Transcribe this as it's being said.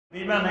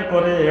বিমানে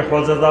করে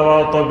হজে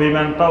যাওয়াও তো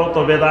বিমানটাও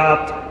তো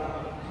বেদাত।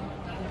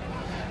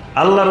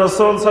 আল্লাহ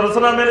রাসূল সাল্লাল্লাহু আলাইহি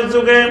ওয়াসাল্লামের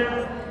যুগে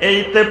এই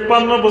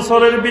 53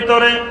 বছরের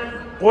ভিতরে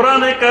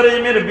কোরআনে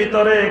কারীমের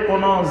ভিতরে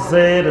কোন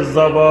জের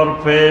জবর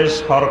পেশ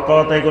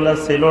হরকত এগুলা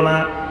ছিল না।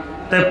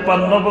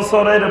 53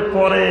 বছরের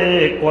পরে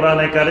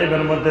কোরআনে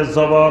কারীমের মধ্যে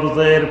জবর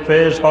জের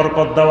পেশ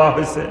হরকত দেওয়া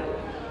হয়েছে।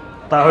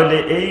 তাহলে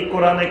এই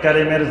কোরআনে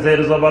কারীমের জের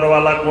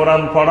জবরওয়ালা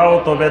কোরআন পড়াও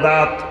তো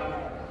বেদাত।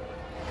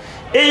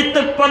 এই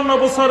 53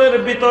 বছরের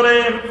ভিতরে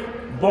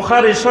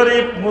বুখারী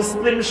শরীফ,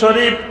 মুসলিম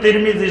শরীফ,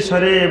 তিরমিজি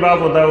শরীফ,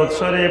 আবু দাউদ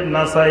শরীফ,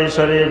 নাসাই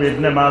শরীফ,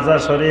 ইবনে মাজাহ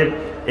শরীফ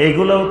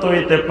এগুলোও তো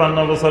এই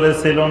 53 বছরে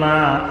ছিল না।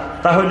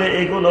 তাহলে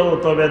এগুলোও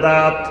তো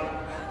বেদাত।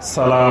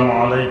 আসসালামু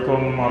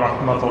আলাইকুম ওয়া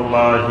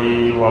রাহমাতুল্লাহি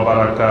ওয়া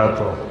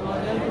বারাকাতুহু।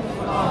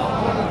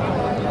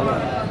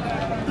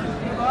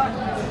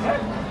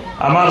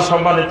 আমার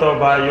সম্মানিত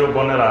ভাই ও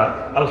বোনেরা,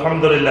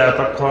 আলহামদুলিল্লাহ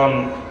এতক্ষণ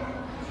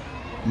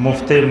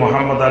মুফতি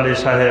মোহাম্মদ আলী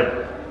সাহেব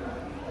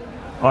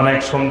অনেক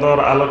সুন্দর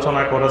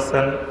আলোচনা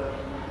করেছেন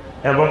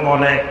এবং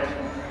অনেক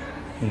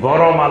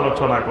গরম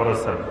আলোচনা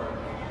করেছেন।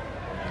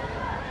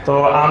 তো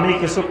আমি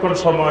কিছুক্ষণ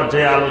সময়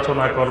যে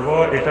আলোচনা করব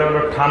এটা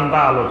হলো ঠান্ডা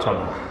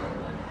আলোচনা।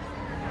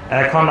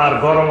 এখন আর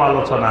গরম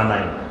আলোচনা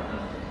নাই,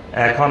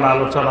 এখন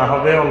আলোচনা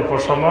হবে অল্প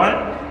সময়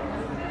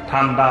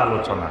ঠান্ডা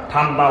আলোচনা,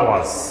 ঠান্ডা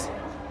ওয়াজ।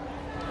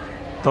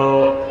 তো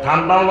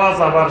ঠান্ডা ওয়াজ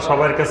আবার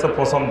সবার কাছে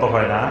পছন্দ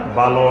হয় না,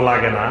 ভালো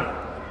লাগে না।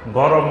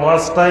 গরম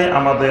ওয়াজটাই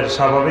আমাদের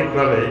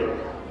স্বাভাবিকভাবে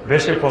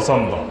বেশি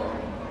পছন্দ।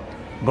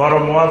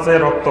 গরম ওয়াজে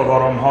রক্ত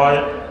গরম হয়,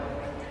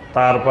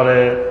 তারপরে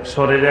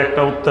শরীরে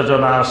একটা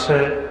উত্তেজনা আসে,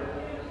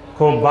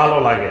 খুব ভালো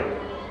লাগে।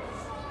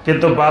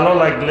 কিন্তু ভালো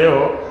লাগলেও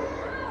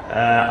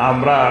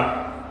আমরা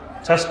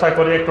চেষ্টা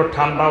করি একটু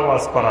ঠান্ডা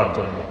ওয়াজ করার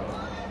জন্য।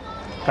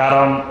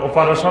 কারণ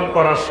অপারেশন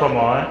করার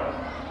সময়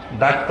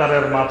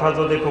ডাক্তারের মাথা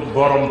যদি খুব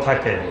গরম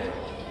থাকে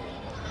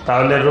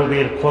তাহলে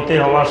রোগীর ক্ষতি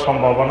হওয়ার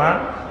সম্ভাবনা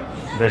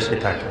বেশি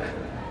থাকে।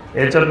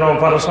 এই জন্য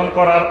অপারেশন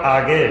করার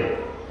আগে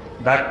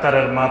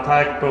ডাক্তারের মাথা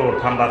একটু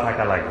ঠান্ডা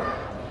থাকা লাগে।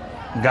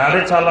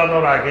 গাড়ি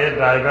চালানোর আগে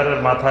ড্রাইভারের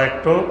মাথা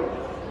একটু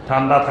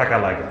ঠান্ডা থাকা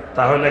লাগে,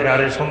 তাহলে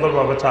গাড়ি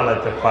সুন্দরভাবে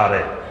চালাতে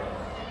পারে।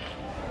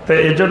 তো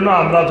এই জন্য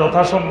আমরা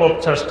যথাসম্ভব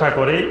চেষ্টা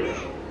করি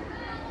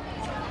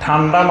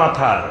ঠান্ডা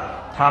মাথায়,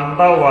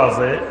 ঠান্ডা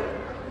ওয়াজে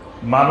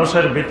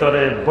মানুষের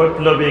ভিতরে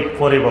বৈপ্লবিক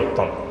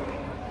পরিবর্তন।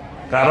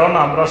 কারণ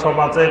আমরা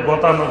সমাজে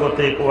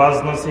গতানুগতিক ওয়াজ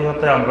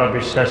নসিহতে আমরা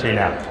বিশ্বাসী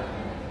না।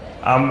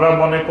 আমরা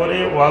মনে করি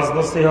ওয়াজ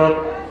নসিহত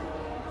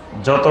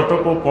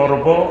যতটুকু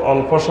করব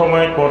অল্প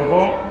সময় করব,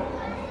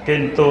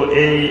 কিন্তু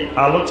এই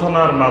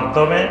আলোচনার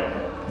মাধ্যমে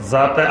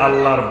যাতে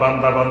আল্লাহর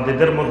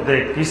বান্দাবান্দীদের মধ্যে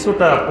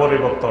কিছুটা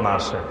পরিবর্তন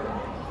আসে।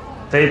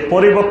 তো এই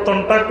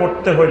পরিবর্তনটা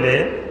করতে হলে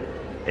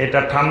এটা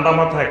ঠান্ডা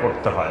মাথায়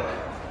করতে হয়,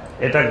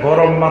 এটা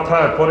গরম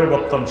মাথায়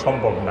পরিবর্তন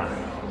সম্ভব না।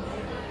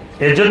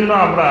 এজন্য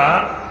আমরা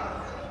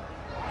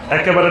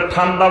একেবারে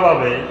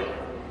ঠান্ডাভাবে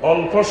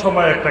অল্প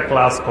সময় একটা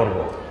ক্লাস করব।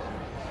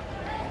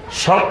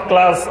 সব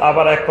ক্লাস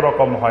আবার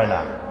একরকম হয়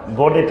না।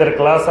 গণিতের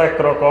ক্লাস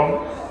একরকম,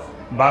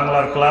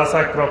 বাংলার ক্লাস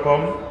একরকম,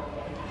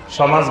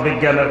 সমাজ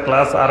বিজ্ঞানের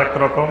ক্লাস আরেক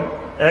রকম।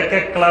 এক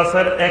এক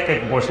ক্লাসের এক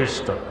এক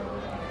বৈশিষ্ট্য।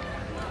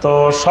 তো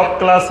সব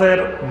ক্লাসের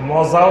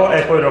মজাও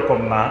একই রকম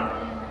না।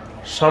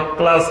 সব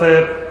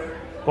ক্লাসের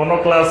কোনো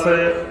ক্লাসে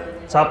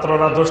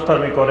ছাত্ররা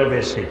দুষ্টামি করে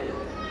বেশি,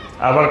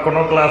 আবার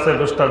কোনো ক্লাসে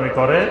দুষ্টামি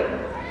করে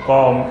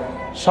কম।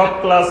 সব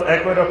ক্লাস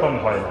একই রকম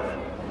হয় না।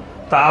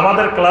 তা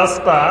আমাদের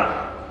ক্লাসটা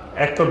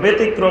একটু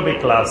ব্যতিক্রমী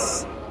ক্লাস।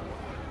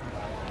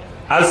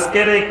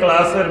 আজকের এই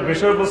ক্লাসের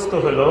বিষয়বস্তু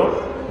হলো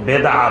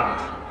বেদাত।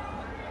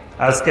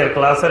 আজকের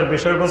ক্লাসের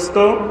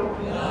বিষয়বস্তু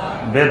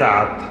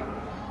বেদাত।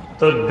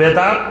 তো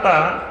বেদাতটা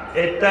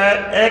এটা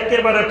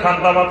একেবারে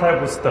ঠান্ডা মাথায়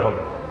বুঝতে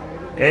হবে।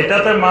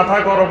 এটাতে মাথা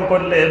গরম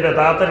করলে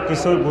বেদাতের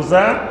কিছুই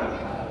বোঝা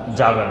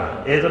যাবে না।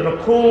 এই জন্য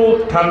খুব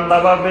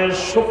ঠান্ডাভাবে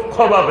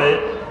সূক্ষ্মভাবে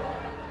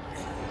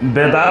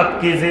বেদাত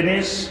কি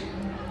জিনিস,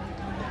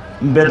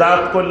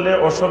 বেদাত করলে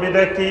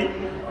অসুবিধা কি,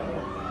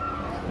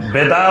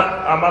 বেদাত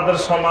আমাদের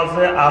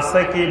সমাজে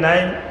আছে কি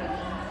নাই,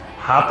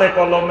 হাতে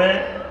কলমে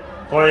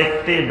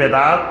কয়েকটি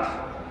বেদাত,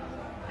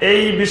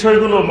 এই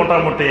বিষয়গুলো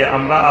মোটামুটি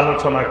আমরা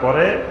আলোচনা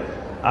করে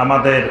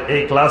আমাদের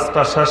এই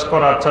ক্লাসটা শেষ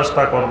করার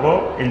চেষ্টা করব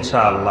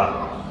ইনশাআল্লাহ।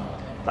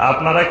 তা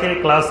আপনারা কি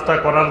ক্লাসটা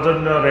করার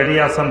জন্য রেডি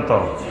আছেন তো?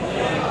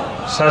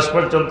 শেষ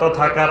পর্যন্ত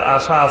থাকার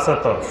আশা আছে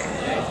তো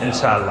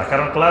ইনশাআল্লাহ?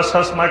 কারণ ক্লাস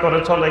শেষ না করে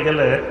চলে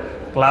গেলে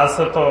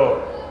ক্লাসে তো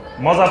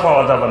মজা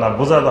পাওয়া যাবে না,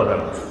 বোঝা যাবে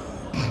না।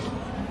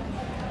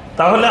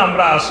 তাহলে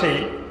আমরা আসি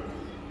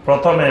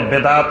প্রথমে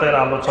বেদাতের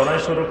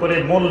আলোচনায় শুরু করি।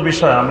 মূল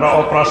বিষয়, আমরা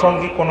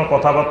অপ্রাসঙ্গিক কোনো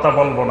কথাবার্তা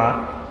বলবো না,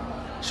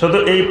 শুধু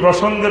এই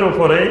প্রসঙ্গের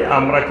উপরেই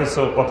আমরা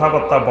কিছু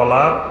কথাবার্তা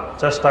বলার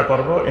চেষ্টা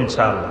করব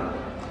ইনশাআল্লাহ।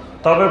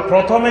 তবে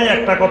প্রথমেই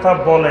একটা কথা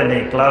বলে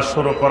নিই ক্লাস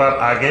শুরু করার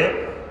আগে,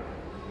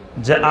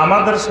 যে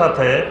আমাদের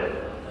সাথে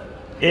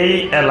এই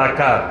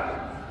এলাকার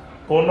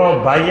কোনো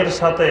ভাইয়ের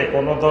সাথে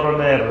কোনো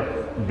ধরনের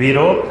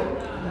বিরোধ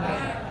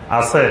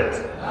আছে?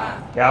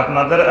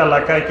 আপনাদের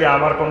এলাকায় কি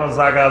আমার কোনো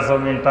জায়গা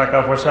জমিন টাকা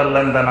পয়সার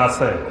লেনদেন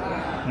আছে?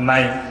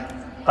 নাই।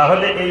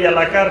 তাহলে এই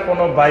এলাকার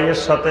কোনো ভাইয়ের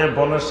সাথে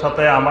বোনের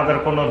সাথে আমাদের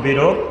কোনো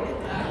বিরোধ,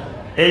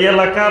 এই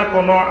এলাকার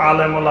কোনো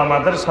আলেম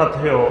ওলামাদের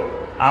সাথেও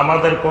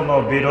আমাদের কোনো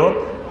বিরোধ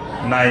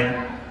নাই।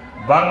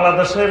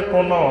 বাংলাদেশের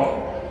কোনো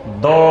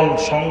দল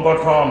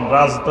সংগঠন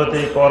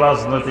রাজনৈতিক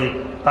অরাজনৈতিক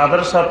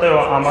তাদের সাথেও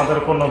আমাদের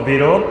কোনো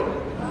বিরোধ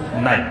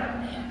নাই।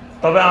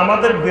 তবে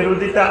আমাদের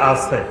বিরোধিতা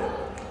আছে।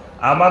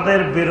 আমাদের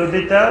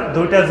বিরোধিতা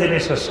দুইটা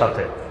জিনিসের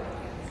সাথে।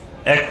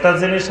 একটা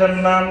জিনিসের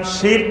নাম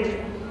শিরক,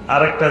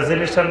 আর একটা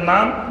জিনিসের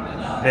নাম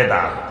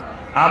বেদাত।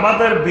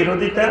 আমাদের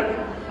বিরোধিতা,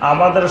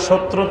 আমাদের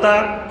শত্রুতা,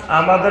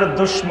 আমাদের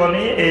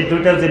দুশ্মনী এই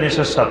দুইটা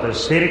জিনিসের সাথে,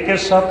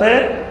 শিরকের সাথে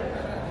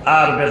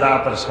আর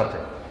বেদাতের সাথে।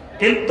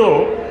 কিন্তু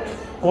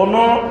কোন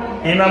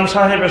ইমাম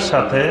সাহেবের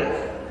সাথে,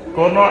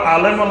 কোন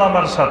আলেম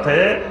ওলামার সাথে,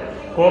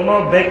 কোন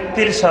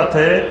ব্যক্তির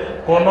সাথে,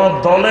 কোন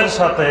দলের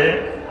সাথে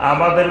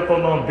আমাদের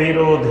কোনো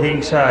বিরোধ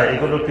হিংসা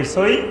এগুলো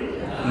কিছুই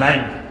নাই।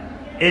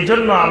 এই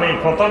জন্য আমি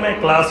প্রথমে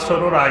ক্লাস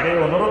শুরুর আগে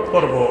অনুরোধ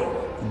করব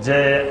যে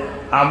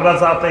আমরা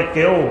যাতে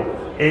কেউ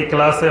এই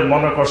ক্লাসে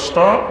মনে কষ্ট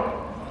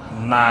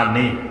না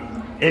নিই,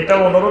 এটা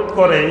অনুরোধ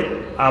করেই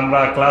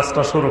আমরা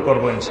ক্লাসটা শুরু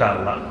করব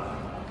ইনশাআল্লাহ।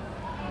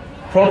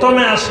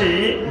 প্রথমে আসি,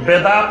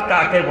 বেদাত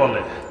কাকে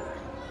বলে,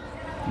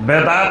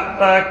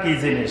 বেদাতটা কি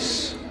জিনিস।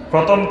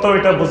 প্রথম তো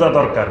এটা বোঝা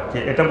দরকার। কি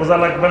এটা বোঝা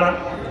লাগবে না?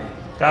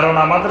 কারণ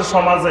আমাদের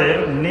সমাজের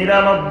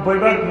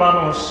 ৯৯%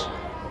 মানুষ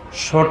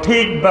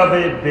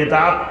সঠিকভাবে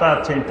বেদাতটা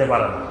চিনতে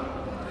পারে না,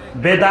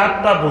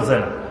 বেদাতটা বুঝে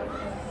না।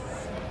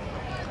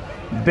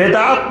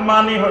 বেদাত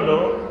মানে হলো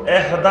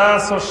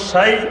ইহদাসুশ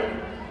শাই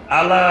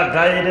আলা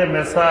গায়রি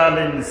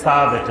মিসালিন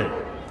সাবিত।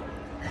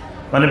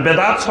 মানে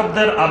বেদাত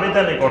শব্দের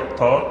আবিধানিক অর্থ,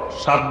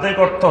 শাব্দিক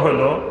অর্থ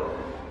হলো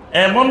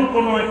এমন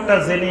কোনো একটা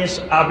জিনিস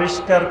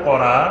আবিষ্কার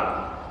করা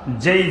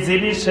যেই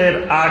জিনিসের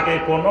আগে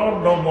কোনো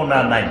নমুনা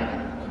নাই।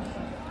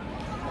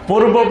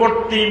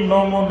 পূর্ববর্তী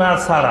নমুনা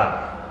ছাড়া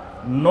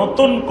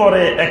নতুন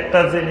করে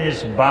একটা জিনিস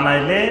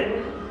বানাইলে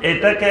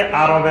এটাকে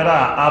আরবেরা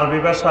আরবি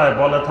ভাষায়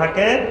বলে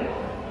থাকে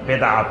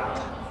বেদাত।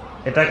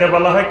 এটাকে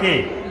বলা হয় কি?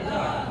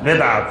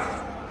 বেদাত।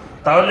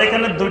 তাহলে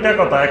এখানে দুইটা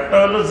কথা, একটা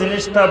হলো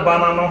জিনিসটা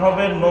বানানো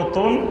হবে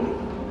নতুন,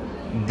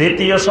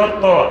 দ্বিতীয়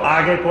শর্ত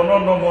আগে কোনো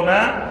নমুনা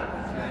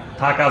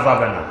থাকা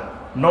যাবে না।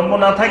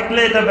 নমুনা থাকলে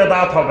এটা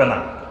বেদাত হবে না,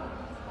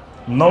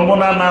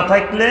 নমুনা না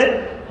থাকলে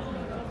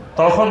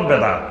তখন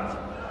বেদাত।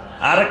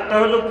 আরেকটা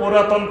হলো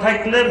পুরাতন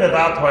থাকলে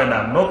বেদাত হয় না,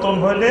 নতুন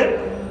হইলে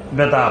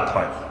বেদাত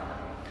হয়।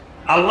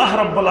 আল্লাহ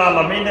রাব্বুল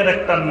আলামিনের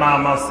একটা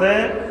নাম আছে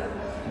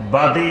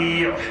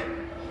বাদিউ।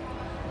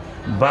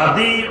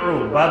 বাদিউ,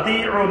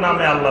 বাদিউ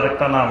নামে আল্লাহর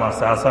একটা নাম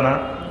আছে, আছে না?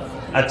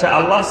 আচ্ছা,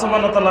 আল্লাহ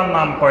সুবহানাহু ওয়া তাআলার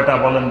নাম কয়টা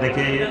বলেন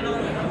দেখি?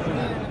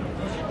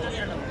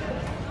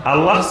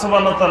 আল্লাহ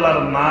সুবহানাহু ওয়া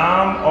তাআলার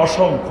নাম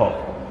অসংখ্য।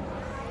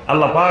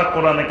 আল্লাহ পাক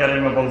কোরআনে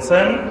কারিমে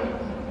বলছেন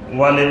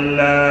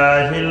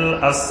ওয়ালিল্লাহিল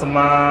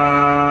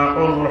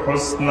আসমাউল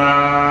হুসনা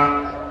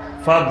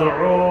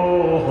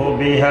ফাদউহু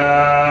বিহা।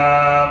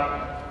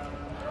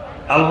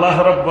 আল্লাহ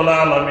রাব্বুল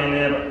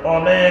আলামিনের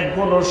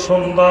অনেকগুলো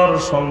সুন্দর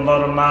সুন্দর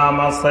নাম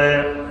আছে।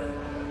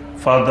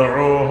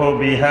 ফাদউহু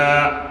বিহা,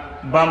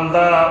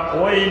 বান্দা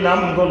ওই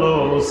নামগুলো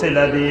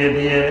উসিলা দিয়ে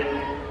দিয়ে,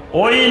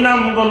 ওই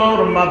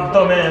নামগুলোর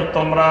মাধ্যমে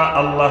তোমরা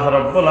আল্লাহ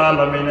রাব্বুল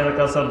আলামিনের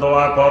কাছে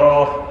দোয়া করো।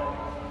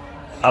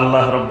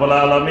 আল্লাহ রাব্বুল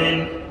আলামিন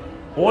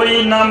ওই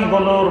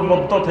নামগুলোর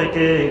মধ্য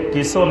থেকে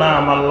কিছু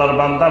নাম আল্লাহর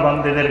বান্দা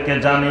বান্দীদেরকে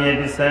জানিয়ে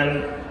দিয়েছেন।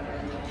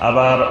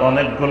 আবার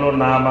অনেকগুলো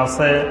নাম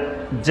আছে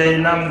যেই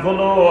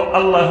নামগুলো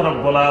আল্লাহ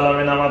রাব্বুল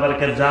আলামিন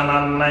আমাদেরকে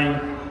জানান নাই।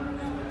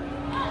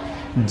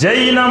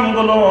 যেই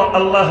নামগুলো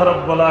আল্লাহ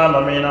রাব্বুল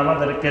আলামিন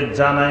আমাদেরকে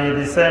জানাই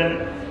দিয়েছেন,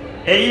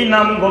 এই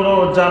নামগুলো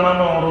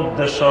জানানোর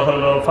উদ্দেশ্য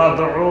হলো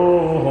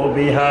ফাদউহু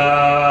বিহা।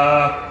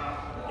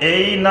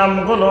 এই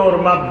নামগুলোর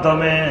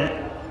মাধ্যমে,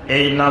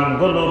 এই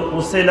নামগুলোর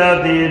উসিলা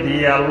দিয়ে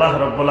দিয়ে আল্লাহ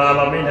রাব্বুল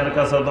আলামিনের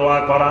কাছে দোয়া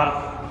করা।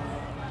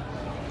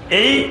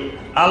 এই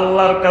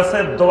আল্লাহর কাছে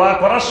দোয়া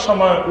করার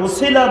সময়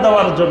উসিলা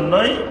দেওয়ার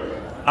জন্যই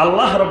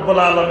আল্লাহ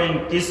রাব্বুল আলামিন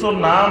কিছু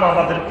নাম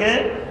আমাদেরকে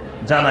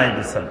জানাই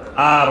দিয়েছেন,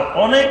 আর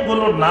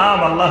অনেকগুলো নাম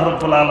আল্লাহ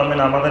রাব্বুল আলামিন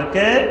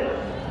আমাদেরকে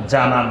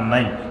জানান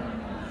নাই।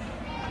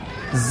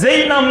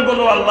 যেই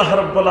নামগুলো আল্লাহ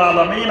রাব্বুল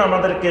আলামিন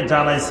আমাদেরকে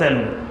জানাইছেন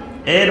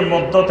এর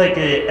মধ্য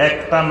থেকে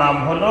একটা নাম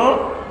হলো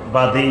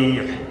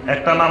বাদিউ।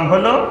 একটা নাম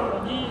হলো,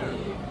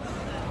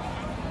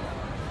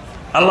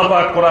 আল্লাহ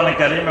পাক কোরআনে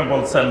কারিমে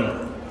বলছেন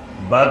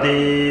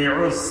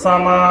বাদিউস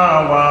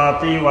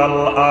সামাওয়াতি ওয়াল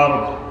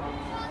আরদ।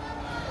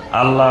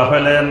 আল্লাহ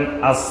হলেন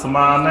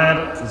আসমানের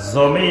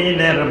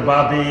জমিনের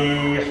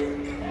বাদিউ।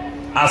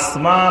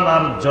 আসমান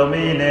আর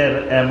জমিনের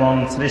এমন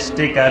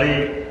সৃষ্টিকারী,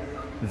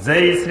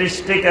 যেই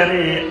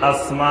সৃষ্টিকারী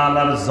আসমান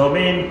আর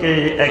জমিনকে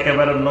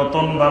একেবারে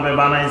নতুন ভাবে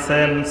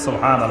বানাইছেন।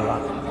 সুবহানাল্লাহ।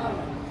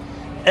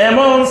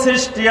 এমন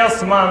সৃষ্টি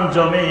আসমান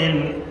জমিন,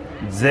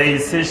 যেই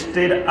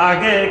সৃষ্টির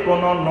আগে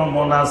কোনো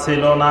নমুনা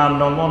ছিল না,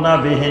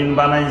 নমুনাবিহীন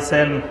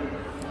বানাইছেন।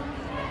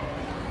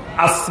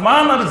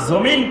 আসমান আর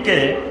জমিনকে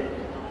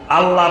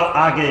আল্লাহর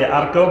আগে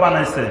আর কেউ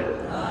বানাইছে?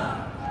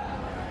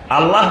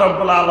 আল্লাহ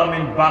রাব্বুল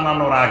আলামিন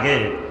বানানোর আগে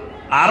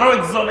আরো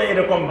একজনে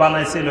এরকম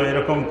বানাইছিল,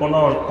 এরকম কোন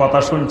কথা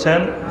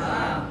শুনছেন?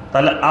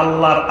 তাহলে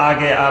আল্লাহর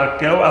আগে আর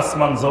কেউ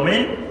আসমান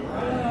জমিন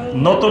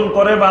নতুন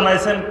করে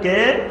বানাইছেন কে?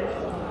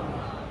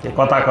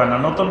 কথা কয় না,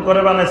 নতুন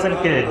করে বানাইছেন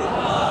কে?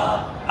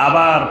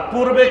 আবার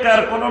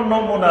পূর্বেকার কোন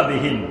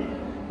নমুনাবিহীন,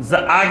 যে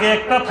আগে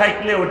একটা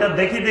থাকলে ওটা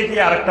দেখি দেখি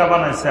আরেকটা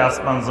বানাইছে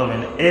আসমান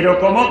জমিন,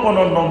 এরকমও কোন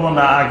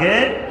নমুনা আগে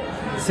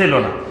ছিল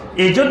না।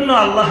 এই জন্য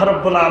আল্লাহ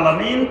রাব্বুল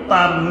আলামিন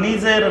তার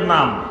নিজের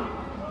নাম,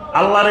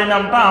 আল্লাহর এই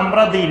নামটা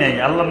আমরা দিই নাই,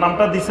 আল্লাহর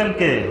নামটা দিছেন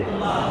কে?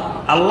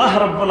 আল্লাহ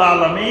রাব্বুল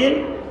আলামিন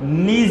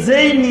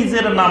নিজেই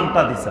নিজের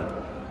নামটা দিছেন।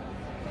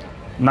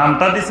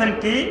 নামটা দিছেন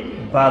কি?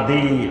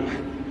 বাদি।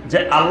 যে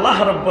আল্লাহ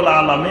রাব্বুল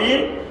আলামিন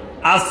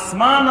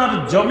আসমান আর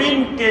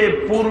জমিনকে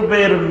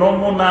পূর্বের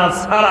নমুনা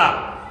ছাড়া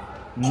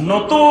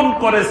নতুন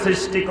করে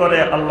সৃষ্টি করে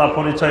আল্লাহ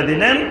পরিচয়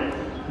দিলেন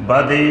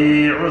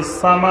বাদিউস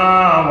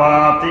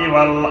সামাওয়াতি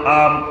ওয়াল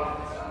আরদ।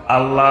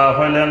 আল্লাহ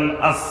হলেন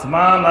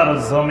আসমান আর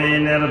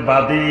জমিনের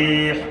বাদি।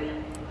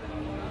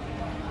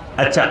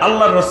 আচ্ছা,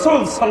 আল্লাহ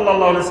রাসূল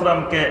সাল্লাল্লাহু আলাইহি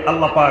সাল্লামকে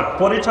আল্লাহ পাক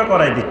পরিচয়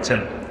করাই দিচ্ছেন,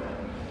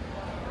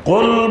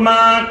 কুল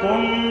মা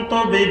কুনতু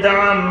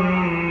বিদআম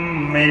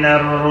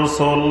মিনার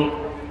রাসূল।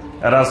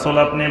 রাসূল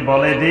আপনি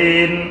বলে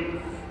দিন,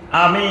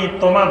 আমি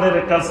তোমাদের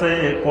কাছে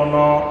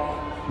কোনো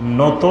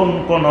নতুন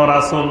কোন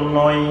রাসূল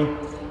নই।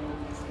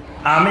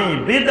 আমি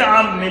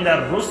বিদআম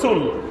মিনার রাসূল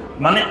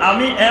মানে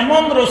আমি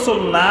এমন রাসূল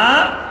না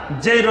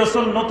যে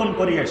রাসূল নতুন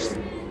করে আসছে।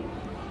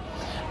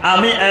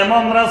 আমি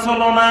এমন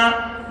রাসূল না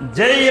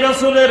যেই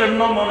রাসূলের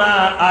নমুনা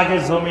আগে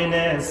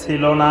জমিনে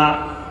ছিল না।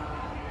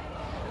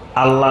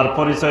 আল্লাহর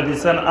পরিচয়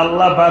দিচ্ছেন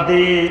আল্লাহ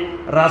বাদী,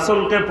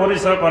 রাসূলকে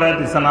পরিচয় করে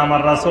দিচ্ছেন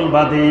আমার রাসূল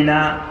বাদী না।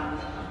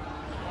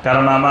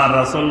 কারণ আমার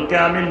রাসূলকে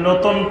আমি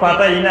নতুন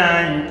পাঠাই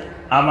নাই,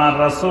 আমার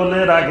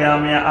রাসূলের আগে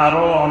আমি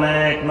আরো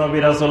অনেক নবী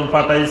রাসূল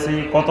পাঠাইছি।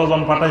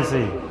 কতজন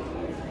পাঠাইছি?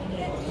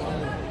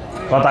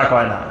 কথা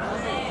কয় না।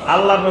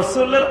 আল্লাহ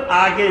রাসূলের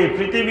আগে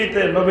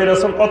পৃথিবীতে নবী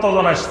রাসূল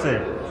কতজন আসছে?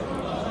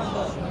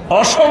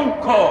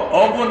 অসংখ্য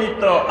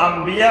অগণিত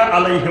আম্বিয়া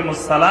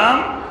আলাইহিমুস সালাম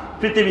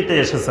পৃথিবীতে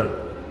এসেছেন।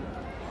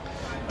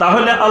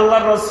 তাহলে আল্লাহ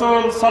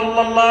রাসূল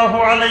সাল্লাল্লাহু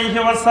আলাইহি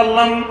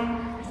ওয়াসাল্লাম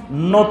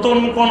নতুন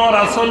কোন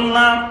রাসূল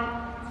না,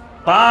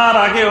 তার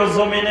আগেও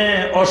জমিনে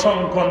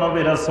অসংখ্য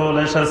নবী রাসূল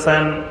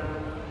এসেছেন।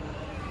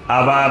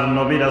 আবার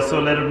নবী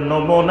রাসূলের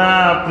নমুনা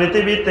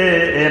পৃথিবীতে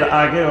এর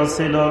আগেও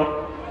ছিল।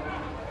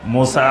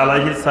 মুসা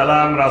আলাইহিস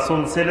সালাম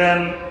রাসূল ছিলেন,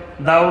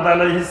 দাউদ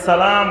আলাইহিস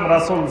সালাম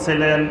রাসূল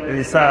ছিলেন,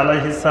 ঈসা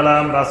আলাইহিস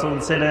সালাম রাসূল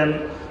ছিলেন।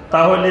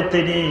 তাহলে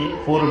তিনি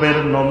পূর্বের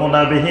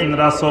নমুনাবিহীন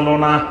রাসূল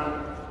না।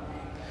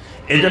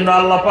 এই জন্য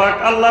আল্লাহ পাক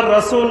আল্লাহর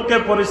রাসূলকে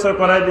পরিচয়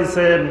করাই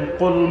দিয়েছেন,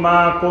 কুল মা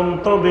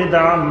কুনতু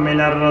বিদআম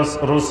মিনার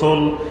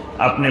রাসূল।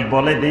 আপনি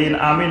বলে দিন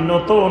আমি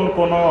নতুন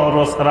কোন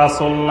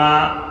রাসূল না।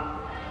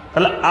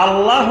 তাহলে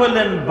আল্লাহ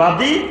হলেন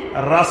বাদী,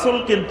 রাসূল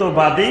কিন্তু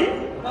বাদী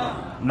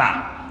না।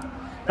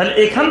 তাহলে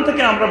এখান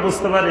থেকে আমরা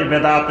বুঝতে পারি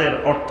বেদাতের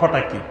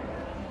অর্থটা কি।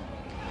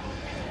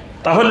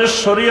 তাহলে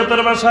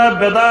শরীয়তের ভাষায়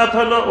বেদাত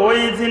হলো ওই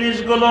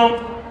জিনিসগুলো,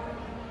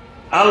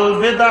 আল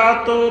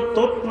বিদআতু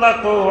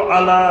তুতলাকু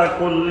আলা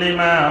কুল্লি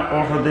মা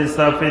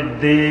উহদিসা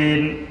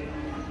ফিদ-দীন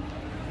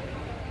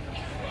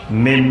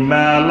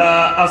মিম্মা লা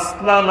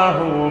আসলা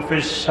লাহু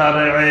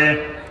ফিশ-শারঈ।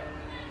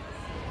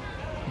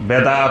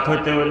 বেদাত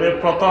হইতে হলে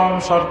প্রথম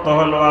শর্ত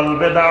হলো আল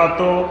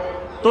বিদআতু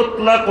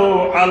তুতলাকু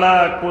আলা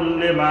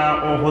কুল্লি মা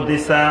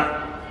উহদিসা।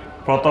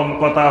 প্রথম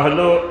কথা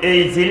হলো এই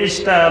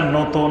জিনিসটা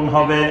নতুন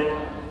হবে।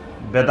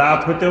 বেদাত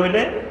হইতে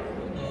হইলে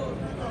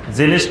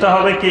জিনিসটা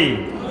হবে কি?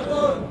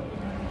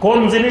 কোন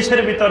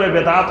জিনিসের ভিতরে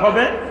বেদাত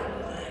হবে?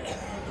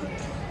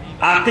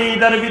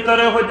 আকীদার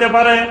ভিতরে হইতে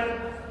পারে,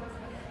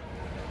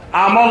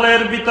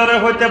 আমলের ভিতরে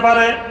হইতে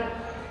পারে,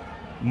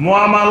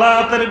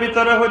 মুআমালাতের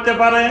ভিতরে হইতে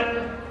পারে,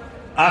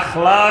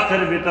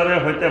 আখলাকের ভিতরে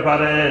হইতে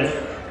পারে।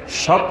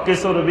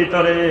 সবকিছুর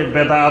ভিতরে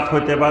বেদাত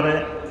হইতে পারে।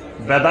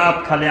 বেদাত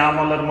খালি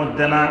আমলের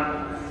মধ্যে না,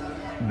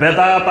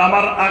 বেদাত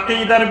আমার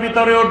আকীদার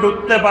ভিতরেও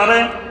ঢুকতে পারে,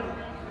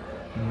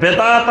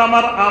 বেদাত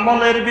আমার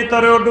আমলের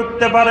ভিতরেও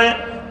ঢুকতে পারে,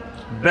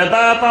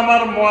 বেদাত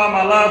আমার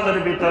মুআমালাতের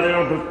ভিতরেও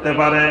ঢুকতে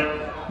পারে,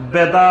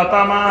 বেদাত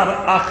আমার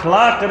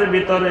আখলাকের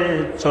ভিতরে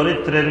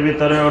চরিত্রের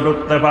ভিতরেও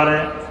ঢুকতে পারে।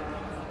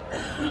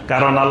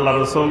 কারণ আল্লাহ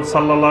রাসূল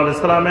সাল্লাল্লাহু আলাইহি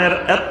সাল্লামের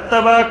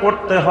ইত্তেবা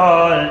করতে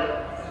হয়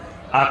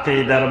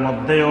আকীদার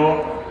মধ্যেও,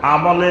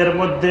 আমলের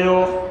মধ্যেও,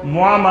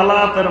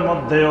 মুআমালাতের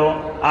মধ্যেও,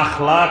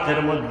 আখলাকের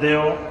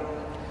মধ্যেও।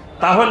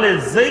 তাহলে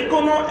যে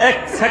কোনো এক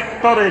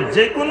সেক্টরে,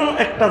 যে কোনো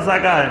একটা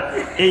জায়গায়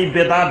এই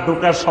বেদাত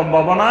ঢোকার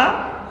সম্ভাবনা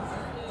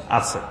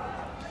আছে।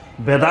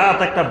 বেদাত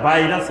একটা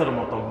ভাইরাসের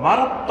মতো,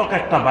 মারাত্মক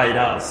একটা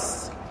ভাইরাস।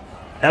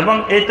 এবং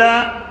এটা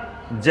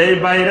যেই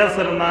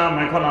ভাইরাসের নাম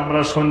এখন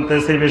আমরা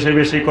শুনতেছি বেশি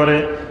বেশি করে,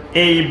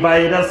 এই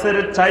ভাইরাসের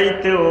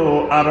চাইতেও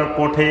আরো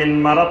কঠিন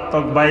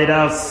মারাত্মক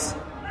ভাইরাস।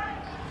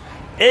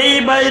 এই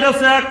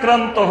ভাইরাসে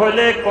আক্রান্ত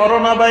হইলে,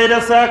 করোনা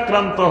ভাইরাসে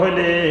আক্রান্ত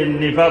হইলে,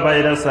 নিপা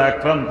ভাইরাসে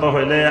আক্রান্ত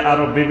হইলে,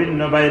 আরো বিভিন্ন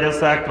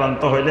ভাইরাসে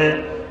আক্রান্ত হইলে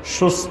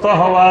সুস্থ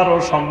হওয়ারও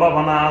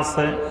সম্ভাবনা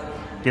আছে।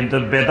 কিন্তু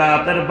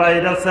বেদাতের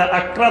ভাইরাসে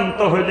আক্রান্ত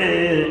হইলে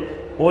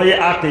ওই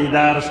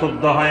আকীদার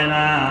শুদ্ধ হয়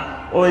না,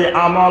 ওই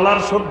আমল আর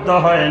শুদ্ধ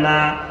হয় না,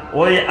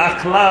 ওই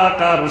আখলাক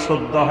আর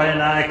শুদ্ধ হয়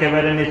না,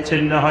 একেবারে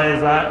নিচ্ছিন্ন হয়ে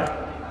যায়।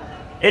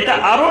 এটা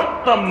আরো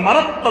একটা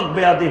মারাত্মক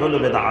ব্যাধি হলো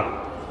বেদাত।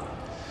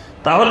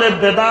 তাহলে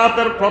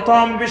বেদাতের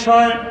প্রথম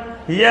বিষয়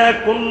হিয়া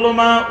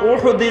কুল্লুমা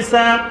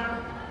উহদিসা,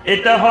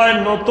 এটা হয়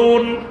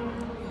নতুন।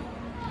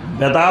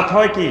 বেদাত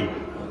হয় কি?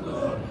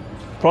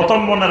 প্রথম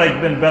মনে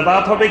রাখবেন,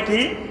 বেদাত হবে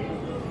কি?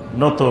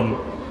 নতুন।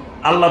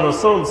 আল্লাহ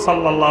রাসূল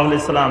সাল্লাল্লাহু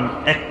আলাইহি সাল্লাম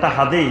একটা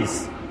হাদিস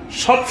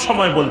সব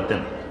সময় বলতেন,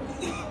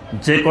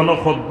 যে কোনো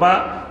খুতবা,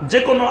 যে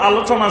কোনো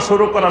আলোচনা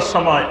শুরু করার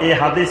সময় এই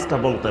হাদিসটা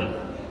বলতেন।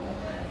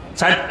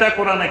 4টা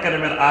কোরআনে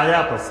কারিমের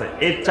আয়াত আছে,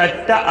 এই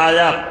 4টা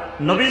আয়াত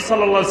নবী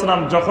সাল্লাল্লাহু আলাইহি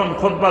সাল্লাম যখন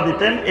খুতবা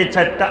দিতেন এই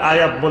 4টা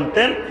আয়াত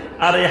বলতেন,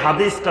 আর এই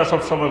হাদিসটা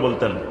সব সময়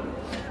বলতেন।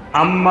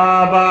 আম্মা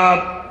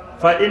বাদ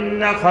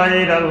ফাইন্না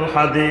খায়রাল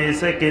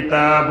হাদিস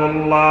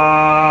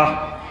কিতাবুল্লাহ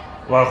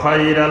ওয়া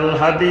খায়রাল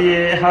হাদি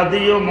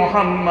হাদি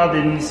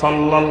মুহাম্মাদিন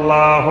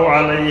সাল্লাল্লাহু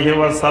আলাইহি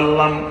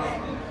ওয়াসাল্লাম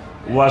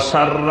ওয়া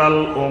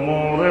শাররাল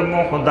উমুরি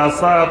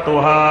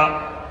মুহদাসাতুহা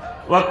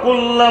ওয়া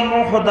কুল্লু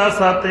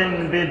মুহদাসাতিন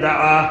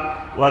বিদআহ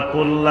ওয়া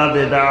কুল্লু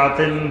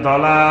বিদআতিন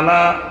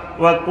দালালা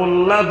ওয়া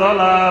কুল্লু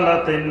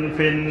দালালাতিন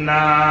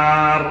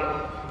ফিন্নার।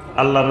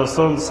 আল্লাহ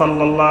রাসূল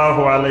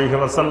সাল্লাল্লাহু আলাইহি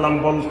ওয়াসাল্লাম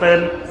বলতেন,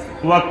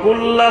 ওয়া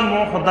কুল্লু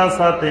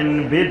মুহদাসাতিন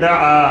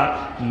বিদআহ,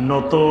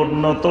 নতুন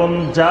নতুন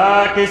যা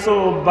কিছু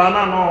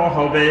বানানো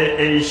হবে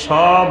এই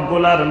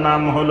সবগুলার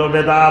নাম হলো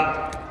বেদাত।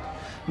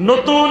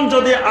 নতুন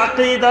যদি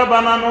আকীদা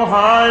বানানো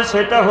হয়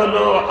সেটা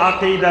হলো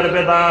আকীদার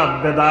বেদাত,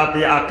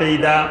 বেদাতি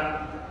আকীদা।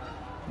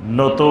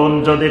 নতুন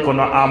যদি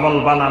কোনো আমল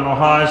বানানো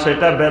হয়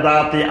সেটা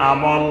বেদাতি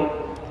আমল।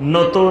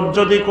 নতুন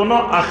যদি কোনো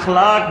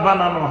আখলাক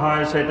বানানো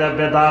হয় সেটা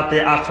বেদাতি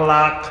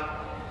আখলাক।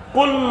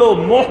 কুল্লু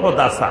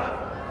মুহদাসা,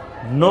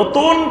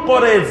 নতুন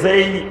করে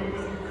যেই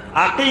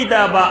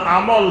আকীদা বা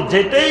আমল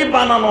যেটাই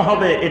বানানো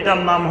হবে এটার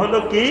নাম হলো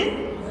কি?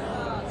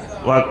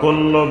 ওয়া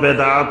কুল্লু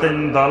বিদআতিন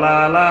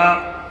দালালা,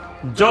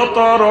 যত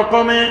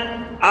রকমের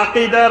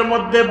আকীদার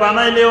মধ্যে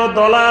বানাইলেও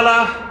দলালা,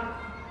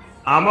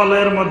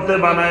 আমলের মধ্যে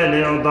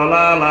বানাইলেও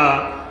দলালা,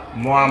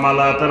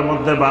 মুআমালাতের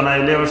মধ্যে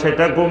বানাইলেও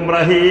সেটা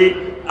গুমরাহি,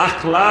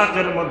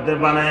 আখলাকের মধ্যে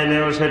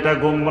বানাইলেও সেটা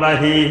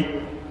গুমরাহি।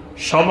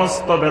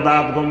 সমস্ত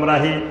বেদাত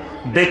গুমরাহি।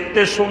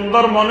 দেখতে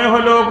সুন্দর মনে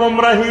হলেও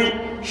গুমরাহি,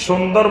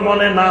 সুন্দর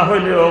মনে না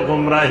হলেও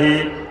গুমরাহি।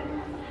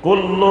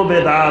 কুল্লু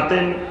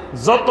বেদাতিন,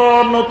 যত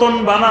নতুন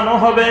বানানো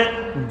হবে,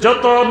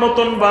 যত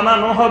নতুন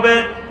বানানো হবে,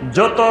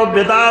 যত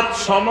বেদাত,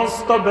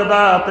 সমস্ত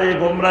বেদাতে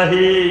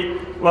গুমরাহি।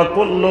 ওয়া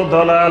কুল্লু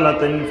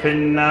দালালাতিন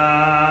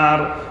ফিন্নার,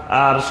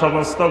 আর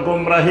সমস্ত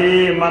গুমরাহি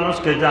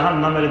মানুষকে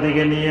জাহান্নামের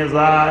দিকে নিয়ে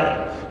যায়।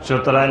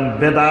 সুতরাং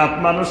বেদাত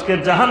মানুষকে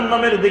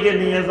জাহান্নামের দিকে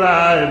নিয়ে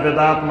যায়,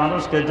 বেদাত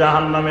মানুষকে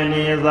জাহান্নামে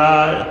নিয়ে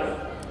যায়।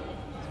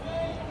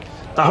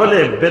 তাহলে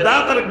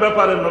বেদাতের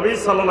ব্যাপারে নবী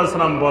সাল্লাল্লাহু আলাইহি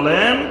ওয়াসাল্লাম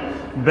বলেন,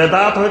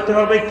 বেদাত হইতে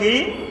হবে কি?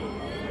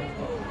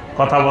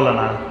 কথা বলে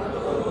না,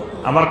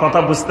 আমার কথা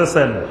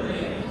বুঝতেছেন?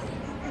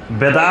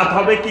 বেদাত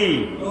হবে কি?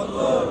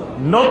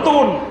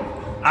 নতুন।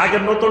 আগে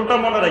নতুনটা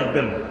মনে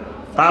রাখবেন,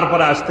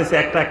 তারপরে আসতেছে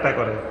একটা একটা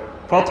করে।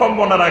 প্রথম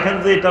মনে রাখেন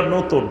যে এটা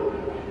নতুন।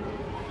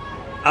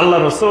 আল্লাহ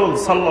রাসূল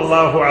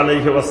সাল্লাল্লাহু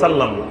আলাইহি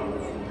ওয়াসাল্লাম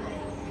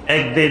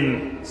একদিন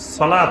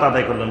সালাত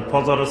আদায় করলেন,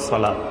 ফজরের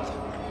সালাত।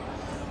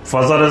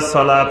 ফজরের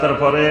সালাতের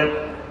পরে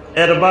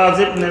ইরবাজ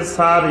ইবনে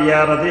সারিয়া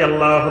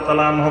রাদিয়াল্লাহু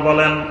তাআলা আনহু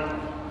বলেন,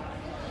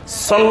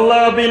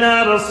 সাল্লা বিনা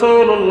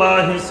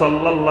রাসূলুল্লাহ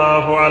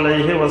সাল্লাল্লাহু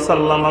আলাইহি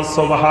ওয়াসাল্লাম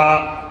সুবহা,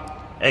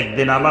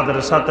 একদিন আমাদের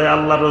সাথে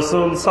আল্লাহ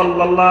রাসূল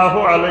সাল্লাল্লাহু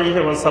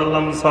আলাইহি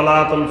ওয়াসাল্লাম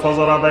সালাতুল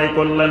ফজর আদায়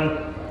করলেন।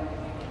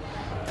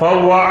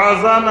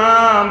 ফাওয়াযানা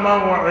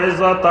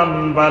মাউইযাতান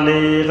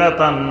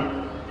বালিগাতান,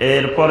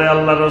 এরপরে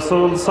আল্লাহ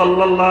রাসূল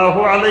সাল্লাল্লাহু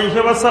আলাইহি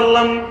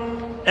ওয়াসাল্লাম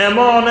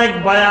এমন এক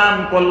বয়ান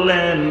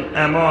করলেন,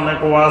 এমন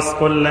এক ওয়াজ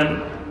করলেন,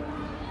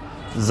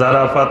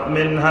 জারাফাত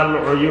মিনহাল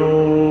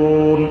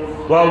উয়ুন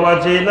ওয়া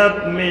ওয়াজিলাত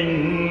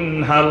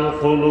মিনহাল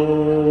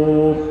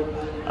কুলুব।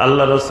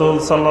 আল্লাহ রাসূল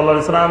সাল্লাল্লাহু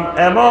আলাইহি ওয়াসাল্লাম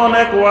এমন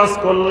এক ওয়াজ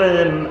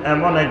করলেন,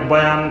 এমন এক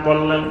বয়ান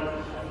করলেন,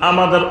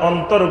 আমাদের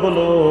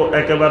অন্তরগুলো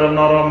একেবারে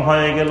নরম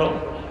হয়ে গেল।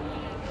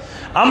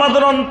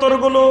 আমাদের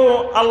অন্তরগুলো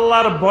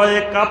আল্লাহর ভয়ে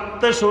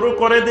কাঁপতে শুরু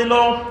করে দিল।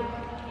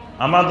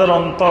 আমাদের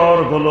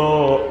অন্তরগুলো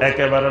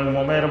একেবারে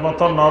মোমের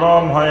মতো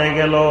নরম হয়ে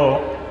গেল।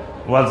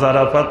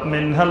 ওয়াজারাফাত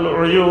মিনহাল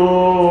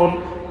উয়ুন,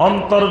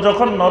 অন্তর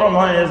যখন নরম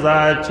হয়ে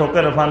যায়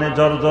চোখের পানি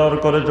জরজর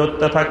করে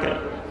ঝরতে থাকে।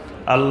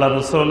 আল্লাহ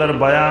রাসূলের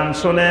বয়ান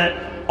শুনে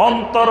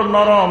অন্তর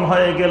নরম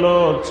হয়ে গেল,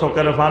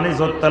 চোখের পানি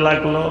ঝরতে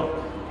লাগলো।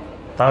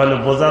 তাহলে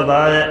বোঝা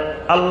যায়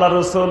আল্লাহ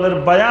রাসূলের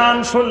বয়ান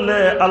শুনলে,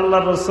 আল্লাহ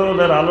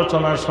রাসূলের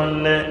আলোচনা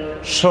শুনলে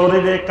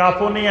শরীরে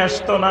কাঁপুনি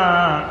আসতো না,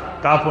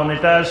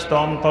 কাঁপুনিটা আসতো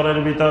অন্তরের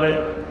ভিতরে।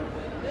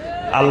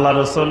 আল্লাহ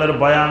রাসূলের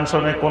বয়ান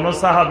শুনে কোন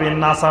সাহাবী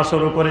নাচা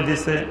শুরু করে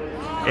দিছে?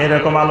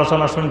 এরকম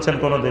আলোচনা শুনছেন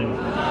কোনদিন?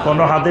 কোন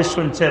হাদিস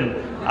শুনছেন?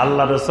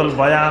 আল্লাহ রাসূল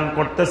বয়ান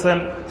করতেছেন,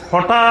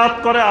 হঠাৎ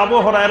করে আবু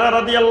হুরায়রা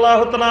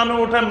রাদিয়াল্লাহু তাআলা আনহু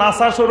উঠে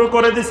নাচা শুরু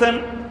করে দিছেন?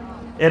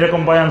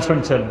 এরকম বয়ান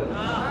শুনছেন?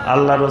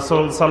 আল্লাহ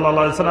রাসূল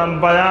সাল্লাল্লাহু আলাইহি ওয়াসাল্লাম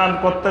বয়ান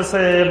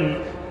করতেছেন,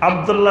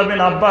 আব্দুল্লাহ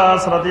বিন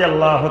আব্বাস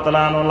রাদিয়াল্লাহু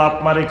তাআলা আনহু লাফ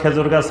মারি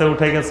খেজুর গাছে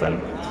উঠে গেছেন।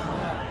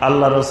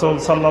 আল্লাহ রাসূল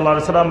সাল্লাল্লাহু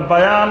আলাইহি সাল্লাম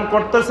বয়ান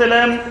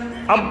করতেছিলেন,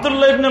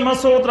 আব্দুল্লাহ ইবনে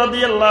মাসউদ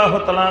রাদিয়াল্লাহু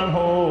তাআলা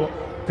আনহু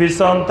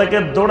পিছন থেকে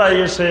দৌড়াই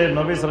এসে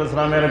নবী সাল্লাল্লাহু আলাইহি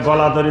সাল্লামের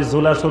গলা ধরে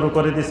ঝুলা শুরু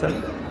করে দিয়েছেন।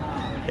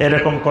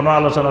 এরকম কোন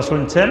আলোচনা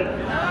শুনছেন?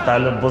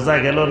 তাহলে বোঝা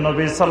গেল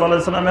নবী সাল্লাল্লাহু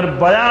আলাইহি সাল্লামের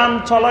বয়ান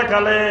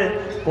চলাকালে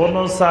কোন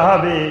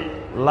সাহাবী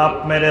লাফ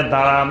মেরে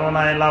দাঁড়ানো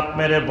নাই, লাফ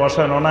মেরে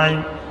বসানো নাই,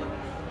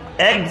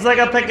 এক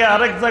জায়গা থেকে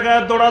আরেক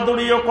জায়গায়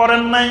দৌড়াদৌড়িও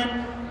করেন নাই,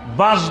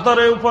 বাঁশ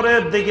ধরে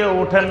উপরের দিকে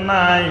উঠেন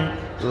নাই,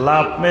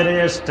 লাফ মেরে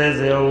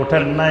স্টেজে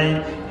উঠেন নাই।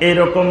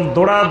 এরকম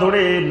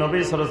দৌড়াদৌড়ি নবী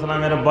সাল্লাল্লাহু আলাইহি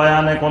সাল্লামের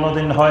বয়ানে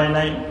কোনোদিন হয়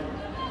নাই।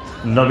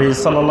 নবী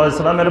সাল্লাল্লাহু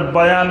আলাইহি সাল্লামের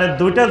বয়ানে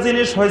দুইটা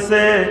জিনিস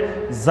হয়েছে,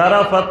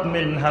 জারাফাত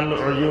মিনহাল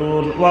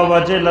উয়ুন ওয়া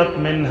ওয়াজিলাত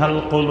মিনহাল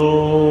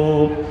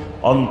কুলুব।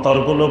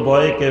 অন্তরগুলো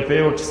ভয়ে কেঁপে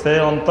উঠছে,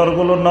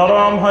 অন্তরগুলো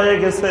নরম হয়ে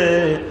গেছে,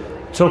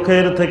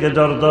 চোখের থেকে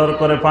জরজর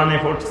করে পানি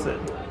ফুটছে।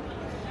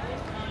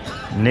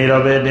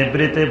 নীরবে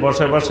নিবৃতে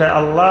বসে বসে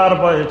আল্লাহর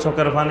ভয়ে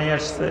চোখের পানি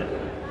আসছে।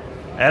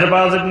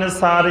 এরবাজ ইবনে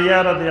সারিয়া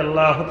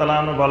রাদিয়াল্লাহু তাআলা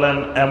আনহু বলেন,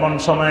 এমন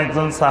সময়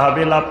একজন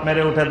সাহাবী লাফ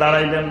মেরে উঠে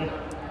দাঁড়াইলেন।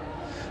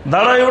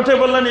 দাঁড়াই উঠে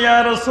বললেন, ইয়া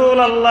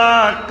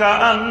রাসূলুল্লাহ,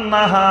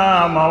 কাআন্নাহা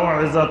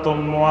মাউইযাতুম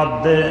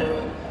মুআদ্দি।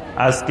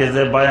 আজকে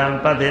যে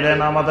বয়ানটা দিলেন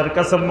আমাদের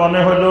কাছে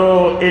মনে হলো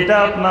এটা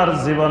আপনার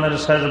জীবনের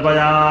শেষ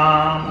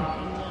বয়ান।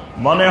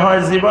 মনে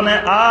হয় জীবনে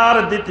আর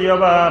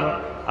দ্বিতীয়বার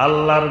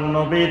আল্লাহর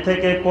নবী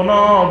থেকে কোনো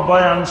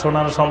বয়ান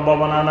শোনার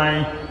সম্ভাবনা নাই।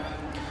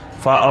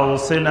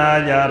 ফাআউসিনা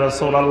ইয়া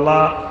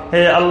রাসূলুল্লাহ,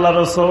 হে আল্লাহর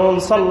রাসূল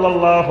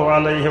সাল্লাল্লাহু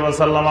আলাইহি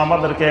ওয়াসাল্লাম,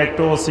 আমাদেরকে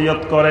একটু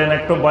ওসিয়ত করেন,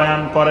 একটু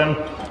বয়ান করেন,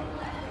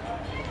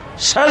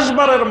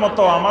 শেষবারের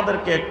মতো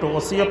আমাদেরকে একটু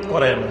ওসিয়ত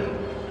করেন,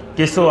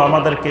 কিছু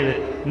আমাদেরকে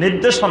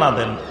নির্দেশনা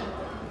দেন।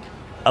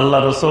 আল্লাহ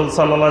রাসূল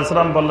সাল্লাল্লাহু আলাইহি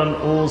ওয়াসাল্লাম বললেন,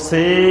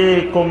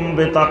 উসিকুম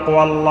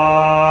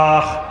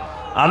বিতাকওয়াল্লাহ,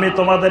 আমি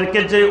তোমাদেরকে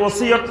যে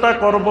ওসিয়তটা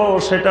করব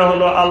সেটা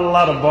হলো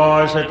আল্লাহর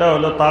ভয়, সেটা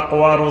হলো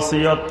তাকওয়ার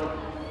ওসিয়ত।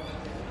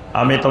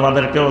 আমি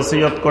তোমাদেরকে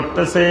ওসিয়ত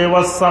করতেছি,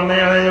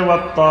 ওয়াসসামি'i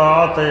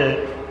ওয়াত-তাআতি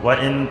ওয়া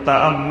ইন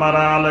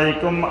তাআম্মারা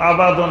আলাইকুম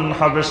আবাদুন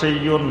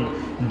হাবশিয়্যুন,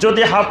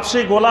 যদি হাবশি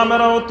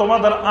গোলামেরাও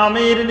তোমাদের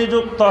আমির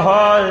নিযুক্ত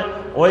হয়,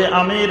 ওই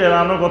আমিরের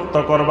আনুগত্য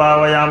করবা,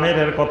 ওই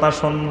আমিরের কথা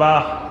শুনবা।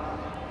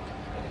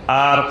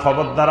 আর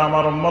খবরদার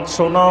আমার উম্মত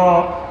শোনো,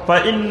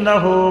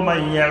 ফাইন্নাহু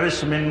মাইয়াইশ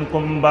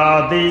মিনকুম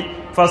বাদি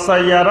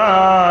ফাসায়ারা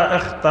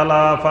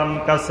ইখতিলাফান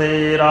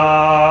কাসীরা,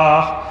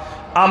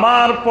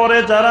 আমার পরে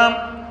যারা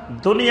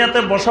দুনিয়াতে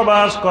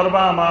বসবাস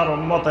করবা আমার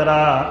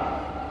উম্মতেরা,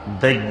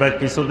 দেখবে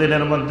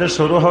কিছুদিনের মধ্যে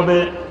শুরু হবে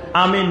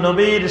আমি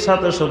নবীর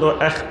সাথে শুধু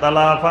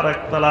ইখতিলাফ আর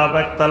ইখতিলাফ,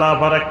 ইখতিলাফ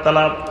আর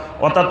ইখতিলাফ।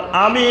 অর্থাৎ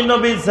আমি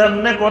নবী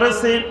যেমনে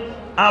করেছি,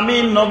 আমি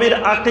নবীর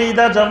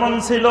আকীদা যেমন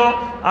ছিল,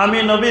 আমি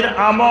নবীর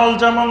আমল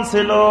যেমন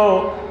ছিল,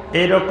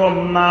 এরকম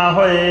না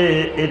হয়ে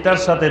এটার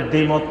সাথে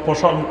দ্বিমত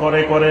পোষণ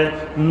করে করে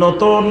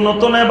নতুন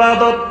নতুন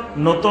ইবাদত,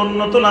 নতুন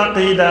নতুন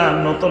আকীদা,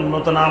 নতুন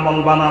নতুন আমল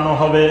বানানো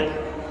হবে।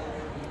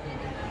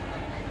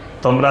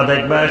 তোমরা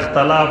দেখবা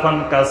ইখতিলাফান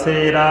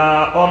কাসীরা,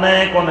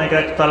 অনেক অনেক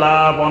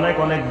ইখতিলাফ, অনেক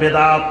অনেক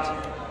বেদাত।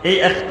 এই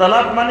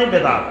ইখতিলাফ মানে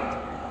বেদাত,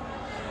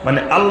 মানে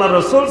আল্লাহ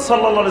রাসূল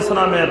সাল্লাল্লাহু আলাইহি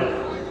সাল্লামের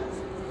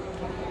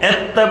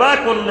ইত্তেবা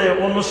করলে,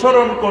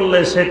 অনুসরণ করলে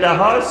সেটা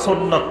হয়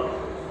সুন্নাত।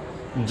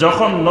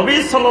 যখন নবী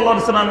সাল্লাল্লাহু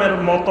আলাইহি সাল্লামের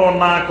মতো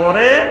না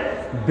করে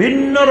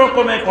ভিন্ন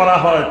রকমে করা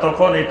হয়,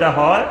 তখন এটা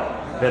হয়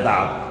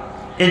বেদাত।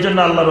 এই জন্য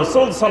আল্লাহ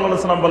রাসূল সাল্লাল্লাহু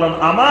আলাইহি সাল্লাম বলেন,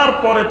 আমার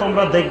পরে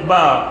তোমরা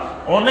দেখবা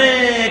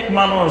অনেক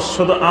মানুষ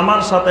শুধু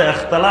আমার সাথে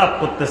ইখতিলাফ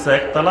করতেছে,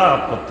 ইখতিলাফ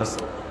করতেছে।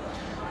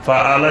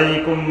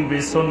 ফাআলাইকুম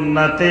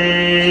বিসুন্নতি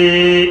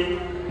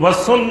ওয়া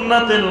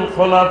সুন্নাতিল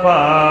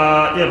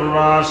খুলাফাইর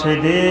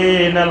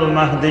রাশিদিনাল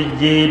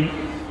মাহদিয়্যিন,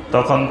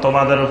 তখন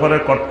তোমাদের উপরে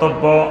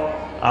কর্তব্য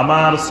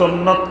আমার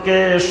সুন্নতকে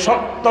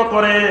শক্ত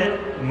করে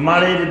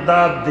মাড়ির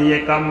দাঁত দিয়ে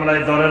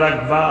কামড়ায় ধরে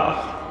রাখবা।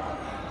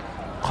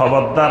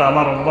 খবরদার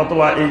আমার উম্মত,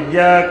 ওয়া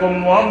ইয়্যাকুম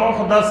ওয়া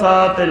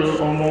মুহদাসাতিল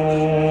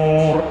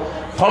উমুর,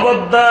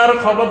 খবরদার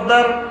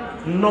খবরদার,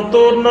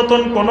 নতুন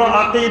নতুন কোন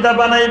আকীদা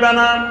বানাইবা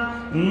না,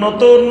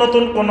 নতুন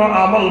নতুন কোন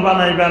আমল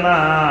বানাইবা না,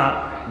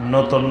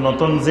 নতুন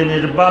নতুন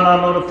জিনিস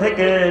বানানোর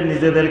থেকে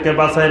নিজেদেরকে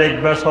বাঁচাই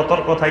রাখবা,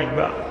 সতর্ক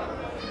থাকবা।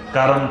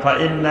 কারণ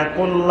ফাইন্না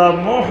কুল্লা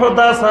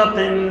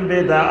মুহদাসাতিন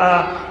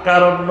বিদআহ,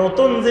 কারণ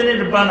নতুন জিনিস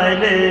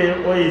বানাইলে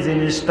ওই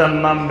জিনিসটার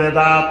নাম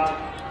বেদাত।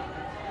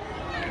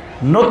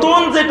 নতুন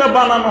যেটা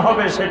বানানো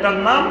হবে সেটার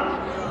নাম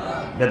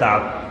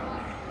বেদাত।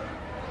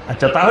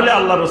 আচ্ছা, তাহলে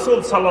আল্লাহ রাসূল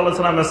সাল্লাল্লাহু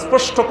আলাইহি ওয়াসাল্লাম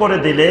স্পষ্ট করে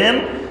দিলেন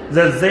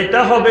যে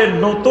যেটা হবে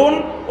নতুন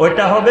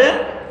ওইটা হবে।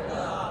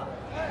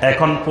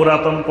 এখন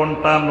পুরাতন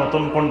কোনটা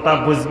নতুন কোনটা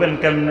বুঝবেন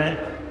কেমনে?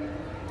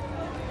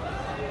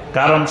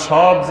 কারণ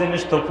সব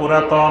জিনিস তো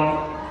পুরাতন।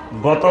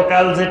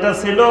 গতকাল যেটা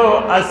ছিল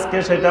আজকে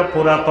সেটা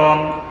পুরাতন,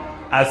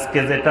 আজকে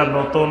যেটা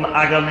নতুন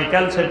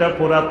আগামীকাল সেটা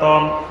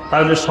পুরাতন,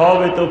 তাহলে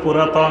সবই তো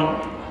পুরাতন।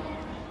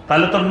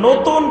 তাহলে তো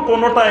নতুন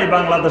কোনটাই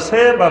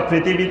বাংলাদেশে বা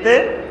পৃথিবীতে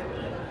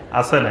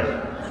আছে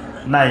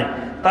নাই,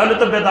 তাহলে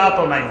তো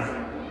বেদাতও নাই।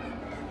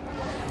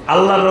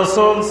 আল্লাহ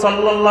রাসূল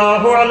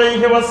সাল্লাল্লাহু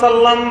আলাইহি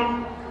ওয়াসাল্লাম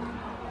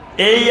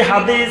এই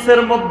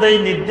হাদিসের মধ্যেই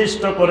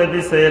নির্দিষ্ট করে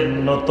দিয়েছেন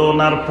নতুন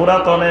আর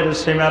পুরাতনের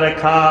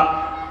সীমারেখা।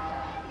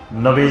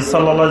 নবী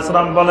সাল্লাল্লাহু আলাইহি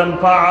ওয়াসাল্লাম বলেন,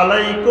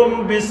 ফাআলাইকুম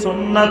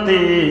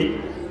বিসুন্নতি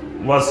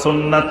ওয়া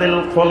সুন্নাতিল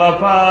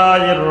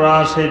খুলাফায়ে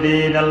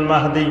রাশিদিন আল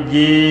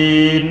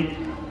মাহদিয়্যিন।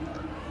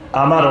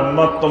 আমার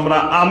উম্মত, তোমরা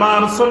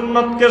আমার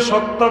সুন্নতকে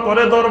শক্ত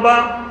করে ধরবা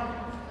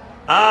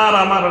আর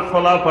আমার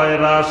খোলাফায়ে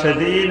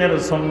রাশিদিনের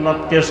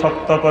সুন্নতকে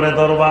শক্ত করে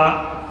ধরবা।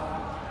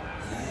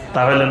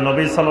 তাহলে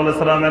নবী সাল্লাল্লাহু আলাইহি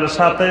ওয়াসাল্লামের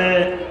সাথে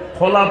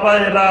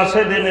খোলাফায়ে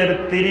রাশিদিনের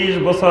 30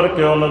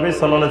 বছরকেও নবী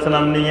সাল্লাল্লাহু আলাইহি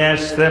ওয়াসাল্লাম নিয়ে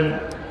আসছেন।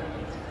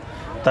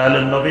 তাহলে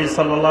নবী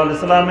সাল্লাল্লাহু আলাইহি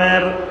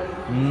ওয়াসাল্লামের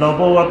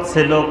নবুয়ত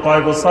ছিল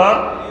কয় বছর?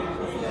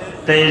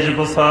 23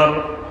 বছর।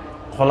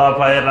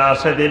 খোলাফায়ে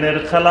রাশিদিনের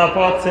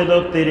খেলাফত ছিল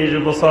 30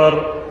 বছর।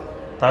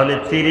 তাহলে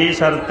 30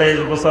 আর 23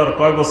 বছর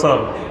কয় বছর?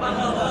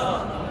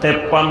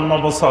 53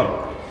 বছর।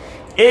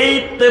 এই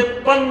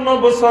 53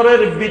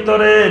 বছরের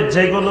ভিতরে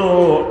যেগুলো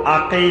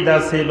আকীদা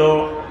ছিল,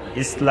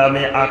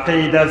 ইসলামী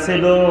আকীদা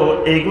ছিল,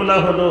 এগুলা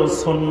হলো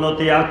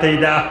সুন্নতি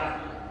আকীদা।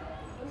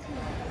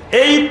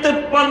 এই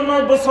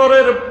 53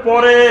 বছরের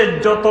পরে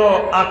যত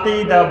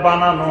আকীদা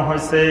বানানো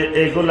হয়েছে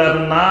এগুলার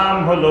নাম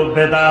হলো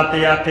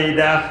বেদাতি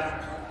আকীদা।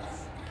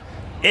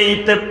 এই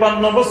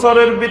 53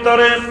 বছরের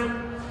ভিতরে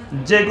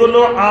যেগুলো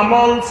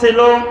আমল ছিল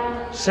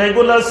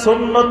সেগুলা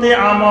সুন্নতি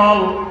আমল।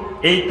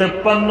 এই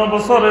 53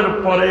 বছরের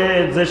পরে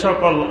যে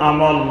সকল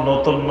আমল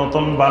নতুন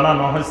নতুন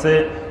বানানো হয়েছে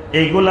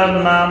এগুলার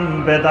নাম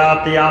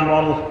বেদাতি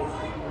আমল।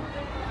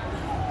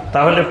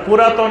 তাহলে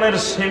পুরাতনের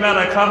সীমা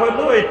রেখা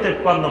হলো এই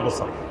 53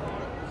 বছর।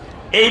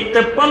 এই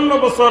 53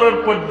 বছরের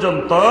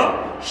পর্যন্ত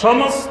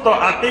সমস্ত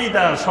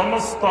আকীদা,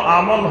 সমস্ত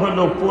আমল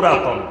হলো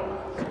পুরাতন।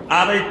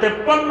 আর এই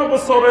 53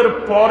 বছরের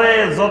পরে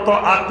যত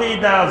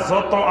আকীদা,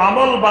 যত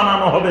আমল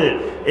বানানো হবে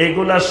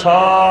এগুলা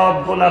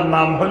সবগুলার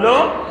নাম হলো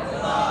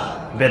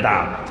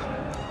বেদাত।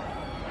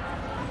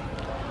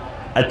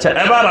 আচ্ছা,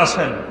 এবার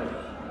আসেন,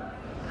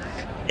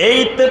 এই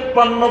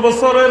 53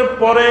 বছরের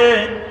পরে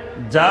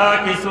যা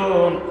কিছু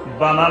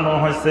বানানো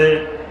হয়েছে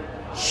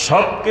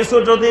সবকিছু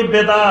যদি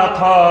বেদাত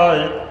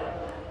হয়,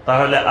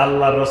 তাহলে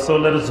আল্লাহ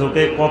রসুলের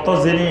যুগে কত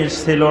জিনিস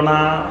ছিল না,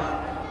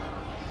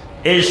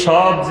 এই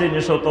সব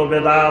জিনিসও তো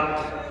বেদাত।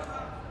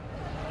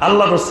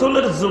 আল্লাহ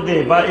রসুলের যুগে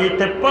বা এই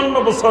 53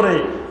 বছরে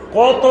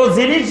কত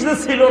জিনিস যে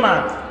ছিল না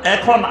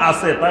এখন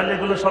আছে, তাহলে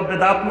এগুলো সব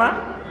বেদাত না?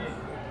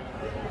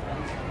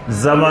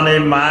 যেমন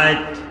এই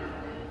মাইক,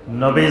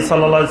 নবী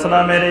সাল্লাল্লাহু আলাইহি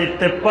ওয়াসাল্লামের এই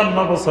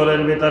 53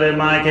 বছরের ভিতরে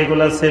মাইক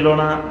এগুলা ছিল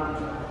না,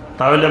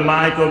 তাহলে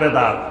মাইকও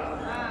বেদাত।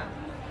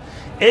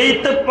 এই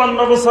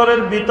 53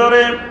 বছরের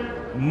ভিতরে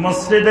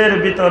মসজিদের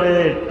ভিতরে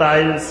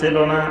টাইল ছিল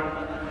না,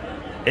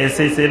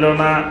 এসি ছিল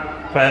না,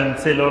 ফ্যান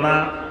ছিল না,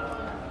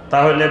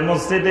 তাহলে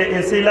মসজিদে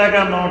এসি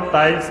লাগানো,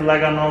 টাইলস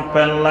লাগানো,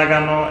 ফ্যান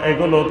লাগানো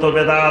এগুলো তো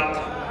বেদাত।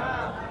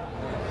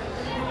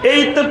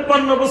 এই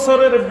 53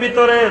 বছরের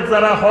ভিতরে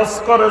যারা হজ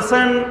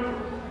করেছেন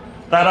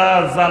তারা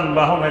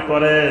যানবাহনে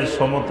করে,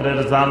 সমুদ্রের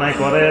যানে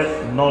করে,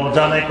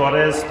 নৌযানে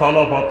করে,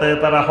 স্থলপথে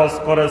তারা হজ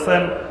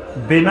করেছেন,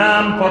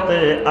 বিমান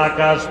পথে,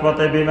 আকাশ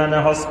পথে বিমানে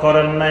হজ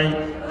করেন নাই।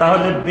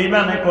 তাহলে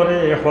বিমানে করে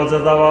হজে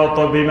যাওয়াও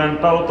তো,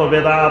 বিমানটাও তো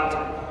বেদাত।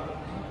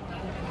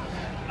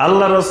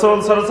 আল্লাহ রাসূল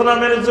সাল্লাল্লাহু আলাইহি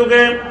ওয়াসাল্লামের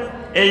যুগে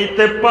এই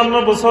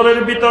 53 বছরের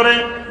ভিতরে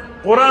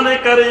কোরআনে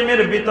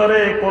কারীমের ভিতরে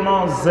কোনো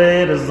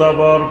জের,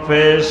 জবর,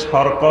 পেশ,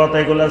 হরকত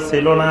এগুলা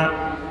ছিল না।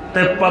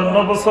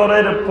 53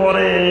 বছরের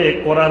পরে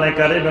কোরআনে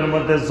কারীমের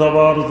মধ্যে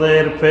জবর,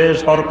 জের, পেশ,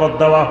 হরকত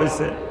দেওয়া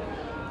হয়েছে।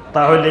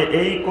 তাহলে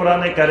এই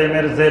কোরআনে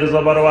কারীমের জের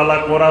জবরওয়ালা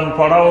কোরআন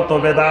পড়াও তো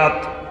বেদাত।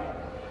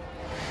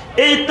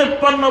 এই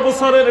 53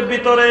 বছরের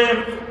ভিতরে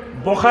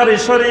বুখারী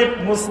শরীফ,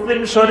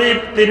 মুসলিম শরীফ,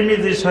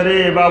 তিরমিজি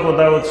শরীফ, আবু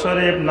দাউদ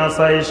শরীফ,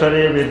 নাসাই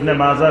শরীফ, ইবনে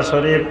মাজাহ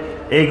শরীফ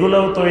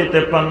এগুলোও তো এই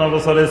 53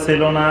 বছরে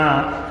ছিল না,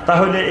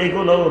 তাহলে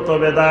এগুলোও তো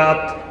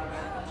বেদাত।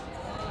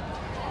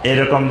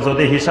 এরকম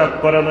যদি হিসাব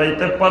করেন এই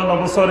 53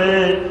 বছরে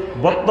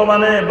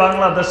বর্তমানে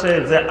বাংলাদেশে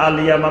যে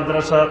আলিয়া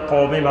মাদ্রাসা,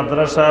 কওমি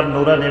মাদ্রাসা,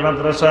 নুরানি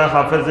মাদ্রাসা,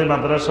 হাফেজি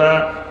মাদ্রাসা,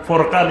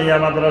 ফোরকানিয়া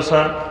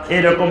মাদ্রাসা,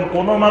 এরকম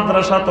কোন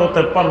মাদ্রাসা তো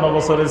 53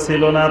 বছরে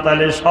ছিল না,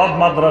 তাহলে সব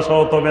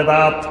মাদ্রাসাও তো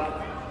বেদাত।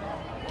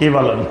 কি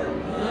বলেন?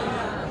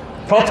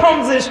 প্রথম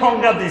যে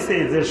সংজ্ঞা দিছে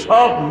যে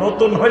সব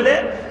নতুন হইলে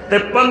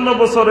 53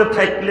 বছরে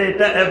থাকলে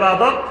এটা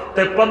ইবাদত,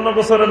 53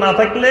 বছরে না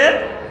থাকলে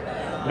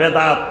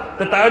বেদাত,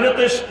 তাহলে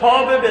তো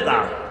সবে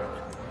বেদাত।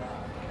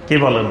 কি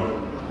বলেন?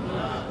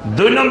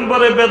 2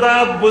 নম্বরে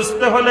বেদাত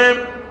বুঝতে হলে,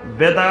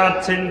 বেদাত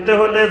চিনতে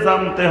হলে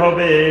জানতে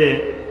হবে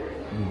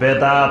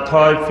বেদাত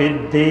হয়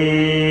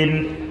ফিদ্দিন।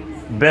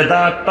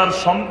 বেদাতটার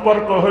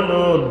সম্পর্ক হলো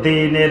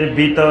দ্বীনের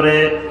ভিতরে,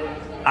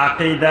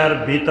 আকীদার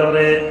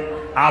ভিতরে,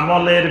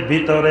 আমলের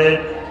ভিতরে,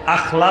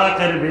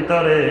 আখলাকের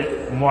ভিতরে,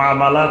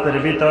 মুআমালাতের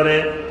ভিতরে।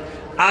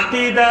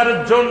 আকীদার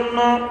জন্য,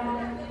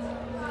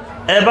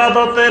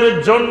 ইবাদতের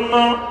জন্য,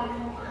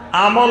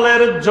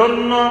 আমলের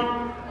জন্য,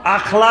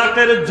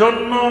 আখলাকের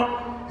জন্য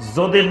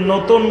যদি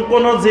নতুন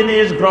কোন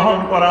জিনিস গ্রহণ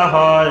করা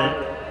হয়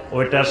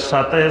ওইটার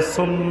সাথে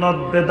সুন্নত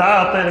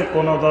বেদাতের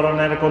কোন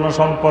ধরনের কোনো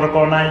সম্পর্ক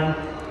নাই।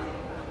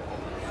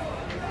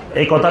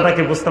 এই কথাটা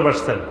কি বুঝতে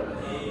পারছেন?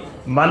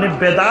 মানে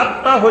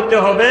বেদাতটা হইতে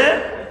হবে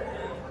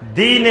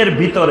দ্বীনের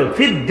ভিতরে,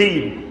 ফিদ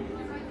দ্বীন।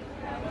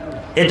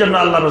 এজন্য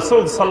আল্লাহ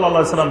রাসূল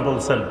সাল্লাল্লাহু আলাইহি ওয়াসাল্লাম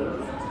বলছেন,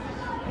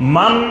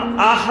 মান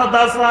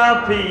আহদাসা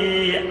ফি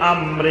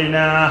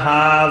আমরিনা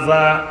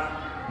হাযা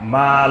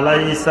মা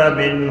লাইসা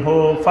মিনহু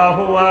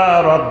ফাহুয়া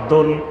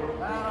রাদ্দুন।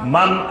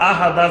 মান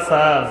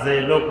আহদাসা, যে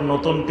লোক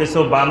নতুন কিছু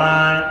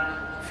বানায়,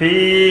 ফি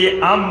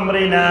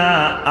আমরিনা,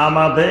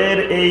 আমাদের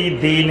এই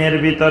দ্বীনের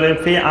ভিতরে,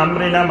 ফি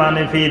আমরিনা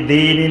মানে ফি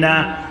দীনিনা,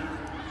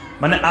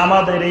 মানে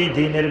আমাদের এই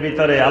দ্বীনের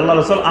ভিতরে। আল্লাহ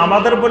রাসূল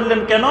আমাদের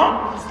বললেন কেন?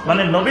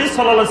 মানে নবী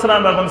সাল্লাল্লাহু আলাইহি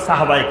ওয়াসাল্লাম এবং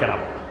সাহাবায়ে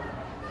কেরাম,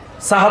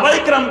 সাহাবায়ে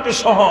কেরামকে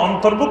সহ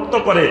অন্তর্ভুক্ত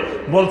করে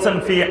বলছেন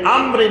ফি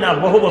আমরিনা,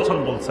 বহু বছর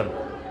বলছেন।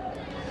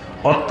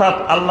 অর্থাৎ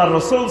আল্লাহ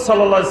রাসূল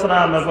সাল্লাল্লাহু আলাইহি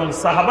ওয়াসাল্লাম এবং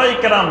সাহাবায়ে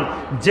কেরাম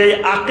যে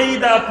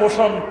আকীদা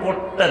পোষণ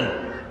করতেন,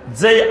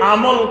 যে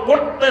আমল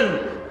করতেন,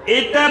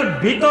 এটার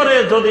ভিতরে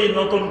যদি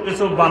নতুন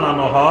কিছু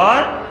বানানো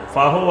হয়,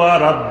 ফাহুয়া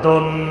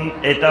রাদ্দুন,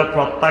 এটা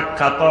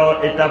প্রত্যাখ্যাত,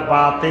 এটা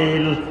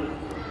বাতিল।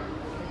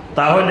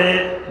 তাহলে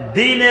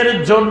দ্বীনের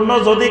জন্য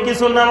যদি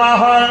কিছু নেওয়া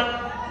হয়,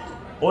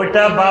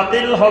 ওইটা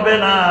বাতিল হবে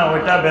না,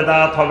 ওইটা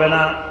বেদাত হবে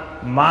না।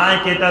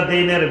 মাইক এটা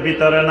দ্বীনের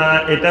ভিতরে না,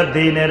 এটা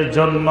দ্বীনের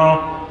জন্য।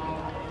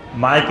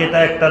 মাইক এটা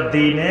একটা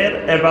দ্বীনের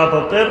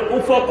ইবাদতের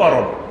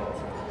উপকরণ।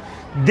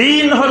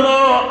 দ্বীন হলো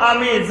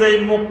আমি যে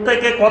মুখ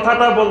থেকে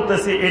কথাটা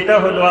বলতেছি, এটা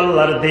হলো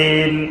আল্লাহর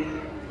দ্বীন,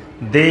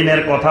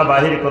 দ্বীনের কথা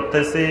বাহির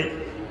করতেছি।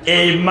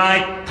 এই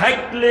মাইক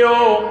থাকলেও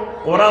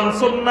কোরআন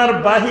সুন্নাহর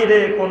বাহিরে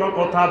কোনো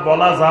কথা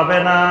বলা যাবে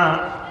না।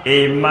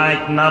 এই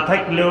মাইক না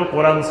থাকলেও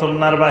কোরআন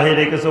সুন্নাহর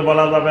বাহিরে কিছু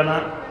বলা যাবে না।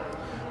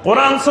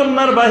 কোরআন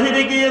সুন্নাহর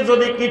বাহিরে গিয়ে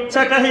যদি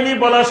কিচ্ছা কাহিনী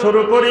বলা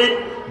শুরু করি,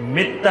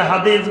 মিথ্যা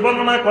হাদিস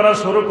বর্ণনা করা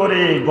শুরু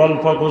করি,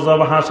 গল্প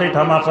গুজব, হাসি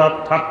তামাশা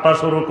ঠাট্টা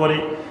শুরু করি,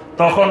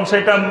 তখন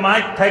সেটা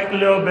মাইক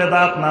থাকলেও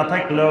বেদাত, না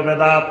থাকলেও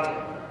বেদাত।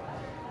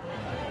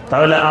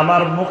 তাহলে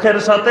আমার মুখের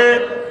সাথে,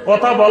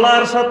 কথা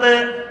বলার সাথে,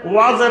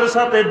 ওয়াজের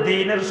সাথে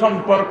দ্বীনের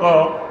সম্পর্ক,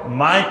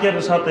 মাইকের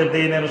সাথে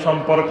দ্বীনের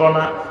সম্পর্ক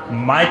না।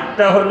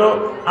 মাইকটা হলো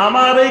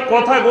আমার এই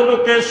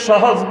কথাগুলোকে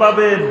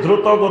সহজভাবে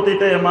দ্রুত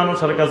গতিতে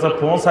মানুষের কাছে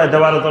পৌঁছায়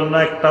দেওয়ার জন্য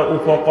একটা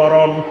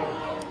উপকরণ।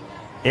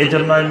 এই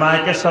জন্য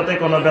মাইকের সাথে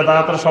কোনো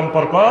বেদাতের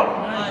সম্পর্ক।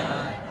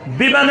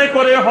 বিমানে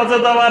করে হজে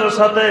যাওয়ার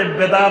সাথে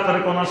বেদাতের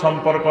কোনো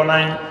সম্পর্ক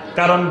নাই,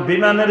 কারণ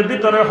বিমানের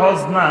ভিতরে হজ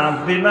না,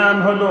 বিমান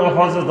হলো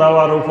হজে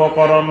যাওয়ার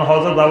উপকরণ,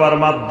 হজে যাওয়ার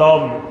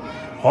মাধ্যম।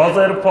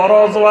 হজের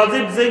ফরজ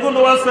ওয়াজিব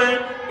যেগুলো আছে,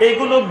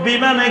 এগুলো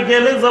বিমানে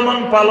গেলে যেমন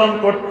পালন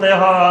করতে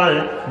হয়,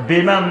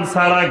 বিমান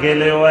ছাড়া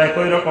গেলেও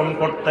একই রকম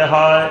করতে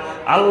হয়।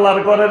 আল্লাহর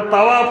ঘরের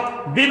তাওয়াফ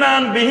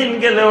বিমানবিহীন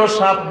গেলেও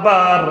 7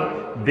 বার,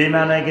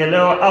 বিমানে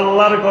গেলেও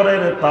আল্লাহর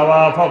ঘরের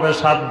তাওয়াফ হবে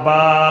 7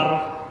 বার।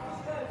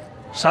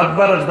 7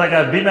 বারের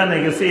জায়গায় বিমানে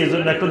গেছি, এই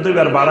জন্য একটু 2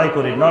 বার বাড়াই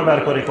করি, 9 বার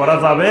করি, করা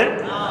যাবে?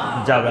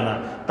 যাবে না।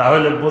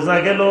 তাহলে বোঝা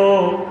গেল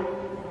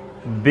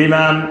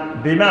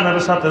বিমানের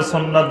সাথে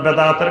সুন্নত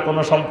বেদাতের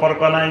কোনো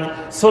সম্পর্ক নাই।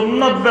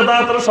 সুন্নত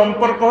বেদাতের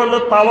সম্পর্ক হলো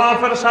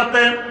তাওয়াফের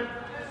সাথে,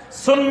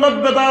 সুন্নত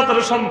বেদাতের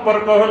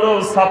সম্পর্ক হলো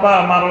সাফা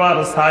মারওয়ার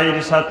সাইর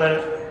সাথে,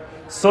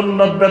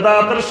 সুন্নত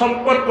বেদাতের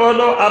সম্পর্ক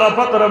হলো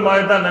আরাফাতের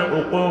ময়দানে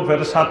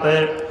উকুফের সাথে,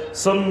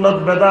 সুন্নত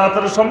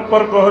বেদাতের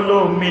সম্পর্ক হলো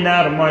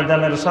মিনার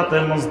ময়দানের সাথে,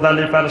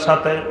 মুজদালিফার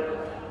সাথে।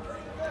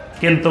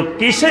 কিন্তু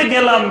কিসে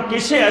গেলাম,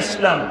 কিসে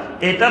আসলাম,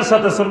 এটার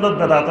সাথে সুন্নত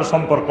বেদাতের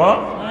সম্পর্ক।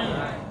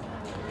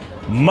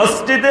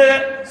 মসজিদে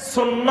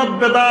সুন্নত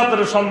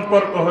বেদাতের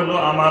সম্পর্ক হলো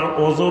আমার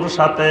ওযুর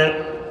সাথে,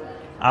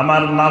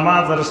 আমার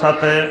নামাজের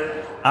সাথে,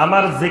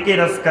 আমার জিকির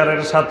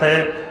আজকারের সাথে,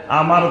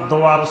 আমার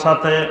দোয়ার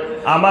সাথে,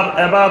 আমার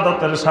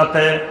ইবাদতের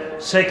সাথে।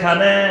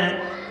 সেখানে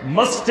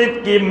মসজিদ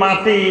কি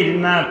মাটির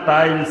না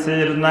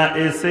টাইলসের, না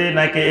এসি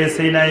নাকি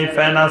এসি নাই,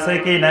 ফ্যান আছে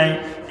কি নাই,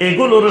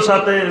 এগুলোর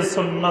সাথে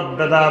সুন্নত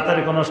বেদাতের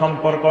কোনো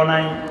সম্পর্ক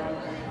নাই।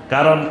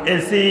 কারণ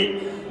এসি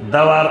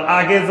দেওয়ার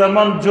আগে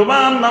যেমন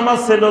জুমার নামাজ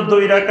ছিল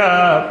 2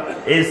 রাকাত,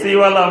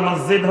 এসিওয়ালা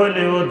মসজিদ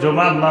হইলেও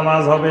জুমার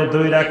নামাজ হবে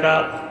 2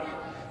 রাকাত।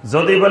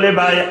 যদি বলে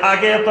ভাই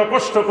আগে এত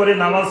কষ্ট করে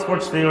নামাজ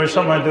পড়ছি, ওই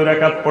সময় 2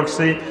 রাকাত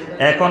পড়ছি,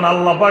 এখন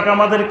আল্লাহ পাক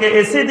আমাদেরকে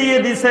এসি দিয়ে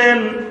দিছেন,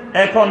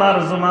 এখন আর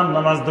জুমার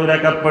নামাজ 2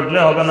 রাকাত পড়লে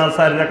হবে না,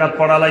 4 রাকাত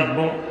পড়া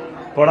লাগবে।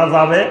 পড়া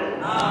যাবে?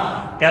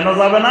 কেন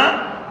যাবে না?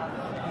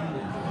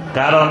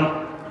 কারণ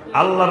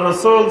আল্লাহ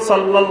রাসূল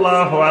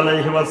সাল্লাল্লাহু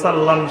আলাইহি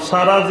ওয়াসাল্লাম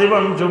সারা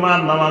জীবন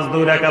জুমার নামাজ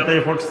 2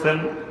 রাকাতেই পড়ছেন।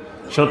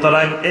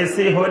 সুতরাং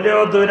এসি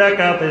হইলেও 2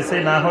 রাকাত, এসি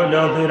না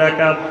হইলেও 2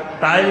 রাকাত,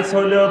 টাইলস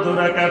হইলেও 2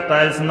 রাকাত,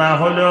 টাইলস না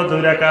হইলেও 2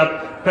 রাকাত,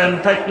 ফ্যান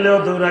থাকলেও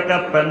 2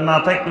 রাকাত, ফ্যান না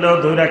থাকলেও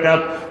 2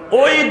 রাকাত।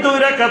 ওই 2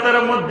 রাকাতের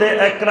মধ্যে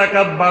 1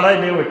 রাকাত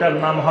বাড়াইলে ওইটার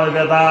নাম হয়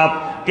বেদাত।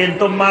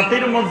 কিন্তু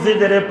মাটির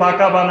মসজিদের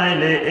পাকা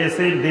বানাইলে,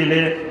 এসি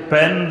দিলে,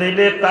 ফ্যান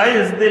দিলে,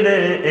 টাইলস দিলে,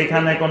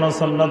 এখানে কোনো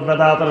সুন্নত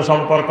বেদাতের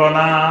সম্পর্ক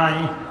নাই।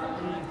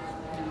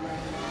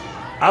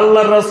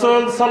 আল্লাহ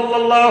রাসূল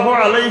সাল্লাল্লাহু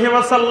আলাইহি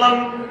ওয়াসাল্লাম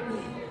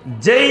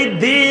যেই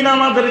দ্বীন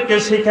আমাদেরকে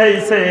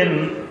শিখাইছেন,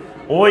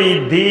 ওই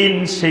দ্বীন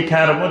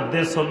শিখার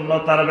মধ্যে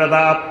সুন্নত আর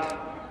বেদাত।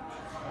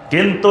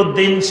 কিন্তু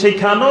দ্বীন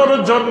শিখানোর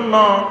জন্য,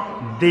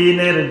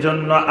 দ্বীনের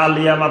জন্য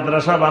আলিয়া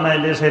মাদ্রাসা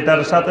বানাইলে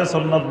সেটার সাথে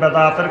সুন্নত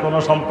বেদাতের কোনো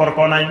সম্পর্ক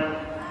নাই।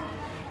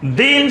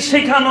 দিন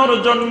শিখানোর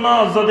জন্য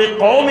যদি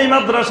কওমি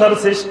মাদ্রাসার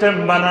সিস্টেম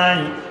বানাই,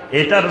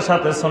 এটার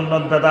সাথে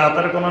সুন্নাত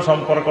বেদাতের কোনো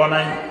সম্পর্ক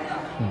নাই।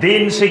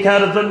 দিন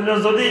শিখার জন্য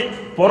যদি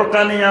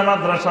ফোরকানিয়া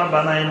মাদ্রাসা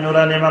বানাই,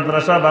 নুরানি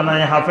মাদ্রাসা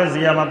বানাই,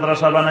 হাফেজিয়া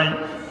মাদ্রাসা বানাই,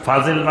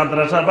 ফাজিল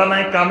মাদ্রাসা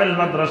বানাই, কামিল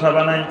মাদ্রাসা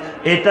বানাই,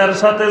 এটার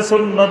সাথে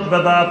সুন্নাত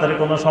বেদাতের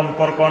কোনো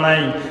সম্পর্ক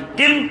নাই।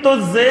 কিন্তু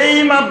যেই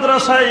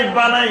মাদ্রাসায়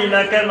বানাই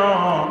না কেন,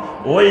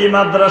 ওই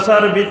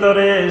মাদ্রাসার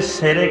ভিতরে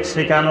শিরক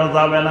শেখানো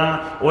যাবে না,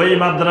 ওই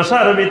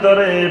মাদ্রাসার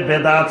ভিতরে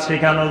বেদাত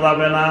শেখানো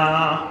যাবে না।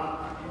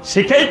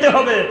 শিখাইতে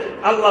হবে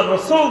আল্লাহ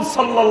রাসূল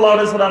সাল্লাল্লাহু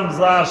আলাইহি সাল্লাম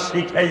যা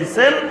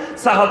শিখাইছেন,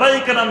 সাহাবায়ে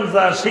কেরাম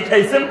যা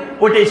শিখাইছেন,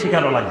 ওইটাই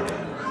শেখানো লাগবে।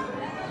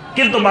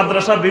 কিন্তু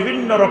মাদ্রাসা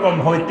বিভিন্ন রকম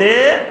হইতে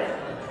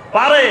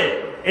পারে,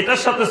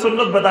 এটার সাথে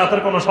সুন্নাত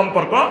বেদাতের কোনো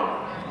সম্পর্ক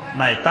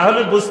নাই।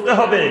 তাহলে বুঝতে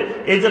হবে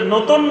এই যে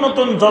নতুন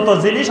নতুন যত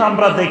জিনিস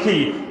আমরা দেখি,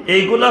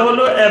 এইগুলা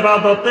হলো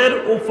ইবাদতের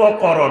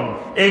উপকরণ,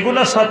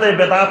 এগুলোর সাথে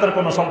বেদাতের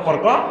কোনো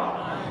সম্পর্ক।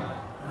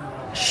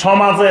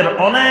 সমাজের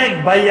অনেক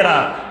ভাইয়েরা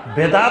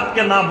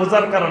বেদাতকে না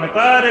বোঝার কারণে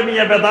কয়, আরে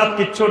মিয়া বেদাত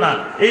কিচ্ছু না,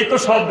 এই তো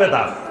সব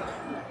বেদাত,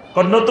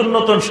 নতুন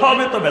নতুন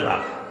সবই তো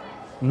বেদাত।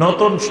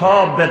 নতুন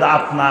সব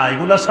বেদাত না,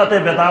 এগুলোর সাথে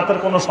বেদাতের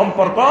কোনো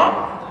সম্পর্ক।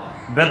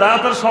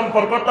 বেদাতের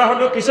সম্পর্কটা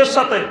হলো কিসের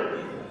সাথে?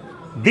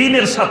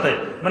 দ্বীনের সাথে,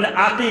 মানে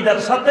আকীদার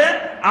সাথে,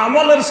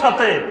 আমলের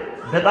সাথে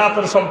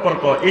বেদাতের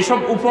সম্পর্ক। এইসব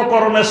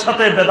উপকরণের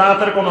সাথে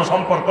বেদাতের কোনো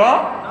সম্পর্ক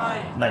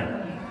নাই।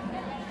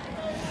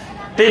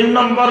 3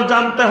 নম্বর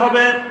জানতে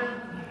হবে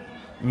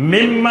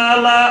মিম্মা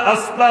লা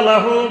আসলা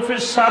লাহু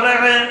ফিশ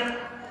শারঈ,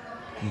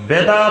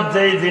 বেদাত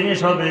যেই জিনিস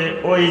হবে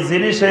ওই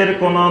জিনিসের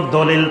কোনো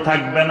দলিল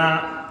থাকবে না।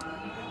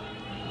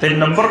 3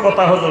 নম্বর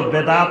কথা হলো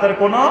বেদাতের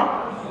কোনো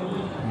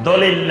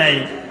দলিল নাই।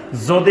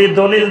 যদি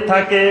দলিল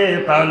থাকে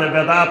তাহলে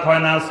বেদাত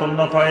হয় না,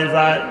 সুন্নত হয়ে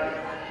যায়।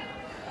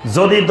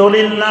 যদি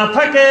দলিল না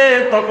থাকে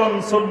তখন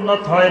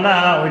সুন্নত হয় না,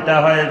 ওইটা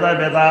হয়ে যায়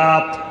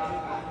বেদাত।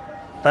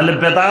 তাহলে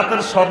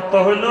বেদাতের শর্ত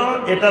হইল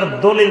এটার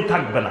দলিল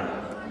থাকবে না,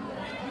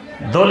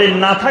 দলিল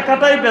না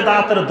থাকাটাই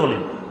বেদাতের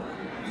দলিল।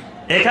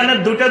 এখানে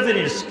 2টা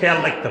জিনিস খেয়াল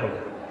রাখতে হবে।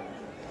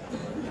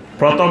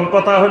 প্রথম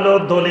কথা হলো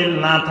দলিল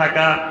না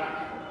থাকা,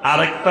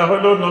 আরেকটা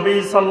হলো নবী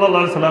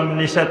সাল্লাল্লাহু আলাইহি সাল্লাম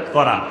নিষেধ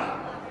করা।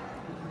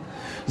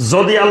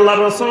 যদি আল্লাহ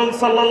রাসূল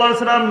সাল্লাল্লাহু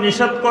আলাইহি সাল্লাম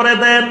নিষেধ করে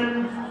দেন,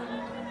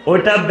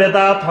 ওইটা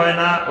বেদাত হয়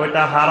না,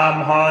 ওইটা হারাম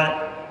হয়।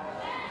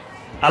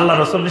 আল্লাহ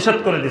রাসূল নিষেধ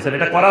করে দিয়েছেন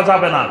এটা করা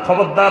যাবে না,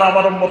 খবরদার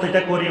আমার উম্মত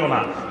এটা করিও না,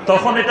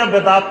 তখন এটা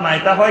বেদাত না,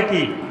 এটা হয়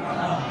কি?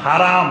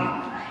 হারাম।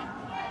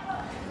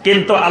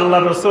 কিন্তু আল্লাহ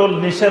রাসূল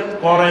নিষেধ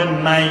করেন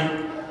নাই,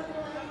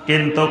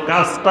 কিন্তু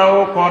কাজটাও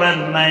করেন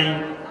নাই।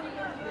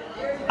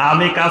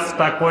 আমি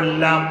কাজটা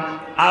করলাম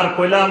আর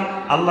কইলাম,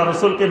 আল্লাহ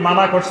রাসূল কি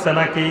মানা করছে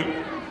নাকি?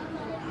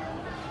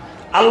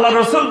 আল্লাহ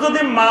রাসূল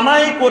যদি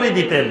মানাই করে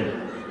দিতেন,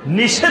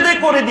 নিষেধে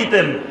করে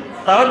দিতেন,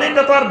 তাহলে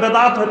এটা তো আর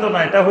বেদাত হইতো না,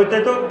 এটা হইতে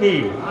তো কি?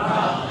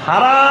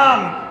 হারাম।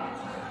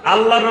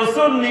 আল্লাহ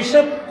রাসূল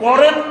নিষেধ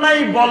করেন নাই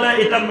বলে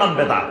এটার নাম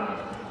বেদাত।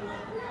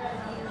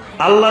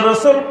 আল্লাহ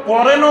রাসূল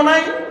করেনও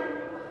নাই,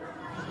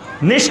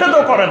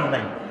 নিষেধও করেন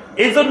নাই,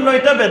 এই জন্য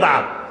এটা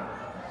বেদাত।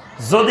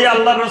 যদি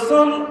আল্লাহ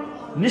রাসূল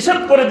নিষেধ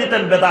করে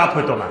দিতেন বেদাত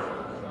হইতো না।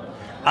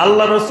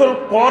 আল্লাহ রাসূল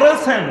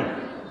করেছেন,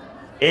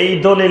 এই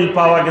দলিল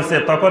পাওয়া গেছে,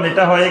 তখন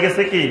এটা হয়ে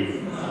গেছে কি?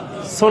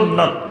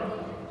 সুন্নাত।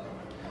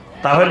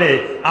 তাহলে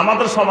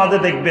আমাদের সমাজে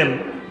দেখবেন,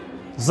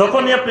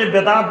 যখনই আপনি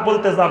বেদাত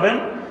বলতে যাবেন,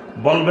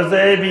 বলবে যে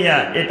এই মিয়া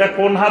এটা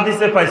কোন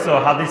হাদিসে পাইছো,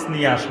 হাদিস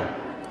নিয়ে আসো।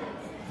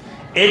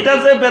 এটা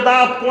যে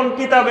বেদাত কোন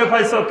কিতাবে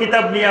পাইছো,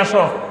 কিতাব নিয়ে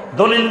আসো,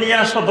 দলিল নিয়ে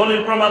আসো,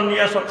 দলিল প্রমাণ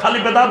নিয়ে আসো। খালি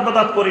বেদাত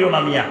বেদাত করিও না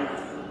মিয়া,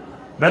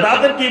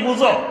 বেদাতের কি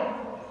বুঝো,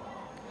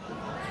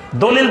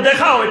 দলিল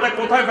দেখাও, এটা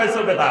কোথায়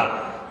পাইছো বেদাত।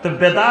 তো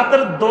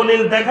বেদাতের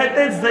দলিল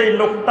দেখাইতে যে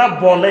লোকটা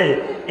বলে,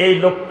 এই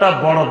লোকটা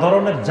বড়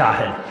ধরনের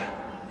জাহেল,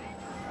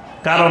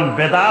 কারণ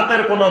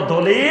বেদাতের কোনো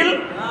দলিল।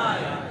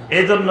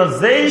 এই জন্য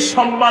যেই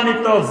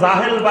সম্মানিত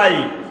জাহেল ভাই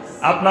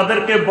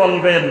আপনাদেরকে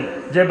বলবেন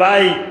যে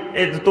ভাই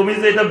এই তুমি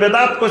যে এটা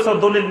বেদাত কইছো,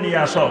 দলিল নিয়ে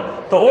আসো,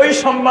 তো ওই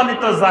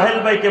সম্মানিত জাহেল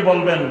ভাইকে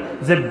বলবেন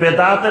যে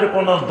বেদাতের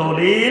কোনো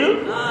দলিল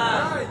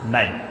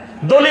নাই।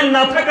 দলিল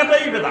না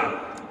থাকাটাই বেদাত,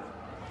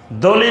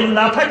 দলিল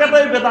না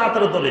থাকাটাই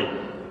বেদাতের দলিল।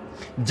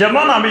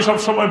 যেমন আমি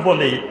সবসময়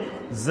বলি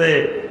যে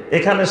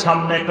এখানে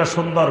সামনে একটা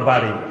সুন্দর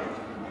বাড়ি,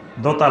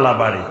 দোতলা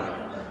বাড়ি,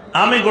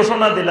 আমি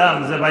ঘোষণা দিলাম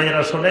যে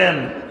ভাইয়েরা শোনেন,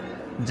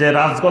 যে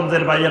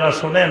রাজগঞ্জের ভাইয়েরা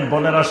শোনেন,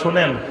 বোনেরা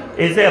শোনেন,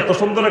 এই যে এত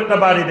সুন্দর একটা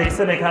বাড়ি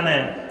দেখছেন এখানে,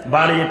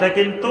 বাড়ি এটা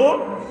কিন্তু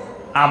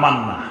আমার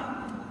না।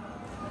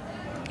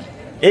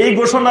 এই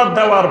ঘোষণা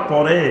দেওয়ার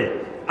পরে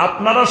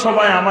আপনারা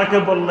সবাই আমাকে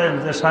বললেন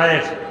যে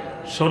সাহেব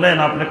শোনেন,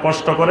 আপনি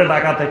কষ্ট করে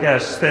ঢাকা থেকে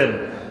আসছেন,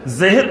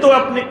 যেহেতু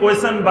আপনি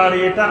কইছেন বাড়ি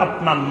এটা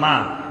আপনার না,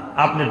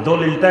 আপনি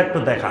দলিলটা একটু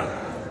দেখান।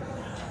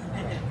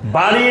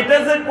 বাড়ি এটা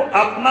যে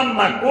আপনার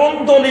না, কোন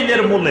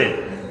দলিলের মূলে,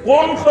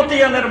 কোন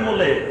খতিয়ানের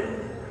মূলে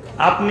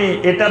আপনি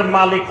এটার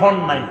মালিক হন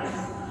নাই,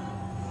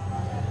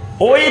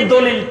 ওই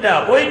দলিলটা,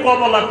 ওই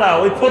কবলাটা,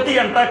 ওই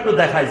খতিয়ানটা একটু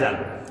দেখাই যান।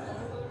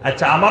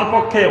 আচ্ছা, আমার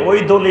পক্ষে ওই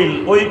দলিল,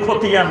 ওই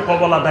খতিয়ান,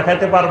 কবলা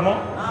দেখাইতে পারবো?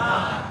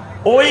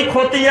 ওই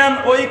খতিয়ান,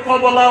 ওই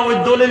কবলা, ওই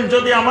দলিল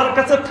যদি আমার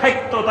কাছে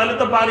থাকতো তাহলে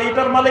তো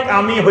বাড়িটার মালিক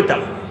আমি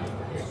হইতাম।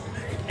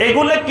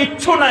 এগুলো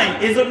কিচ্ছু নাই,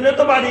 এই জন্য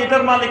তো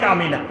বাড়িটার মালিক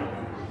আমি না।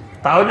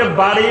 তাহলে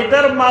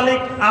বাড়িটার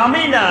মালিক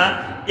আমি না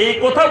এই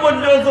কথা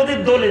বললেও যদি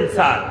দলিল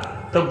চায়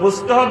তো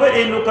বুঝতে হবে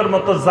এই লোকের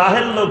মতো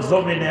জাহেল লোক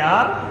জমিনে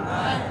আর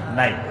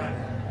নাই।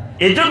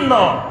 এই জন্য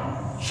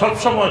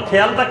সবসময়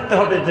খেয়াল রাখতে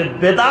হবে যে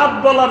বেদাত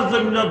বলার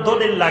জন্য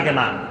দলিল লাগে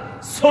না,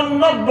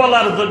 সুন্নত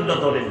বলার জন্য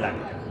দলিল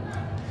লাগে।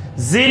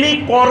 যিনি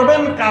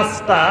করবেন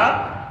কাজটা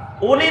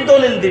উনি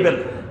দলিল দিবেন,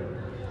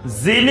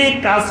 যিনি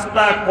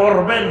কাজটা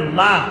করবেন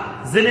না,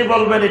 যিনি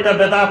বলবেন এটা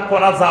বেদাত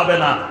করা যাবে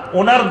না,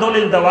 ওনার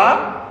দলিল দেওয়া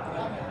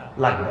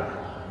লাগবে।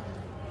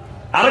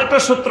 আরেকটা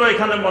সূত্র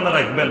এখানে মনে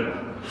রাখবেন,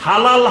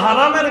 হালাল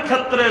হারামের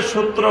ক্ষেত্রে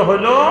সূত্র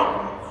হলো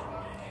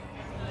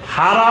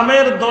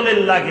হারামের দলিল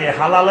লাগে,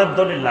 হালালের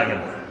দলিল লাগে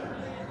না।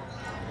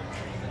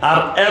 আর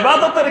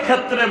ইবাদতের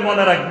ক্ষেত্রে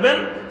মনে রাখবেন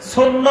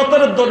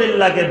সুন্নতের দলিল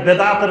লাগে,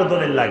 বেদাতের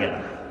দলিল লাগে না।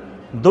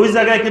 দুই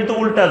জায়গায় কিন্তু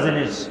উল্টা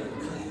জিনিস।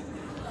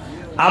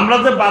 আমরা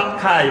যে ভাত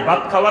খাই,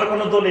 ভাত খাওয়ার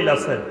কোনো দলিল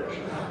আছে?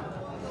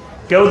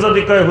 কেউ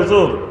যদি কয়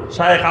হুজুর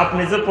শায়েখ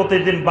আপনি যে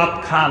প্রতিদিন ভাত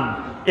খান,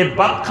 এই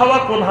ভাত খাওয়া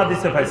কোন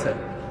হাদিসে পাইছেন?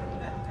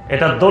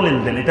 এটা দলিল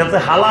দেন, এটা যে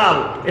হালাল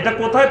এটা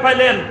কোথায়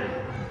পাইলেন?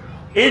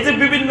 এই যে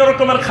বিভিন্ন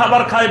রকমের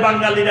খাবার খায়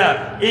বাঙালিরা,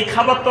 এই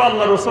খাবার তো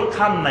আল্লাহ রাসূল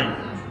খান নাই,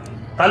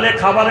 তাহলে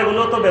খাবার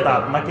এগুলো তো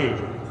বেদাত নাকি?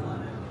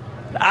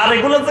 আর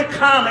এগুলো যে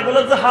খান এগুলো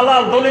যে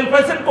হালাল, দলিল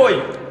পাইছেন কই?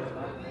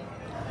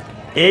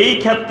 এই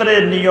ক্ষেত্রে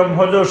নিয়ম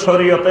হলো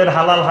শরীয়তের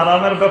হালাল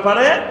হারামের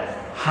ব্যাপারে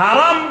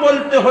হারাম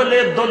বলতে হলে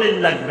দলিল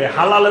লাগবে,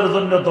 হালালের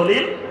জন্য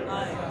দলিল।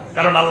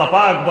 কারণ আল্লাহ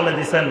পাক বলে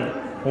দিয়েছেন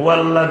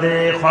হুয়াল্লাযী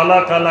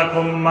খালাকা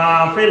লাকুম মা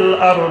ফিল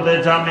আরদি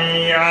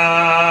জামিআ,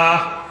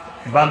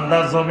 বান্দা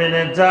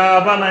জমিনে যা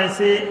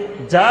বানাইছি,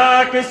 যা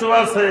কিছু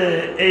আছে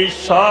এই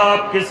সব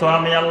কিছু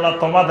আমি আল্লাহ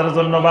তোমাদের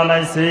জন্য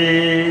বানাইছি।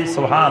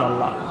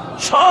 সুবহানাল্লাহ।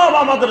 সব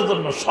আমাদের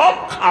জন্য, সব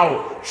খাও,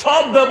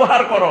 সব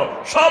ব্যবহার করো,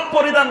 সব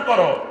পরিধান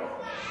করো,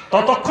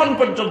 ততক্ষণ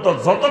পর্যন্ত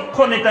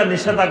যতক্ষণ এটা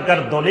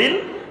নিষেধাজ্ঞার দলিল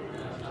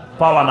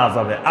পাওয়া না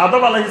যাবে।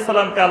 আদম আলাইহিস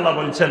সালামকে আল্লাহ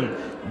বলছেন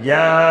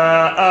ইয়া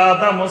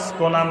আদম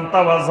উসকুন আনতা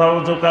ওয়া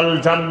যাওজুকাল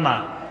জান্নাহ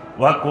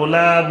ওয়া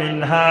কুলা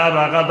মিনহা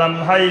রাগাদান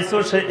হাইসু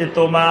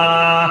শি'তুমা।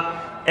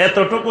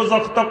 এতটুকু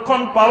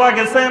যতক্ষণ পাওয়া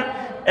গেছে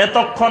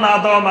এতক্ষণ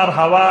আদম আর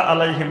হাওয়া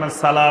আলাইহিস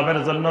সালামের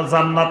জন্য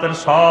জান্নাতের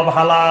সব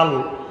হালাল।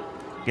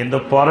 কিন্তু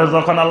পরে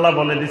যখন আল্লাহ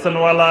বলে দিয়েছেন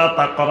ওয়ালা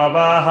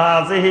তাকরাবা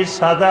হাযিহি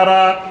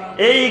শাজারা,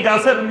 এই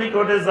গাছের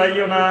নিকটে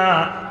যাইও না,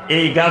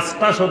 এই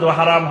গাছটা শুধু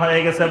হারাম হয়ে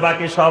গেছে,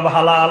 বাকি সব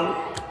হালাল।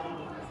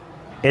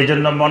 এই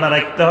জন্য মনে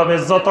রাখতে হবে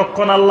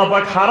যতক্ষণ আল্লাহ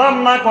পাক হারাম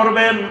না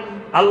করবেন,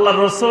 আল্লাহ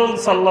রাসূল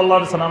সাল্লাল্লাহু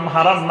আলাইহি সাল্লাম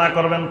হারাম না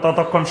করবেন,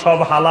 ততক্ষণ সব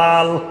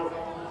হালাল।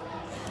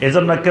 এই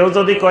জন্য কেউ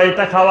যদি কয়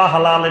এটা খাওয়া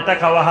হালাল, এটা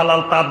খাওয়া হালাল,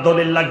 তার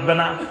দলিল লাগবে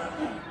না।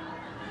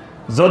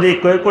 যদি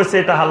কেউ কইছে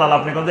এটা হালাল,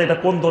 আপনি কোন এটা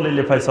কোন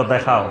দলিলে পাইছো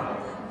দেখাও,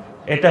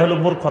 এটা হলো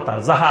মূর্খতা,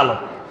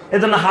 জাহালত। এই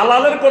জন্য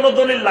হালালের কোনো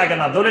দলিল লাগে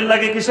না, দলিল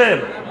লাগে কিসের?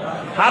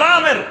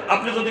 হারামের।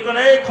 আপনি যদি কোন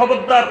এই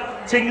খবরদার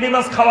চিংড়ি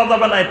মাছ খাওয়া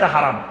যাবে না, এটা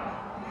হারাম,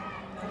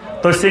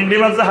 তো চিংড়ি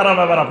মাছ যে হারাম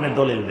আবার আপনি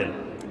দলিল দেন।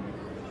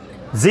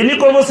 যিনি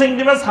কব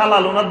চিংড়ি মাছ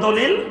হালাল ওনার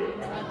দলিল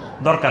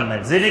দরকার নাই,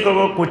 যিনি কব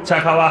কুচ্ছা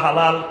খাওয়া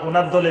হালাল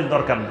ওনার দলিল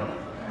দরকার নেই।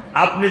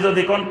 আপনি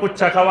যদি কোন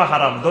কুচ্ছা খাওয়া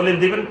হারাম, দলিল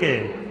দিবেন কে?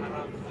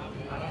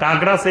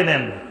 কাঁকড়া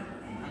চেনেন?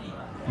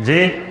 জি,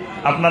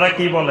 আপনারা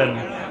কি বলেন?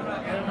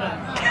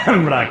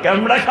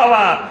 ক্যামড়া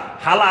খাওয়া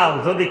হালাল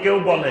যদি কেউ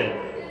বলে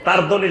তার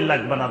দলিল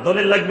লাগবে না,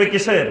 দলিল লাগবে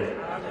কিসের?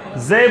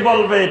 যে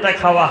বলবে এটা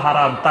খাওয়া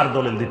হারাম তার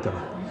দলিল দিতে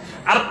হবে।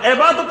 আর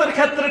ইবাদতের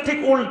ক্ষেত্রে ঠিক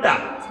উল্টা।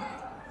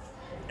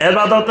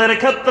 ইবাদতের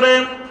ক্ষেত্রে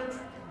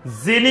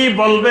যিনি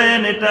বলবেন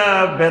এটা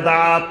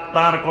বেদাত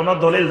তার কোনো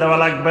দলিল দেওয়া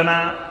লাগবে না,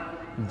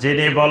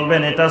 যিনি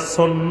বলবেন এটা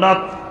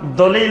সুন্নাত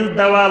দলিল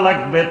দেওয়া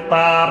লাগবে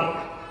তার,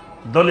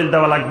 দলিল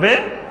দেওয়া লাগবে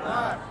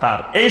তার।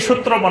 এই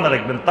সূত্র মনে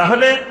রাখবেন।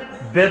 তাহলে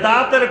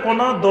বেদাতের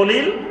কোনো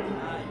দলিল।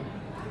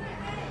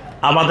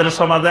 আমাদের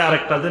সমাজে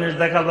আরেকটা জিনিস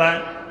দেখা যায়,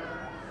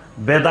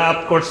 বেদাত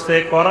করছে,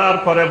 করার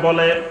পরে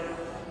বলে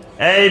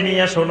এই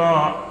নিয়ে শোনো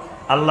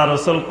আল্লাহ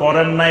রাসূল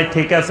করেন নাই,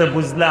 ঠিক আছে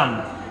বুঝলাম,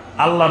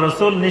 আল্লাহ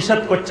রাসূল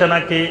নিষেধ করছে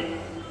নাকি?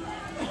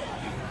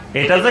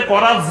 এটা যে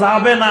করা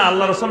যাবে না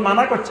আল্লাহ রাসূল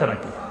মানা করছে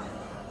নাকি?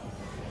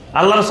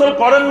 আল্লাহ রাসূল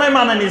করেন নাই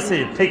মানে নিছি,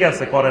 ঠিক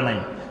আছে করে নাই,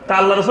 তা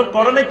আল্লাহ রাসূল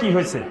করে নাই কি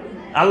হয়েছে?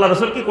 আল্লাহ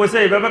রাসূল কি কইছে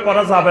এইভাবে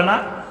করা যাবে না?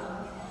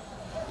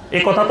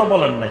 এই কথা তো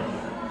বলেন নাই।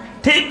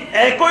 ঠিক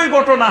একই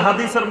ঘটনা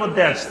হাদিসের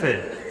মধ্যে আসছে।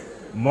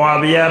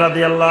 মুআবিয়া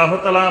রাদিয়াল্লাহু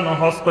তাআলা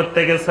হজ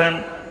করতে গেছেন,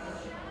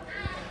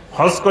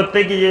 হজ করতে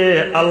গিয়ে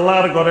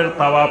আল্লাহর ঘরের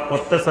তাওয়াফ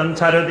করতেছেন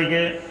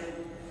চারিদিকে।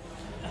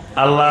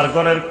 আল্লাহর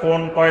ঘরের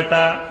কোণ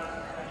কয়টা?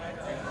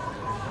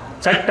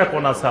 4টা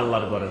কোণ আছে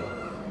আল্লাহর ঘরের।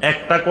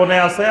 একটা কোণে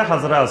আছে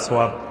হাজরা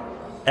আসওয়াদ,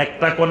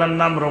 একটা কোণের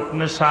নাম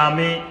রুকনে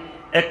শামি,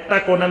 একটা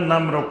কোণের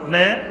নাম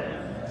রুকনে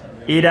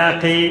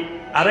ইরাকি,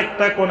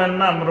 আরেকটা কোণের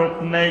নাম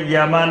রুকনে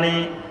ইয়ামানি,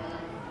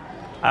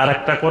 আর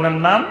একটা কোণের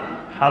নাম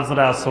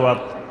হাজরা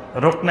আসওয়াদ,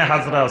 রুকনে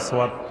হাজরা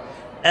আসওয়াদ।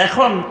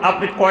 এখন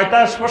আপনি কয়টা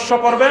স্পর্শ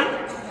করবেন?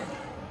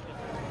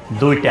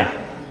 2টা।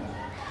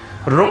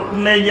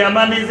 রুকনে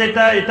ইয়ামানি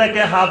যেটা,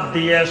 এটাকে হাত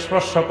দিয়ে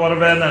স্পর্শ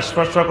করবেন,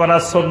 স্পর্শ করা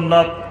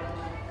সুন্নত।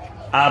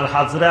 আর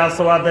হাজরে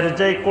আসওয়াদের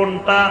যে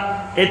কোনটা,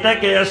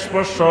 এটাকে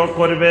স্পর্শ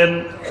করবেন,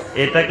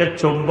 এটাকে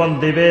চুম্বন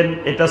দিবেন,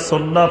 এটা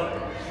সুন্নত।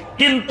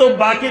 কিন্তু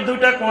বাকি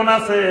দুইটা কোন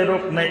আছে,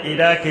 রুকনে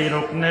ইরাকি,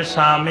 রুকনে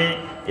শামি,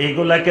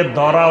 এগুলাকে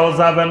ধরাও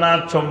যাবে না,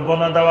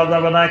 চুম্বন দেওয়া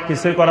যাবে না,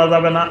 কিছুই করা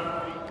যাবে না।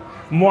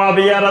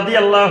 মুআবিয়া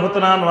রাদিয়াল্লাহু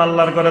তাআলা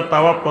আল্লাহর ঘরে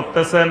তাওয়াফ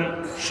করতেছেন,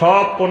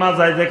 সব কোনা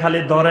যায় যে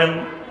খালি ধরেন।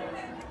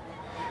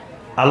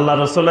 আল্লাহ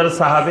রসুলের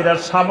সাহাবীরা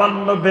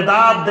সামান্য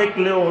বেদাত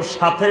দেখলেও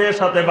সাথে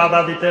সাথে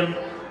বাধা দিতেন।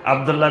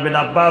 আব্দুল্লাহ বিন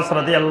আব্বাস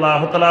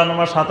রাদিয়াল্লাহু তাআলা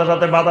আনহুর সাথে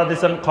সাথে বাধা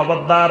দিতেন,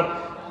 খবরদার,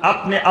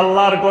 আপনি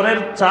আল্লাহর ঘরের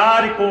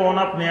 4 কোণ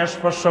আপনি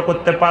স্পর্শ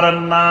করতে পারেন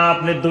না,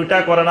 আপনি দুইটা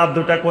করেন আর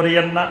দুইটা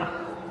করিয়েন না।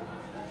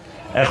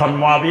 এখন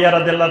মুআবিয়া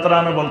রাদিয়াল্লাহু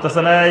তাআলা আনহু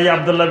বলতেছেন, এই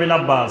আব্দুল্লাহ বিন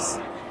আব্বাস,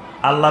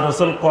 আল্লাহ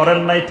রসুল করেন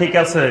নাই ঠিক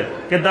আছে,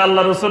 কিন্তু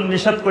আল্লাহ রসুল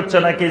নিষেধ করছে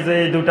নাকি যে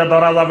এই দুইটা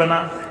ধরা যাবে না?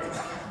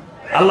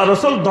 আল্লাহ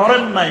রসুল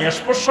ধরেন নাই,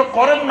 স্পর্শ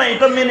করেন নাই,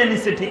 এটা মেনে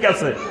নিছে ঠিক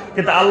আছে,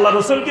 কিন্তু আল্লাহ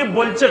রসুল কি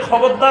বলছে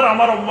খবরদার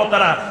আমার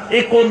উম্মতেরা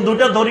এই কোন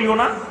দুটা ধরিও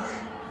না?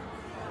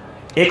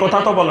 এই কথা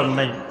তো বলেন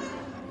নাই,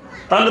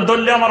 তাহলে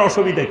ধরলে আমার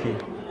অসুবিধা কি?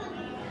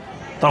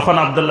 তখন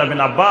আব্দুল্লাহ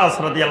বিন আব্বাস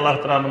রাদিয়াল্লাহু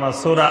তাআলা আনহু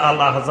সূরা আল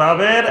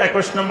আহজাবের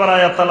 21 নম্বর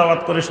আয়াত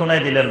তেলাওয়াত করে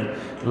শোনাই দিলেন,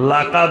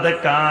 লাকাদ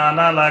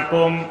কানা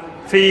লাকুম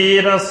ফি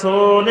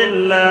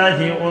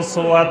রাসূলিল্লাহি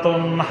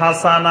উসওয়াতুন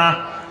হাসানাহ,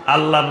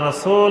 আল্লাহর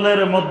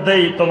রাসূলের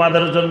মধ্যেই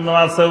তোমাদের জন্য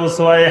আছে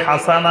উসওয়ায়ে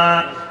হাসানা।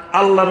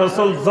 আল্লাহ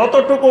রাসূল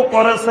যতটুকু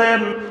করেছেন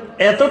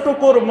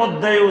এতটুকুর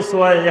মধ্যে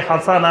উসওয়ায়ে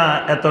হাসানা,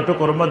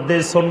 এতটুকুর মধ্যে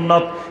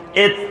সুন্নত।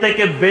 এর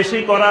থেকে বেশি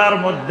করার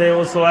মধ্যে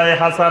উসওয়ায়ে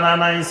হাসানা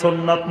নাই,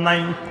 সুন্নত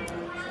নাই।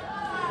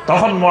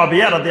 তখন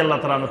মুআবিয়া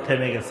রাদিয়াল্লাহু তাআলা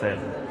থেমে গেছেন,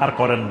 আর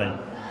করেন নাই।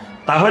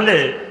 তাহলে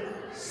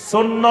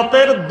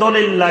সুন্নতের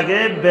দলিল লাগে,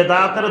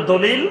 বেদাতের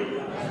দলিল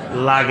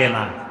লাগে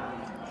না।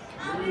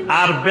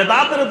 আর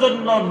বেদাতের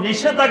জন্য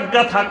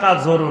নিষেধাজ্ঞা থাকা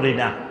জরুরি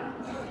না।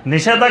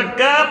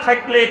 নিষেধাজ্ঞা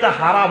থাকলে এটা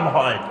হারাম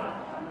হয়,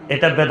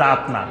 এটা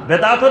বেদাত না।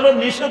 বেদাত হলো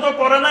নিষেধও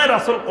করে নাই,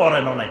 রাসূল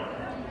করেনও নাই।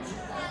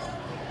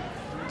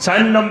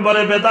 4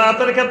 নম্বরে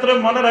বেদাতের ক্ষেত্রে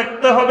মনে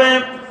রাখতে হবে,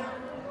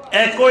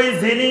 একই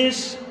জিনিস,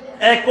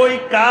 একই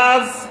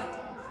কাজ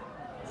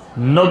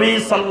নবী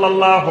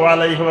সাল্লাল্লাহু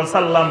আলাইহি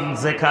ওয়াসাল্লাম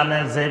যেখানে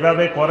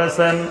যেভাবে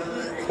করেছেন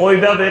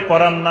ওইভাবে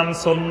করার নাম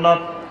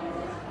সুন্নত।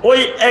 ওই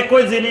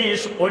একই জিনিস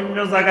অন্য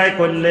জায়গায়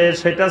করলে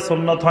সেটা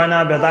সুন্নত হয় না,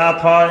 বেদাত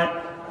হয়।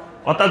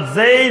 অর্থাৎ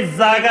যেই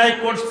জায়গায়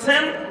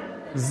করছেন,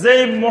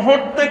 যেই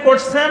মুহূর্তে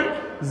করছেন,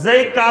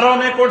 যেই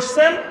কারণে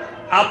করছেন,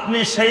 আপনি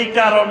সেই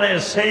কারণে,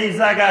 সেই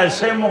জায়গায়,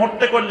 সেই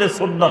মুহূর্তে করলে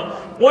সুন্নত।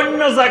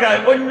 অন্য জায়গায়,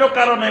 অন্য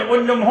কারণে,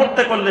 অন্য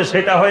মুহূর্তে করলে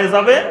সেটা হয়ে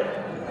যাবে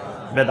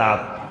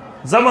বেদাত।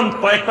 যেমন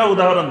কয়েকটা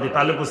উদাহরণ দিই,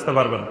 তাহলে বুঝতে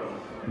পারবেন।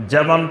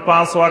 যেমন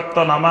 5 ওয়াক্ত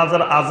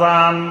নামাজের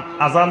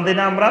আজান দিই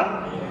না আমরা?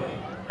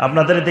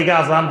 আপনাদের দিকে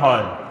আজান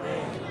হয়,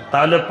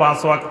 তাহলে 5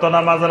 ওয়াক্ত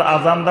নামাজের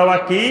আজান দেওয়া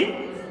কি?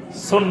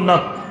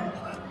 সুন্নত।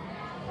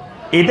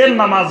 ঈদের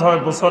নামাজ হয়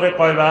বছরে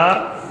কয়বার?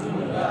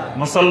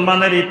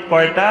 মুসলমানের ঈদ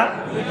কয়টা?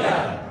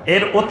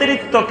 এর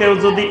অতিরিক্ত কেউ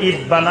যদি ঈদ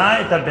বানায়,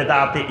 এটা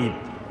বেদাতে ঈদ।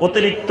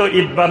 অতিরিক্ত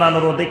ঈদ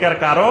বানানোর অধিকার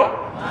কারো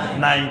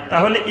নাই।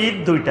 তাহলে ঈদ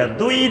দুইটা,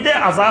 2 ঈদে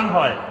আজান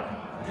হয়।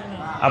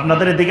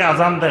 আপনাদের এদিকে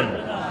আজান দেন,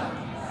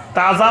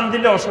 তা আজান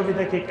দিলে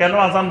অসুবিধা কি? কেন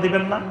আজান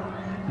দিবেন না?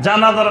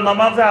 জানাজার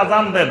নামাজে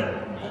আজান দেন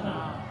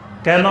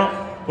কেন?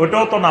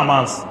 ওটাও তো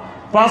নামাজ।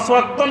 5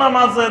 ওয়াক্ত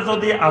নামাজে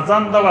যদি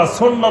আজান দেওয়া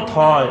সুন্নত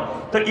হয়,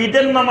 তো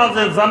ঈদের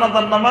নামাজে,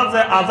 জানাজার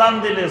নামাজে আজান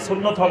দিলে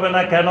সুন্নত হবে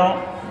না কেন?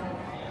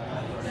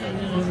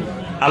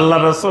 আল্লাহ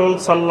রাসূল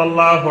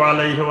সাল্লাল্লাহু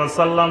আলাইহি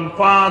ওয়াসাল্লাম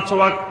 5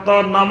 ওয়াক্ত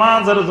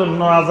নামাজের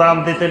জন্য আজান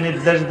দিতে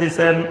নির্দেশ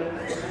দিয়েছেন,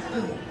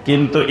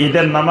 কিন্তু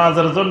ঈদের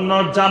নামাজের জন্য,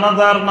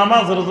 জানাজার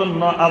নামাজের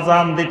জন্য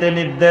আজান দিতে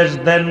নির্দেশ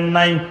দেন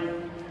নাই,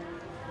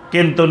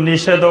 কিন্তু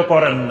নিষেধও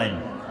করেন নাই।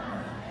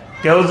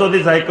 কেউ যদি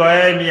যাই কয়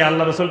আমি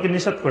আল্লাহ রসুলকে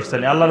নিষেধ করছেন,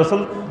 আল্লাহ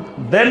রসুল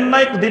দেন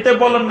নাই, দিতে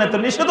বলেন নাই, তো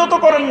নিষেধও তো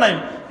করেন নাই,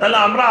 তাহলে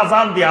আমরা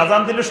আজান দিই।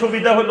 আজান দিলে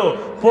সুবিধা হলো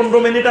 15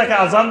 মিনিট আগে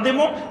আজান দিব,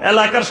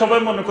 এলাকার সবাই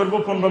মনে করবো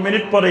 15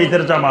 মিনিট পরে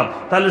ঈদের জামাত,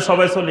 তাহলে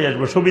সবাই চলে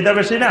আসবো, সুবিধা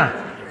বেশি না?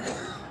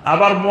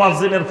 আবার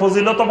মুয়াজ্জিনের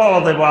ফজিলতও পাওয়া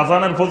যাবে,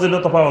 আজানের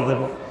ফজিলতও পাওয়া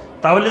যাবে।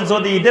 তাহলে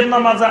যদি ঈদের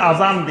নামাজে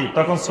আজান দিই,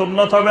 তখন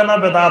সুন্নত হবে না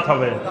বেদাত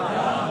হবে?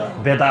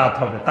 বেদাত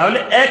হবে। তাহলে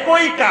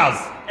একই কাজ,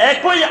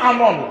 একই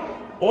আমল,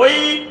 ওই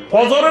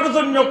ফজরের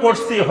জন্য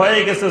করছি, হয়ে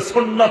গেছে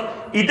সুন্নত।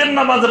 ঈদের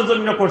নামাজের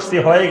জন্য করছি,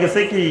 হয়ে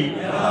গেছে কি?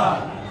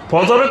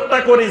 ফজরেরটা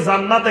করি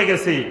জান্নাতে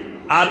গেছি,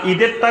 আর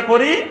ঈদেরটা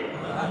করি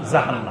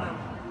জাহান্নাম।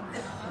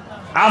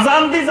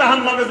 আজান দিয়ে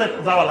জাহান্নামে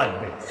যাওয়া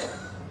লাগবে,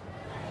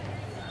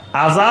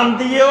 আজান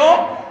দিয়েও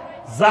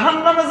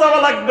জাহান্নামে যাওয়া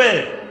লাগবে,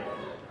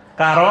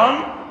 কারণ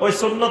ওই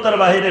সুন্নতের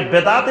বাহিরে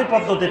বেদাতি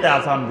পদ্ধতিতে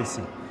আজান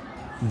দিছি,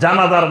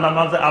 জানাজার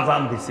নামাজে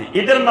আজান দিছি,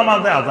 ঈদের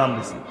নামাজে আজান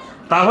দিছি।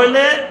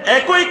 তাহলে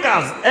একই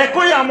কাজ,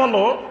 একই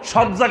আমলও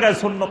সব জায়গায়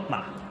সুন্নত না।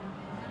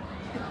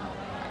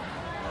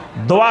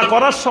 দোয়া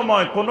করার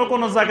সময় কোন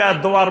কোন জায়গায়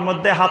দোয়ার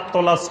মধ্যে হাত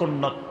তোলা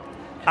সুন্নত,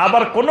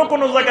 আবার কোন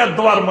কোন জায়গায়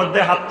দোয়ার মধ্যে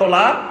হাত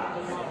তোলা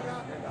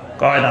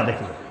কয় না,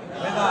 দেখি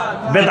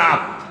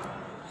বেদাত।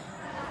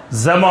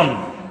 যেমন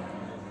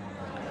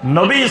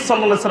নবী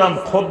সাল্লাল্লাহু আলাইহি সাল্লাম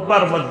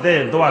খুতবার মধ্যে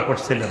দোয়া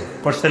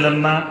করছিলেন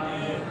না?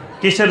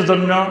 কিসের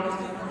জন্য?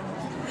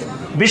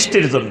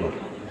 বৃষ্টির জন্য।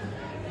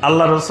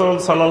 আল্লাহ রাসূল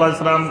সাল্লাল্লাহু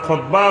আলাইহি সাল্লাম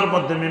খুতবার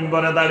মধ্যে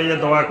মিম্বরে দাঁড়িয়ে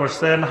দোয়া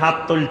করছেন, হাত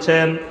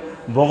তুলছেন,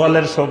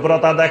 বগলের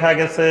শুভ্রতা দেখা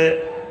গেছে।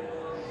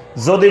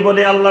 যদি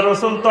বলি আল্লাহ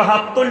রাসূল তো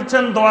হাত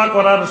তুলছেন দোয়া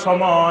করার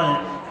সময়,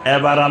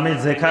 এবার আমি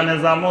যেখানে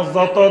যাবো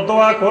যত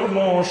দোয়া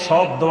করবো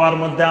সব দোয়ার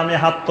মধ্যে আমি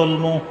হাত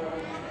তুলবো,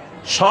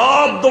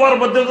 সব দোয়ার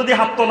মধ্যে যদি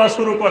হাত তোলা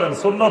শুরু করেন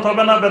সুন্নত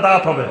হবে না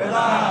বেদাত হবে?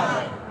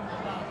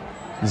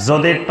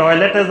 যদি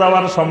টয়লেটে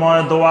যাওয়ার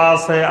সময় দোয়া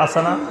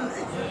আছে না?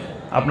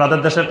 আপনাদের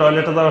দেশে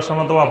টয়লেটে যাওয়ার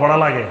সময় দোয়া পড়া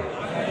লাগে?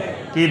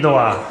 কি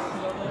দোয়া?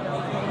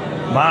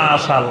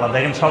 মাশাআল্লাহ,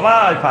 দেখেন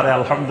সবাই পারে,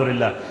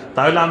 আলহামদুলিল্লাহ।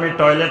 তাহলে আমি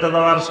টয়লেটে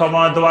যাওয়ার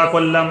সময় দোয়া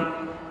করলাম,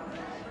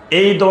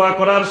 এই দোয়া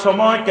করার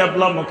সময়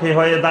কিবলামুখী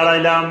হয়ে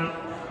দাঁড়াইলাম,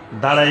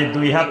 দাঁড়াই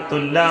দুই হাত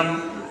তুললাম,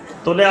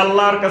 তুলে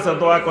আল্লাহর কাছে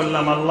দোয়া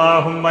করলাম,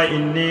 আল্লাহুম্মা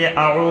ইন্নী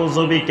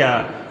আউযু বিকা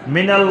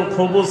মিনাল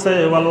খুবুসি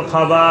ওয়াল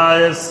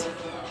খাবায়েস।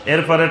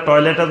 এরপরে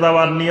টয়লেটে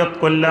যাওয়ার নিয়ত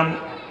করলাম,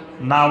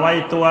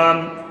 নাওয়াইতু আন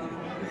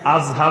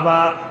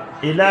আযহাবা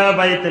ইলা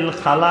বাইতিল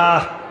খালা।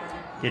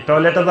 কি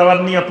টয়লেটে যাওয়ার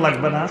নিয়ত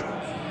লাগবে না?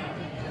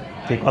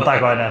 কি কথা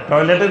কয় না?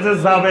 টয়লেটে যে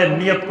যাবেন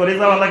নিয়ত করে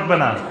যাওয়া লাগবে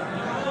না?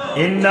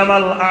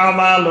 ইন্নামাল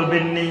আমালু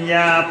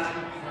বিন্নিয়াত,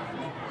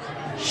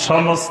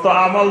 সমস্ত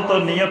আমল তো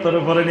নিয়তের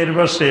উপরে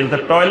নির্ভরশীল। তো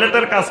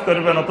টয়লেটের কাজ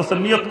করবেন অথচ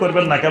নিয়ত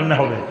করবেন না, কেমনে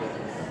হবে?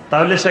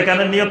 তাহলে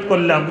সেখানে নিয়ত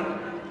করলাম,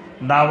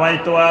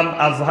 নাওয়াইতু আন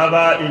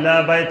আযহাবা ইলা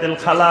বাইতিল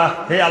খালা,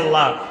 হে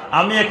আল্লাহ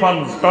আমি এখন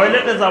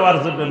টয়লেটে যাওয়ার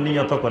জন্য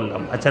নিয়ত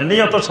করলাম। আচ্ছা,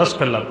 নিয়ত শেষ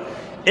করলাম,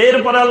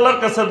 এরপরে আল্লাহর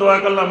কাছে দোয়া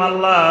করলাম,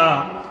 আল্লাহ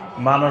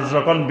মানুষ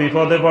যখন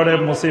বিপদে পড়ে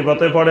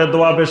মুসিবতে পড়ে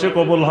দোয়া বেশি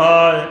কবুল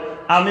হয়,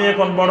 আমি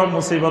এখন বড়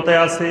মুসিবতে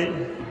আছি,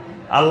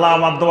 আল্লাহ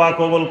আমার দোয়া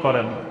কবুল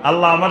করেন,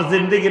 আল্লাহ আমার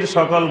জিন্দেগির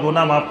সকল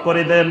গুনাহ মাফ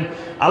করে দেন,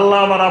 আল্লাহ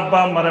আমার আব্বা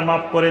আম্মারে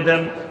মাফ করে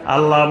দেন,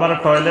 আল্লাহ আমার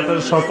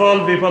টয়লেটের সকল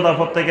বিপদ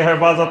আপদ থেকে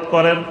হেফাজত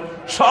করেন।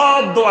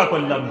 সব দোয়া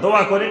করলাম,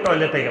 দোয়া করে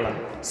টয়লেটে গেলাম।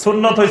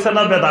 সুন্নত হয়েছে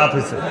না বেদাত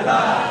হয়েছে?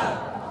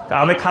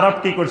 আমি খারাপ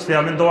কি করছি?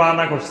 আমি দোয়া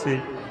না করছি।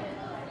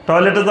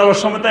 টয়লেটে যাওয়ার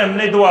সময় তো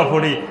এমনি দোয়া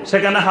পড়ি,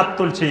 সেখানে হাত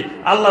তুলছি।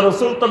 আল্লাহ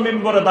রসুল তো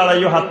মিম্বরে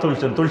দাঁড়াইও হাত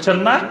তুলছেন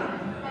না?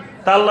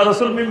 তা আল্লাহ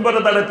রসুল মিম্বরে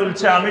দাঁড়ায়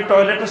তুলছে, আমি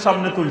টয়লেটের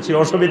সামনে তুলছি,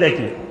 অসুবিধা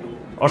কি?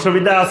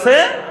 অসুবিধা আছে?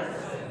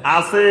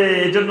 আছে।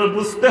 এই জন্য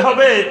বুঝতে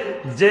হবে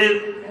যে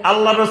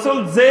আল্লাহ রসুল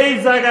যেই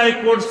জায়গায়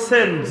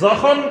করছেন,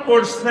 যখন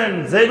করছেন,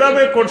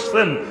 যেভাবে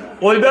করছেন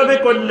ওইভাবে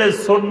করলে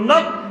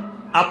সুন্নাত।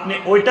 আপনি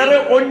ওইটারে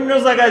অন্য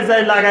জায়গায়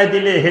যাই লাগাই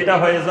দিলে এটা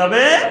হয়ে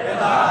যাবে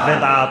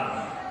বেদাত।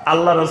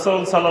 আল্লাহ রসুল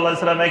সাল্লাল্লাহু আলাইহি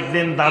ওয়াসাল্লাম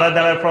একদিন দাঁড়ায়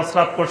দাঁড়ায়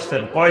প্রস্রাব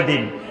করছেন।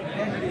 কয়দিন?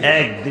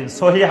 একদিন।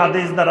 সহিহ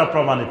হাদিস দ্বারা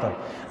প্রমাণিত।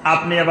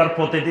 আপনি এবার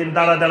প্রতিদিন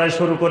দাঁড়ায় দাঁড়ায়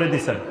শুরু করে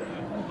দিচ্ছেন,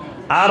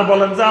 আর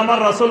বলেন যে আমার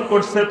রাসূল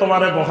করছে,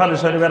 তোমারে বুখারী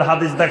শরীফের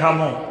হাদিস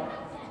দেখামো।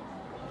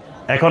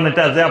 এখন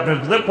এটা যে আপনি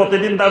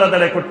প্রতিদিন দাঁড়ায়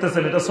দাঁড়ায়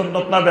করতেছেন, এটা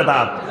সুন্নত না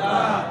বেদাত?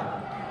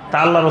 তা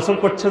আল্লাহ রসুল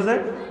করছে যে,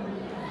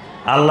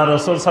 আল্লাহ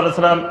রসুল সাল্লাল্লাহু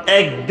আলাইহি ওয়াসাল্লাম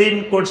একদিন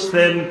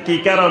করছেন, কি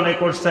কারণে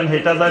করছেন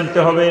এটা জানতে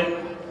হবে।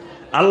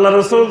 আল্লাহ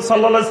রসুল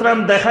সাল্লাল্লাহু আলাইহি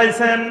ওয়াসাল্লাম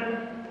দেখাইছেন,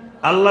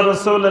 আল্লাহ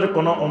রসুলের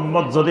কোন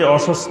উম্মত যদি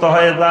অসুস্থ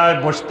হয়ে যায়,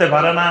 বসতে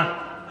পারে না,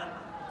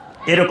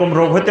 এরকম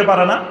রোগ হইতে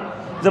পারে না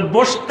যে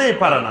বসতেই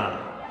পারে না,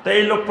 তো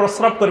এই লোক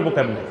প্রস্রাব করবো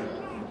কেমনে?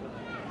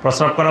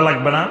 প্রস্রাব করা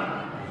লাগবে না?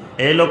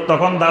 এই লোক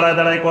তখন দাঁড়ায়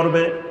দাঁড়ায়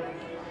করবে।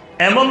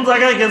 এমন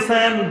জায়গায়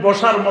গেছেন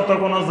বসার মতো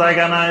কোনো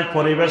জায়গা নাই,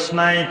 পরিবেশ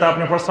নাই, তা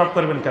আপনি প্রস্রাব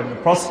করবেন কেমনে?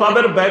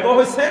 প্রস্রাবের ব্যাগও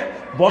হয়েছে,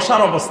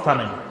 বসার অবস্থা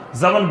নেই।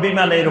 যেমন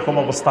বিমানে এরকম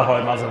অবস্থা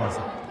হয় মাঝে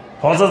মাঝে।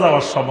 হজে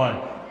যাওয়ার সময়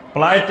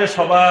ফ্লাইটে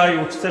সবাই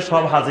উঠছে,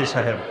 সব হাজী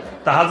সাহেব।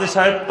 তা হাজী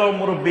সাহেব তো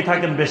মুরব্বী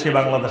থাকেন বেশি,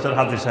 বাংলাদেশের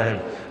হাজী সাহেব।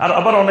 আর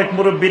আবার অনেক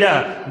মুরব্বীরা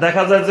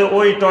দেখা যায় যে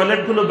ওই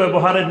টয়লেটগুলো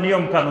ব্যবহারের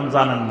নিয়ম কানুন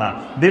জানেন না,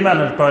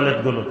 বিমানের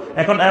টয়লেটগুলো।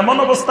 এখন এমন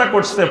অবস্থা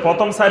করছে,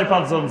 প্রথম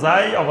 4-5 জন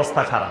যায়,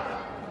 অবস্থা খারাপ।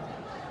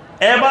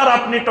 এবার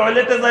আপনি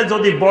টয়লেটে যাই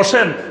যদি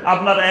বসেন,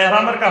 আপনার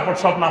এহরামের কাপড়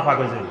সব নাফাক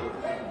হয়ে যাবে।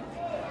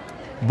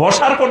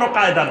 বসার কোনো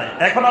কায়দা নেই।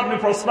 এখন আপনি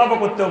প্রস্রাবও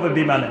করতে হবে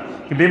বিমানে।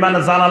 বিমানে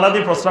জানালা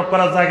দিয়ে প্রস্রাব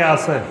করার জায়গা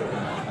আছে?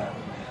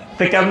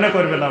 তো কেমনে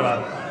করবেন? আবার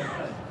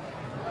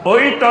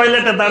ওই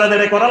টয়লেটে দাঁড়া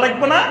দাঁড়িয়ে করা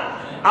লাগবে না?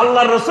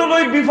 আল্লাহ রসুল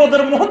ওই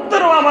বিপদের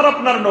মুহূর্তেরও আমার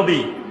আপনার নবী।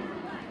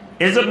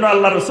 এই জন্য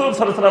আল্লাহ রসুল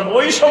সাল্লাল্লাহু আলাইহি ওয়াসাল্লাম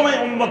ওই সময়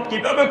উম্মত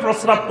কিভাবে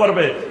প্রস্রাব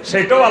করবে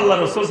সেটাও আল্লাহ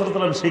রসুল সাল্লাল্লাহু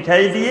আলাইহি ওয়াসাল্লাম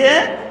শিখাই দিয়ে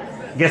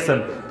গেছেন।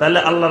 তাহলে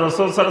আল্লাহ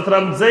রসুল সাল্লাল্লাহু আলাইহি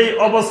ওয়াসাল্লাম যেই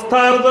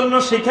অবস্থার জন্য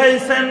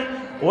শিখাইছেন,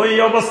 ওই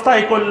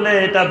অবস্থায় করলে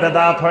এটা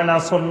বেদাত হয় না,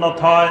 সুন্নত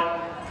হয়।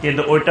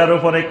 কিন্তু ওইটার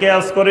উপরে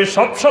কিয়াস করে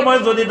সবসময়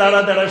যদি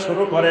দাঁড়া দাঁড়ায়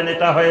শুরু করেন,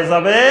 এটা হয়ে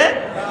যাবে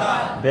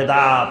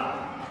বেদাত।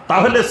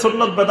 তাহলে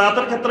সুন্নত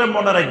বেদাতের ক্ষেত্রে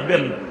মনে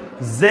রাখবেন,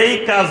 যেই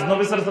কাজ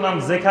নবী সাল্লাল্লাহু আলাইহি ওয়াসাল্লাম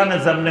যেখানে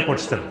যেমনে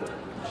করছেন।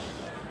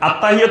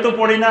 আত্তাহিয়াতু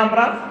পড়ি না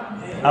আমরা?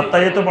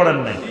 আত্তাহিয়াতু পড়েন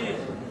নাই?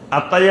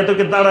 আত্তাহিয়াতু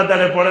কি দাঁড়া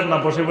দাঁড়ায় পড়েন না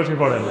বসে বসে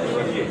পড়েন?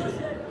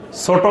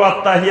 ছোট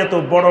আত্তাহিয়াতু,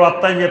 বড়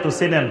আত্তাহিয়াতু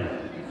চিনেন?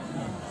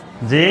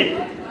 জি।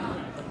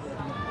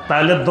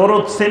 তাহলে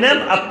দরুদ চিনেন,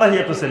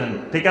 আত্তাহিয়াতু চিনেন,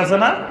 ঠিক আছে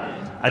না?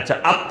 আচ্ছা,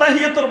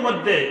 আত্তাহিয়াতুর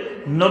মধ্যে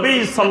নবী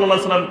সাল্লাল্লাহু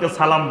আলাইহি ওয়াসাল্লামকে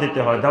সালাম দিতে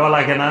হয়, দেওয়া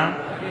লাগে না?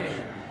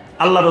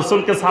 আল্লাহ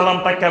রসুলকে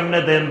সালামটা কেমনে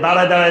দেন?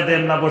 দাঁড়ায় দাঁড়ায়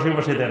দেন না বসে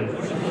বসে দেন?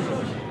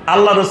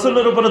 আল্লাহ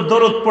রসুলের উপরে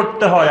দরুদ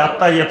পড়তে হয়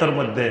আত্তাহিয়াতের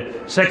মধ্যে,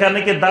 সেখানে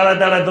কি দাঁড়ায়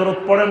দাঁড়ায় দরুদ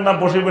পড়েন না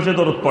বসে বসে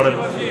দরুদ পড়েন?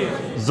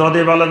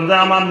 যদি বলেন যে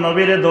আমার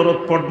নবীরে দরুদ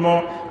পড়বো,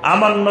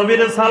 আমার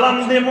নবীরে সালাম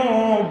দিব,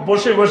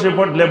 বসে বসে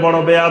পড়লে বড়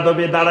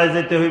বেয়াদবি, দাঁড়ায়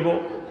যেতে হইব।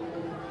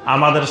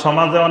 আমাদের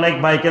সমাজে অনেক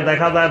ভাইকে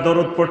দেখা যায়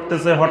দরুদ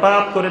পড়তেছে,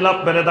 হঠাৎ করে লাভ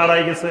বেড়ে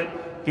দাঁড়ায় গেছে।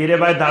 কিরে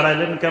ভাই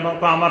দাঁড়াইলেন কেন?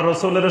 আমার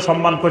রসুলের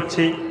সম্মান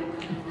করছি।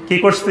 কি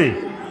করছি?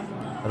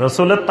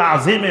 রসুলের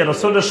তাজিমে,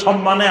 রসুলের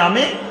সম্মানে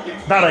আমি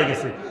দাঁড়াই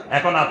গেছি।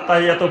 এখন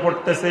আত্তাহিয়াত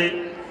পড়তেছি,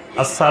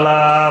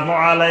 আসসালামু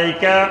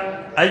আলাইকা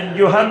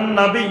আইয়ুহান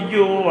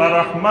নাবিয়্যু ওয়া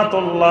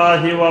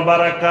রাহমাতুল্লাহি ওয়া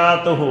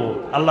বারাকাতুহু।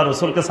 আল্লাহ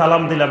রসুলকে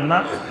সালাম দিলাম না?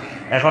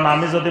 এখন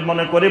আমি যদি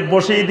মনে করি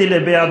বসেই দিলে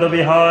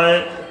বেয়াদবি হয়,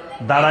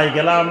 দাঁড়াই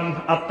গেলাম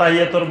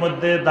আত্তাহিয়াতের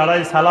মধ্যে,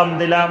 দাঁড়াই সালাম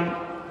দিলাম,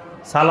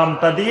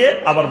 সালামটা দিয়ে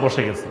আবার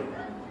বসে গেছি,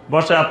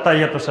 বসে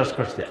আত্তাহিয়াত শেষ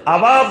করছি,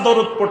 আবার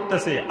দরুদ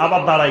পড়তেছি,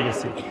 আবার দাঁড়াই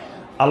গেছি,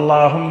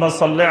 আল্লাহুম্মা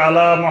সাল্লি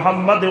আলা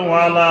মুহাম্মাদ ওয়া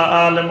আলা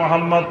আলি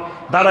মুহাম্মাদ,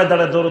 দাঁড়ায়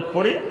দাঁড়ায় দরুদ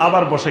পড়ি,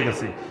 আবার বসে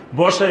গেছি,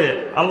 বসে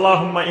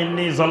আল্লাহুম্মা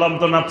ইন্নী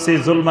যালামতু নাফসি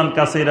যুলমান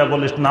কাসীরা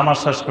বলিস নামাজ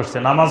শেষ করছে।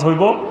 নামাজ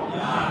হইব?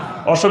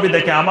 অসুবিধা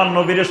কি? আমার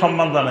নবীরে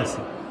সম্মান জানাইছি।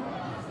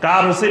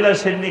 কার উসিলায়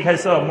সিন্নি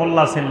খাইছ?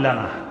 মোল্লা চিনলা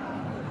না।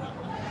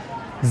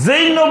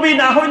 যেই নবী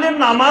না হইলে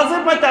নামাজে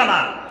পাইতা না,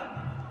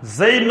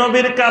 যেই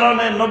নবীর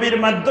কারণে, নবীর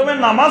মাধ্যমে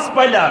নামাজ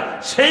পাইলা,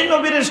 সেই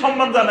নবীর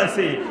সম্মান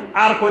জানাইছি,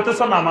 আর কইতেছ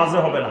নামাজে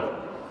হবে না।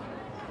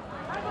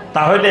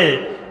 তাহলে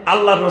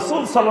আল্লাহ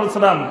রসুল সাল্লাল্লাহু আলাইহি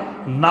ওয়াসাল্লাম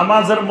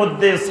নামাজের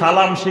মধ্যে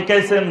সালাম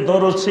শিখাইছেন,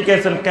 দরুদ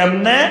শিখাইছেন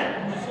কেমনে?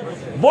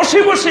 বসি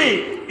বসি।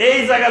 এই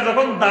জায়গায়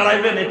যখন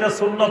দাঁড়াইবেন, এটা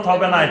সুন্নত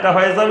হবে না, এটা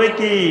হয়ে যাবে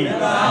কি?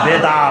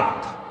 বেদাত।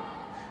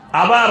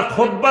 আবার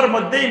খুতবার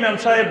মধ্যে ইমাম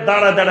সাহেব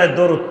দাঁড়ায় দাঁড়ায়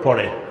দরুদ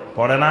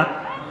পড়ে না?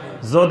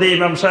 যদি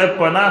ইমাম সাহেব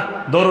কয় না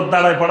দরুদ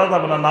দাঁড়ায় পড়া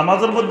যাবে না,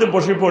 নামাজের মধ্যে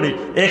বসে পড়ি,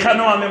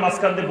 এখানেও আমি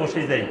মাঝখান দিয়ে বসে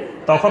যাই,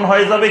 তখন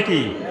হয়ে যাবে কি?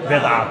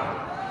 বেদাত।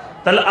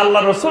 তাহলে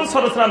আল্লাহ রসুল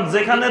সাল্লাল্লাহু আলাইহি ওয়াসাল্লাম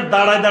যেখানে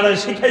দাঁড়ায় দাঁড়ায়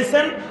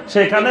শিখাইছেন,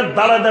 সেখানে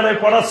দাঁড়ায় দাঁড়ায়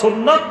পড়া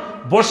সুন্নত,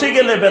 বসে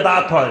গেলে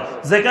বেদাত হয়।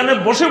 যেখানে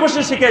বসে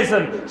বসে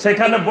শিখাইছেন,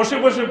 সেখানে বসে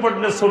বসে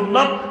পড়লে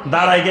সুন্নত,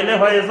 দাঁড়ায় গেলে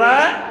হয়ে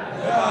যায়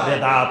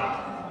বেদাত।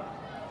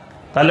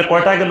 তাহলে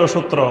কয়টা গেল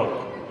সূত্র?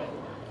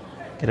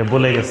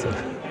 বলে গেছে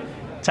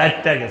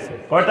 4টা গেছে।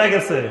 কয়টা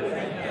গেছে?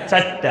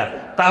 4টা।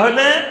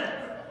 তাহলে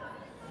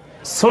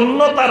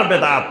সুন্নত আর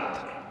বেদাত,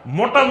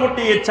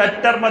 মোটামুটি এই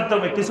 4টার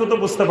মাধ্যমে কিছু তো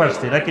বুঝতে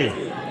পারছি নাকি?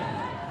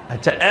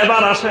 আচ্ছা,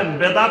 এবার আসেন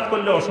বেদাত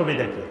করলে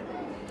অসুবিধা কি?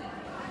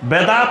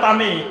 বেদাত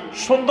আমি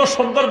সুন্দর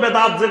সুন্দর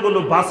বেদাত যেগুলো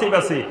বাছি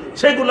বাছি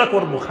সেগুলা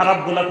করবো, খারাপ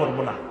গুলা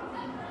করবো না।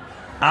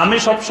 আমি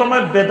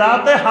সবসময়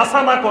বেদাতে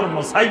হাসানা করবো,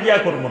 সাইয়া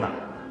করবো না।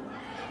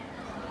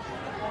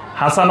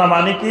 হাসানা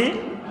মানে কি?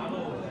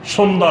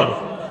 সুন্দর,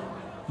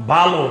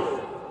 ভালো,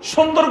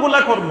 সুন্দর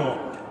গুলা করবো,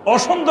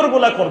 অসুন্দর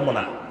গুলা করবো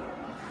না।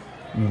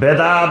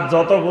 বেদাত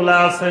যতগুলা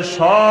আছে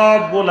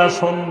সবগুলা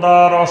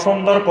সুন্দর,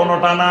 অসুন্দর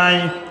কোনোটা নাই।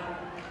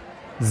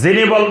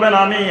 যিনি বলবেন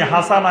আমি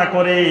হাসানা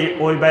করি,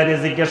 ওই বাইরে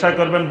জিজ্ঞাসা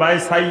করবেন ভাই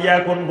সাইয়া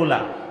কোনগুলা?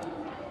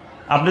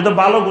 আপনি তো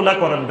ভালো গুলা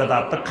করেন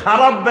বেদাত, তো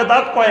খারাপ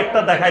বেদাত কয়েকটা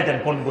দেখাই দেন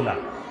কোনগুলা,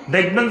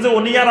 দেখবেন যে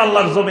উনি আর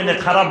আল্লাহর জমিনে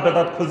খারাপ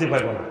বেদাত খুঁজে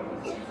পাইব না।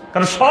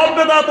 কারণ সব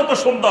বেদাত তো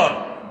সুন্দর।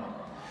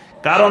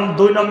 কারণ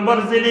 2 নম্বর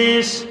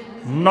জিনিস,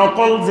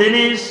 নকল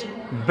জিনিস,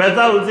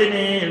 বেজাল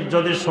জিনিস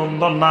যদি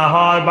সুন্দর না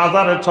হয়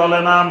বাজারে চলে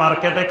না,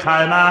 মার্কেটে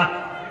খায় না।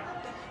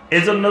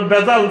 এই জন্য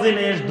বেজাল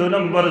জিনিস, 2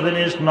 নম্বর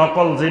জিনিস,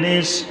 নকল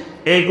জিনিস,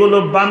 এইগুলো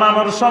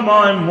বানানোর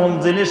সময় মূল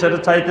জিনিসের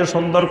চাইতে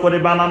সুন্দর করে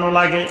বানানো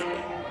লাগে।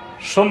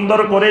 সুন্দর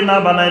করে না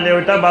বানাইলে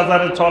ওইটা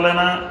বাজারে চলে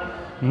না।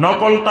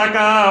 নকল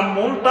টাকা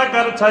মূল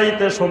টাকার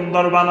চাইতে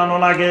সুন্দর বানানো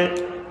লাগে।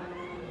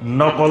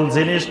 নকল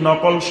জিনিস,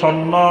 নকল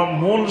স্বর্ণ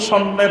মূল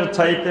স্বর্ণের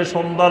চাইতে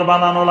সুন্দর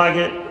বানানো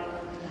লাগে।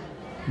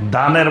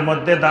 ধানের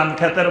মধ্যে, ধান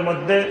ক্ষেতের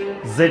মধ্যে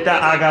যেটা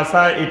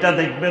আগাছা, এটা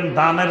দেখবেন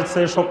ধানের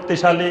চেয়ে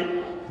শক্তিশালী,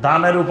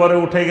 ধানের উপরে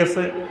উঠে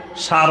গেছে,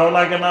 সারও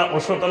লাগে না,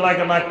 ওষুধও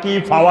লাগে না, কি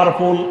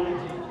পাওয়ারফুল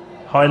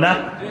হয় না?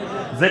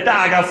 যেটা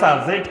আগাছা,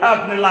 যেটা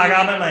আপনি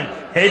লাগানো নাই,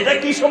 এইটা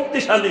কি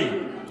শক্তিশালী।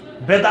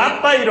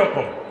 বেদাতটা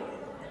এইরকম,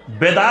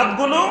 বেদাত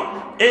গুলো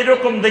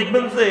এইরকম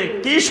দেখবেন যে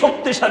কি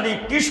শক্তিশালী,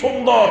 কি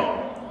সুন্দর,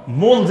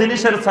 মূল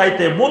জিনিসের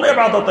চাইতে, মূল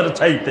ইবাদতের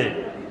চাইতে।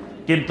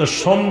 কিন্তু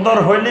সুন্দর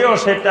হইলেও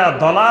সেটা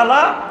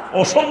দলালা,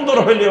 অসুন্দর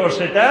হইলেও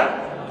সেটা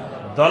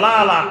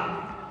দলালা।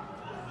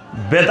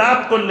 বেদাত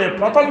করলে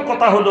প্রথম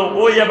কথা হলো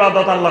ওই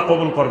ইবাদত আল্লাহ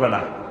কবুল করবে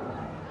না।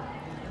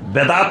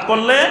 বেদাত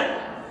করলে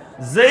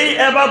যেই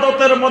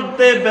ইবাদতের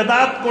মধ্যে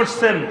বেদাত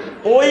করছেন,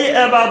 ওই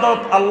ইবাদত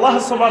আল্লাহ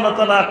সুবহানাহু ওয়া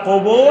তাআলা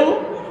কবুল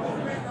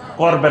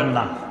করবেন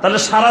না। তাহলে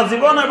সারা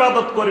জীবন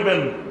ইবাদত করবেন,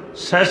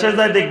 শেষে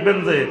যায় দেখবেন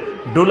যে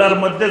ডুলার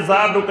মধ্যে যা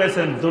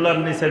ঢুকাইছেন ডুলার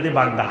নিচে দিয়ে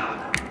ভাঙ্গা।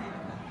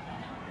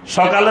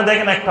 সকালে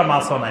দেখেন একটা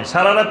মাছও নাই,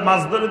 সারা রাত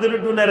মাছ ধরে ধরে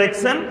ডুলে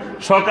রেখেছেন,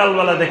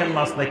 সকালবেলা দেখেন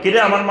মাছ নাই। কিরে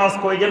আমার মাছ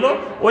কই গেল?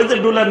 ওই যে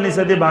ডুলার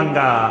নিচে দিয়ে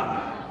ভাঙ্গা।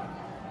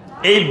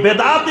 এই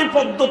বেদাতি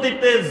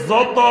পদ্ধতিতে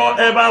যত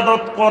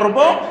ইবাদত করব,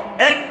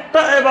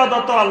 একটা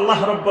ইবাদত আল্লাহ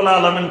রাব্বুল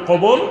আলামিন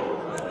কবুল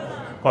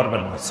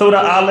করবেন না। সূরা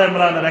আলে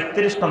ইমরানের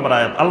 31 নম্বর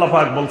আয়াত আল্লাহ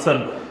পাক বলছেন,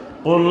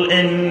 কুল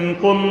ইন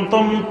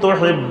কুনতুম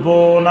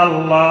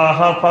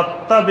তুহিব্বুনাল্লাহা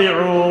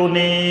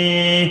ফাত্তাবিউনি,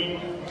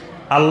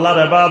 আল্লাহর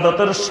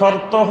ইবাদতের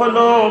শর্ত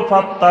হলো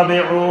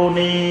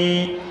ফাত্তাবিউনি।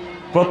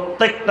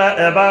 প্রত্যেকটা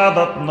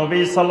ইবাদত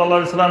নবী সাল্লাল্লাহু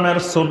আলাইহি সাল্লামের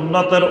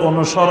সুন্নতের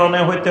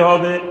অনুসরণে হইতে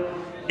হবে,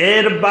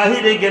 এর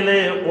বাহিরে গেলে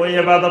ওই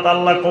ইবাদত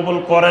আল্লাহ কবুল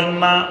করেন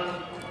না।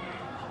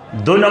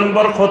 2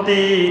 নম্বর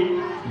ক্ষতি,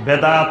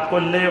 বেদাত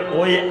করলে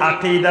ওই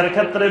আকীদার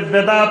ক্ষেত্রে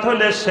বেদাত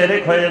হলে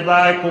শিরক হয়ে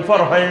যায়,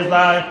 কুফর হয়ে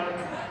যায়।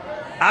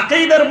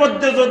 আকীদার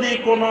মধ্যে যদি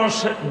কোনো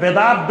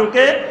বেদাত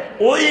ঢুকে,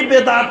 ওই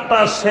বেদাতটা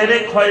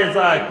শিরক হয়ে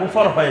যায়,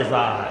 কুফর হয়ে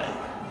যায়,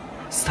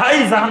 স্থায়ী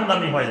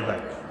জাহান্নামী হয়ে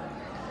যায়।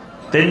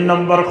 3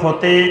 নম্বর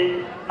ক্ষতি,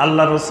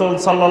 আল্লাহ রাসূল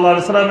সাল্লাল্লাহু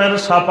আলাইহি সাল্লামের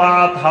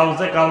শাফাআত,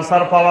 হাউজে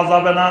কাউসার পাওয়া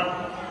যাবে না।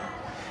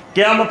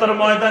 কিয়ামতের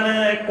ময়দানে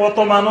কত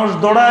মানুষ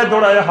দৌড়ায়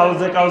দৌড়ায়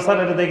হাউজে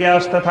কাউসারের দিকে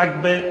আসতে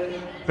থাকবে,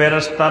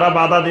 ফেরেশতারা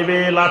বাধা দিবে,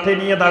 লাঠি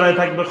নিয়ে দাঁড়ায়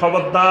থাকবে,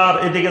 খবরদার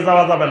এদিকে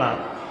যাওয়া যাবে না।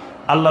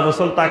 আল্লাহ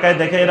রাসূল তাকায়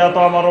দেখে এরা তো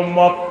আমার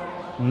উম্মত।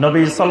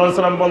 নবী সাল্লাল্লাহু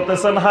আলাইহি সাল্লাম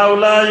বলতেছেন,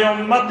 হাউলাই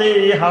উম্মতি,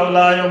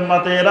 হাউলাই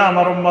উম্মতি, এরা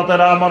আমার উম্মত,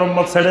 এরা আমার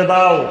উম্মত, ছেড়ে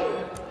দাও,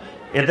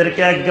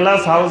 এদেরকে 1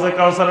 গ্লাস হাউজে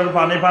কাউসারের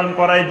পানি পান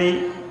করাই দিই।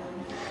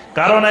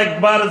 কারণ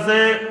একবার যে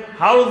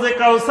হাউজে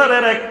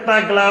কাউসারের একটা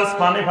গ্লাস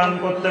পানি পান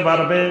করতে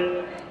পারবে,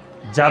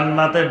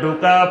 জান্নাতে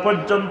ঢোকা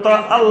পর্যন্ত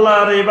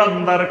আল্লাহর এই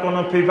বান্দার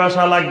কোনো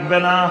পিপাসা লাগবে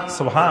না।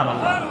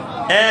 সুবহানাল্লাহ।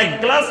 1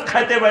 গ্লাস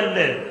খাইতে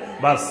পারলে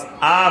বাস,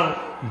 আর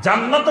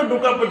জান্নাতে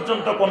ঢোকা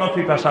পর্যন্ত কোনো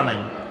পিপাসা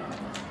নাই।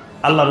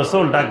 আল্লাহ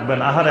রাসূল ডাকবেন,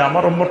 আহারে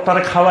আমার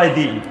উম্মতটারে খাওয়াই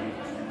দিই।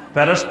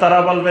 ফেরেশতারা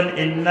বলবেন,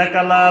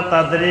 ইন্নাকা লা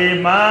তাদরি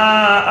মা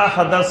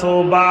আহদাসু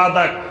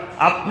বাদাক,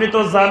 আপনি তো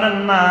জানেন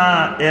না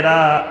এরা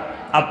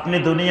আপনি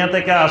দুনিয়া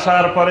থেকে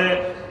আসার পরে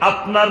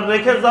আপনার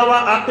রেখে যাওয়া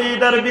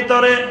আকীদার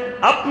ভিতরে,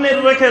 আপনি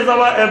রেখে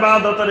যাওয়া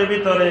ইবাদতের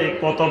ভিতরে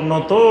কত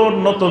নতুন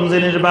নতুন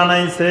জিনিস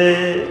বানাইছে,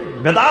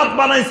 বেদাত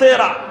বানাইছে।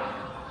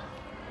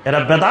 এরা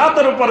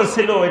বেদাতের উপরে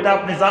ছিল, এটা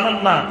আপনি জানেন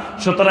না।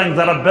 সুতরাং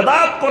যারা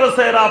বেদাত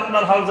করেছে এরা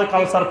আপনার হাউজে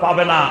কাউসার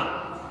পাবে না।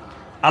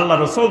 আল্লাহ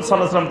রাসূল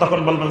সাল্লাল্লাহু আলাইহি ওয়াসাল্লাম তখন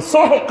বলবেন,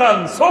 সোহকান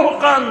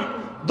সোহকান,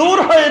 দূর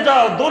হয়ে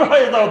যাও, দূর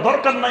হয়ে যাও,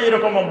 দরকার নাই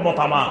এরকম উম্মত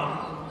আমার।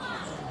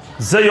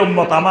 যে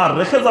উম্মত আমার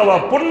রেখে যাওয়া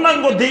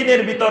পূর্ণাঙ্গ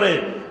দ্বীনের ভিতরে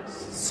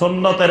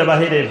সুন্নতের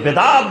বাহিরে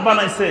বেদাত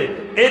বানাইছে,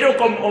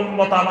 এরকম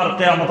উম্মত আমার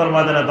কিয়ামতের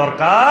ময়দানে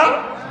দরকার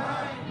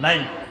নাই।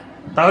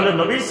 তাহলে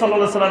নবী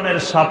সাল্লাল্লাহু আলাইহি ওয়াসাল্লামের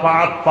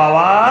শাফাআত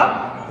পাওয়া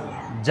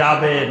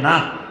যাবে না।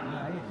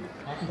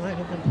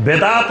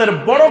 বেদাতের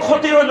বড়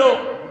ক্ষতি হলো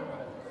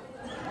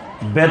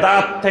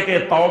বেদাত থেকে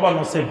তওবা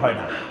নসিব হয়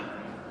না।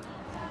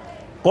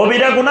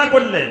 কবিরা গুনাহ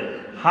করলে,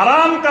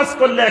 হারাম কাজ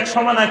করলে এক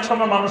সময় না এক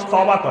সময় মানুষ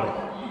তওবা করে।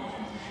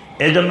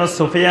 এই জন্য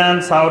সুফিয়ান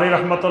সাউরি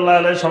রহমতুল্লাহ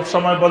আলাইহি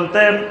সবসময়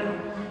বলতেন,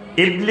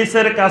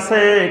 ইবলিসের কাছে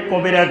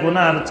কবিরা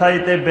গুনার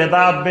চাইতে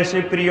বেদাত বেশি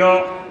প্রিয়।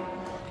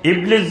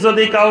 ইবলিস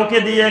যদি কাউকে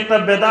দিয়ে একটা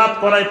বেদাত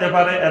করাইতে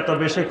পারে এত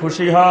বেশি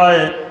খুশি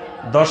হয়,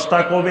 10টা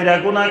কবিরা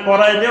গুনাহ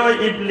করাইলেও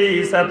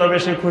ইবলিস এত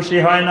বেশি খুশি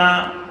হয় না।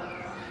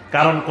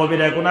 কারণ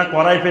কবিরা গুনাহ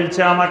করাই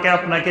ফেলছে আমাকে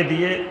আপনাকে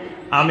দিয়ে,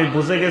 আমি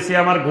বুঝে গেছি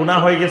আমার গুনাহ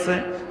হয়ে গেছে,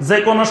 যে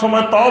কোনো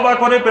সময় তওবা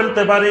করে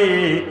ফেলতে পারি,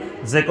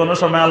 যে কোনো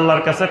সময়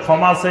আল্লাহর কাছে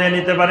ক্ষমা চেয়ে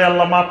নিতে পারি,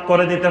 আল্লাহ মাফ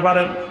করে দিতে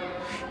পারেন।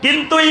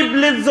 কিন্তু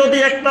ইবলিস যদি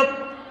একটা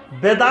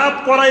বেদাত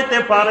করাইতে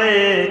পারে,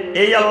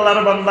 এই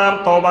আল্লাহর বান্দা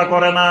তওবা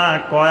করে না,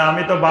 কয়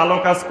আমি তো ভালো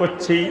কাজ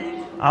করছি,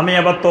 আমি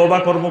আবার তওবা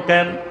করব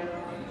কেন?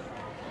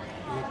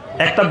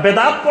 একটা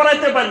বেদাত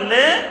করাইতে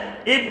পারলে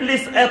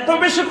ইবলিস এত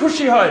বেশি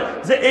খুশি হয়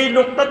যে এই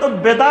লোকটা তো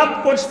বেদাত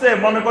করছে,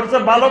 মনে করছে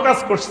ভালো কাজ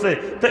করছে,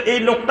 তো এই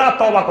লোকটা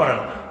তওবা করে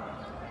না।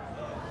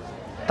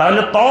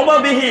 তাহলে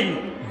তওবাবিহীন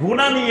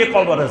গুনাহ নিয়ে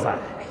কবরে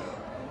যায়।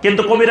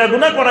 কিন্তু কবিরা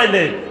গুনাহ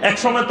করাইলে এক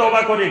সময়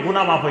তওবা করে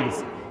গুনাহ মাফ হয়ে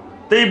গেছে,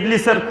 তো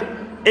ইবলিসের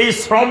এই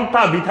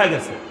শ্রমটা বৃথা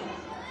গেছে।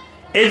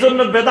 এই জন্য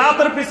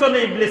বেদাতের পিছনে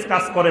ইবলিস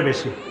কাজ করে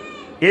বেশি।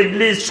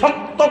 ইবলিস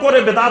শক্ত করে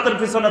বেদাতের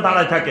পিছনে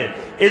দাঁড়ায় থাকে।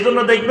 এই জন্য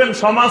দেখবেন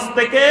সমাজ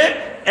থেকে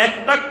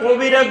একটা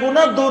কবিরা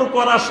গুনাহ দূর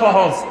করা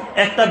সহজ,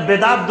 একটা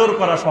বেদাত দূর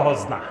করা সহজ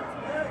না।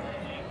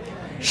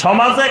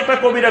 সমাজে একটা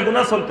কবিরা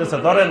গুনাহ চলতেছে,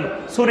 ধরেন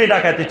চুরি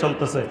ডাকাতি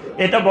চলতেছে,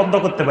 এটা বন্ধ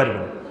করতে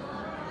পারবেন।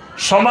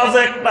 সমাজে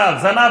একটা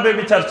জেনা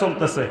ব্যভিচার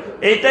চলতেছে,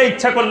 এইটা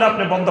ইচ্ছা করলে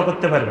আপনি বন্ধ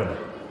করতে পারবেন।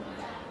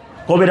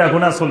 কবিরা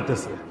গুনাহ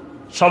চলতেছে,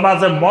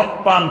 সমাজে মদ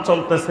পান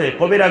চলতেছে,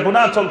 কবিরা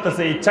গুনাহ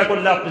চলতেছে, ইচ্ছা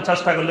করলে আপনি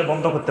চেষ্টা করলে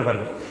বন্ধ করতে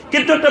পারবেন।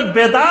 কিন্তু একটা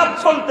বেদাত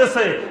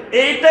চলতেছে,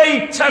 এইটা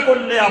ইচ্ছা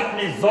করলে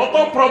আপনি যত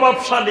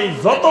প্রভাবশালী,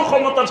 যত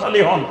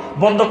ক্ষমতাশালী হন,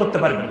 বন্ধ করতে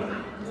পারবেন না।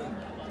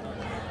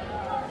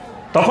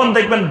 তখন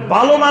দেখবেন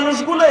ভালো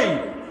মানুষগুলোই,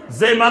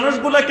 যে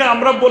মানুষগুলোকে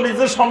আমরা বলি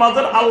যে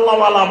সমাজের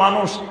আল্লাহওয়ালা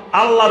মানুষ,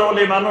 আল্লাহর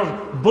ওলি মানুষ,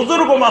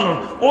 বুজুর্গ মানুষ,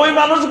 ওই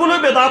মানুষগুলো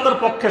বেদাতের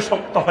পক্ষে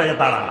শক্ত হয়ে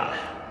দাঁড়ায়।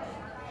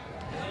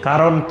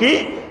 কারণ কি?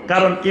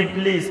 কারণ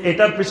ইবলিস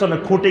এটার পিছনে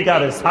খুঁটি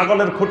গাড়ে,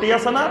 ছাগলের খুঁটি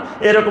আছে না,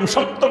 এরকম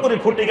শক্ত করে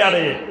খুঁটি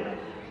গাড়ে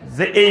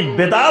যে এই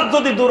বেদাত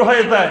যদি দূর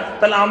হয়ে যায়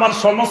তাহলে আমার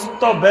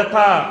সমস্ত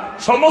ব্যথা,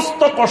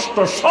 সমস্ত কষ্ট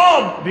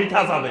সব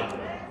বৃথা যাবে।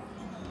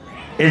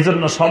 এই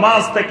জন্য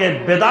সমাজ থেকে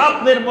বেদাত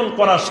নির্মূল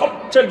করা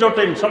সবচেয়ে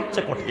জটিল,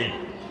 সবচেয়ে কঠিন।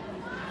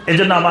 এই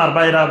জন্য আমার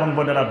ভাইরা এবং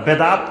বোনেরা,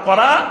 বেদাত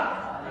করা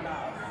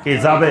কি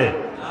যাবে?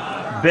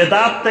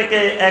 বেদাত থেকে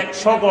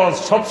 100 গজ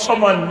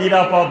সবসময়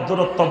নিরাপদ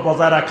দূরত্ব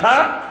বজায় রাখা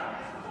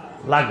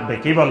লাগবে।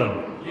 কি বলেন?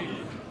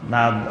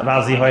 না,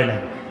 রাজি হয় না।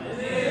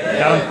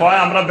 কারণ কয়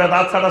আমরা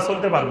বেদাত ছাড়া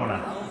চলতে পারবো না।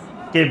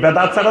 কি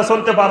বেদাত ছাড়া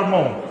চলতে পারবো?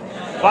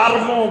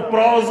 পারবো।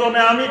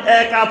 প্রয়োজনে আমি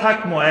একা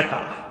থাকবো,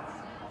 একা।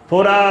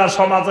 পুরা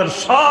সমাজের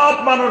সব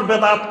মানুষ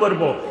বেদাত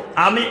করব,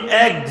 আমি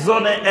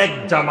একজনে এক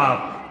জামাত,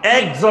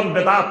 একজন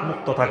বেদাত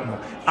মুক্ত থাকবো।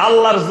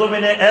 আল্লাহর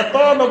জমিনে এত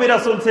নবী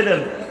রাসূল ছিলেন,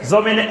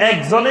 জমিনে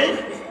একজনই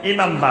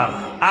ইমানদার,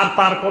 আর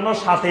তার কোনো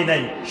সাথী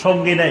নাই,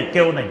 সঙ্গী নাই,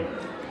 কেউ নেই।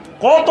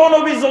 কত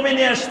নবী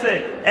জমিনে আসছে,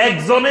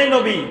 একজনই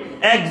নবী,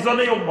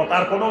 একজনই উম্মত,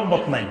 আর কোনো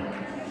উম্মত নাই।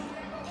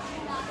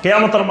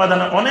 কিয়ামতের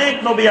ময়দানে অনেক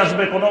নবী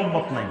আসবে, কোনো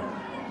উম্মত নাই।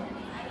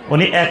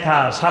 উনি একা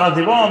সারা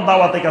জীবন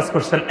দাওয়াতে কাজ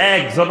করছেন,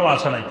 একজনও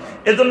আসে নাই।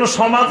 এজন্য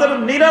সমাজের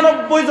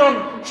 99 জন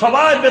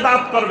সবাই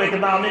বেদাত করবে,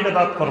 কিন্তু আমি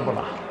বেদাত করব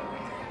না।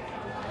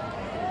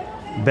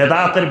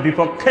 বেদাতের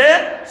বিপক্ষে,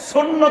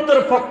 সুন্নতের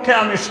পক্ষে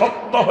আমি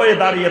শক্ত হয়ে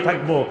দাঁড়িয়ে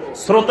থাকব,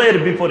 স্রোতের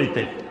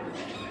বিপরীতে।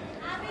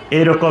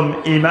 এরকম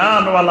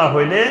ঈমানওয়ালা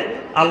হইলে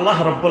আল্লাহ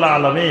রাব্বুল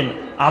আলামিন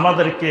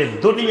আমাদেরকে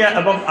দুনিয়া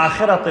এবং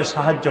আখিরাতে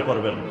সাহায্য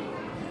করবেন।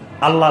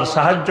 আল্লাহর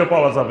সাহায্য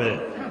পাওয়া যাবে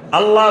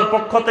আল্লাহর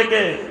পক্ষ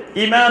থেকে।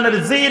 ঈমানের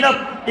জিনাত,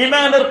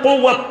 ঈমানের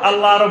কুওয়াত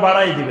আল্লাহ আরো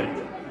বাড়াই দিবেন,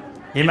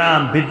 ঈমান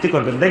বৃদ্ধি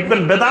করবেন। দেখবেন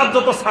বেদাত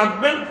যত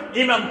ছাড়বেন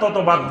ঈমান তত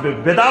বাড়বে,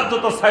 বেদাত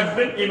যত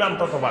ছাড়বেন ঈমান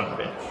তত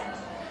বাড়বে।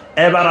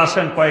 এবার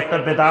আসেন কয়েকটা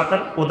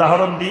বেদাতের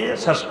উদাহরণ দিয়ে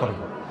শেষ করব।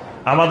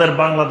 আমাদের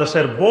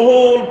বাংলাদেশের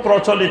বহুল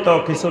প্রচলিত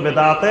কিছু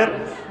বেদাতের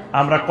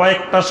আমরা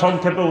কয়েকটা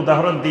সংক্ষেপে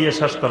উদাহরণ দিয়ে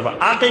শেষ করব।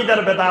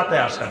 আকীদার বেদাতে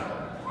আসেন।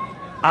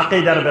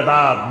 আকীদার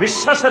বেদাত,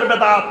 বিশ্বাসের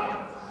বেদাত।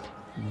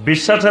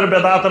 বিশ্বাসের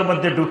বেদাতের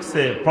মধ্যে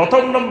ঢুকছে,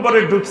 প্রথম নম্বরে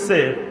ঢুকছে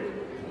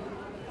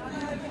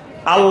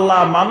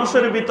আল্লাহ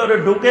মানুষের ভিতরে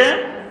ঢুকে,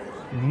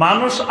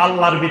 মানুষ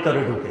আল্লাহর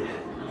ভিতরে ঢুকে।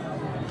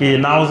 কি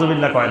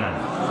নাউজুবিল্লাহ কয় না?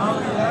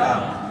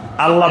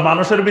 আল্লাহ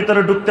মানুষের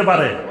ভিতরে ঢুকতে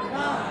পারে?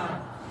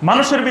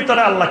 মানুষের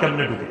ভিতরে আল্লাহ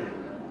কেমনে ঢুকে?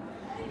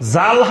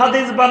 জাল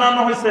হাদিস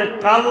বানানো হয়েছে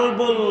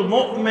কালবুল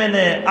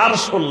মুমিনে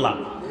আরশুল্লাহ।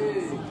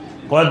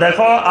 কয়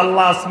দেখো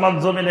আল্লাহ আসমান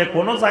জমিনে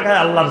কোনো জায়গায়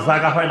আল্লাহর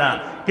জায়গা হয় না,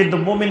 কিন্তু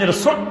মুমিনের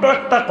ছোট্ট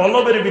একটা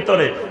কলবের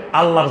ভিতরে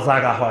আল্লাহর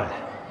জায়গা হয়।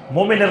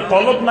 মুমিনের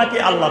কলব নাকি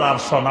আল্লাহর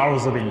আরশ।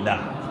 নাউজুবিল্লাহ।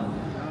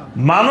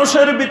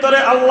 মানুষের ভিতরে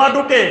আল্লাহ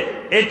ঢুকে,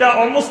 এটা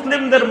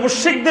অমুসলিমদের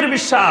মুশরিকদের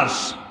বিশ্বাস।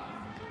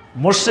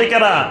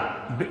 মুশরিকেরা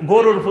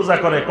গরুর পূজা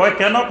করে, কয়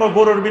কেন?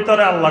 গরুর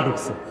ভিতরে আল্লাহ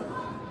ঢুকছে।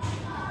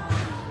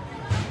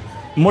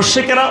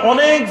 মুশরিকেরা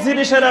অনেক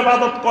জিনিসের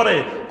ইবাদত করে,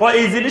 কয়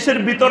এই জিনিসের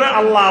ভিতরে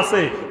আল্লাহ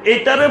আছে,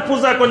 এটারে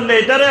পূজা করলে,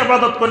 এটারে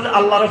ইবাদত করলে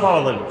আল্লাহরে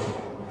পাওয়া যাবে।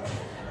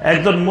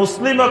 একজন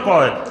মুসলিমও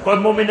কয়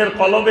মুমিনের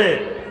কলবে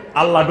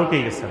আল্লাহ ঢুকে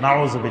গেছে।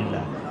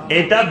 নাউজুবিল্লাহ।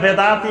 এটা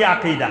বেদাতি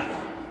আকীদা,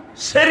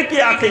 শিরকি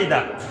আকীদা,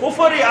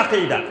 কুফরি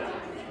আকীদা।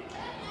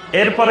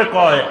 এরপরে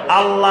কয়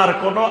আল্লাহর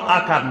কোনো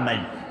আকার নাই,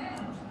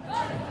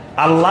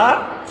 আল্লাহ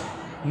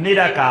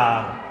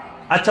নিরাকার।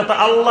 আচ্ছা, তো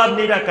আল্লাহ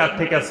নিরাকার,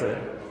 ঠিক আছে,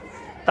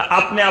 তা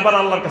আপনি আবার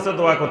আল্লাহর কাছে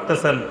দোয়া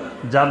করতেছেন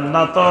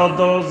জান্নাত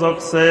দোজখ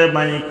সে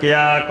মাই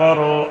কিয়া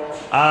করো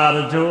আর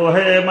জো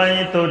হে মাই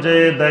তুঝে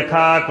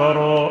দেখা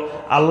করো।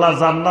 আল্লাহ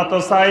জান্নাতও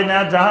চাই না,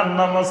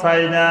 জাহান্নামও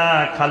চাই না,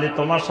 খালি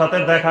তোমার সাথে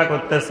দেখা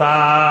করতে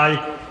চাই।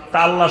 তা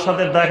আল্লাহর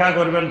সাথে দেখা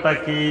করবেন তা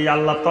কি?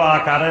 আল্লাহ তো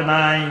আকারে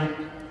নাই।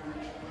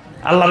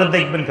 আল্লাহরে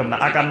দেখবেন কেমন?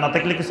 আকার না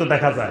থাকলে কিছু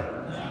দেখা যায়?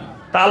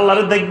 তা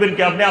আল্লাহরে দেখবেন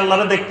কি? আপনি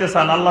আল্লাহরে দেখতে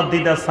চান, আল্লাহর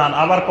দিদার চান,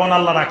 আবার কোন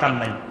আল্লাহর আকার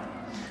নাই?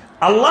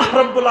 আল্লাহ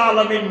রাব্বুল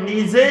আলামিন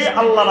নিজেই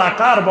আল্লাহর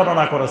আকার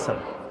বর্ণনা করেছেন।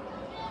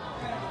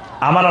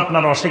 আমার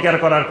আপনার অস্বীকার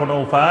করার কোনো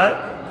উপায়?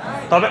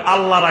 তবে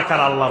আল্লাহর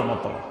আকার আল্লাহর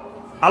মতো।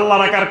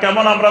 আল্লাহর আকার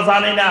কেমন আমরা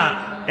জানি না,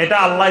 এটা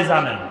আল্লাহ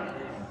জানেন।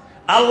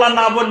 আল্লাহ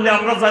না বললে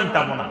আমরা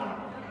জানতাম না।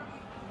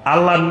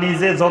 আল্লাহ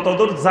নিজে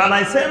যতদূর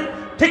জানাইছেন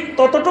ঠিক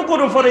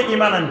ততটুকুর উপরে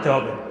ঈমান আনতে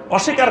হবে,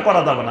 অস্বীকার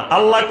করা যাবে না।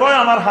 আল্লাহ কয়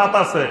আমার হাত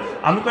আছে,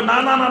 আমি কই না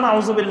না না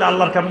নাউজুবিল্লাহ,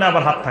 আল্লাহর কেমনে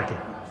আবার হাত থাকে?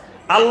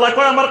 আল্লাহ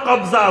কয় আমার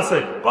কবজা আছে,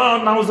 কয়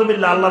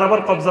নাউজুবিল্লাহ, আল্লাহর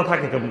আবার কবজা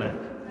থাকে কেমনে?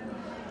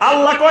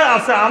 আল্লাহ কয়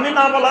আছে, আমি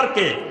না বলার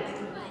কে?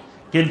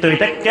 কিন্তু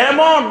এটা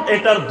কেমন,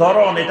 এটার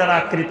ধরন, এটার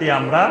আকৃতি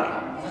আমরা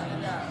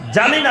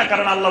জানি না।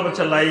 কারণ আল্লাহ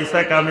বলছে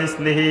লাইসা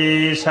কামিসলিহি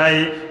শাই,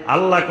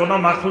 আল্লাহ কোনো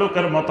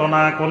মাখলুকের মতো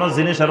না, কোনো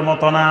জিনিসের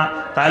মতো না।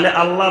 তাহলে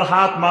আল্লাহর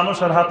হাত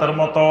মানুষের হাতের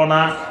মতো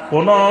না,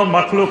 কোনো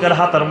মাখলুকের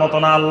হাতের মতো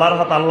না, আল্লাহর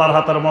হাত আল্লাহর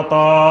হাতের মতো।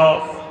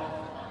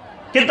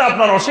 কিন্তু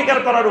আপনার অস্বীকার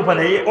করার উপায়,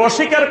 এই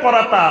অস্বীকার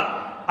করাটা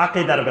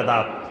আকীদার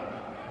বেদাত।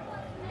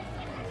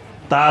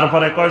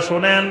 তারপরে কয়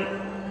শুনেন,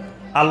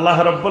 আল্লাহ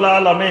রাব্বুল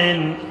আলামিন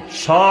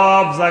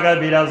সব জায়গায়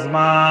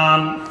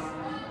বিরাজমান।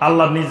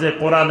 আল্লাহ নিজে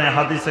কোরআনে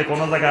হাদিসে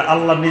কোন জায়গায়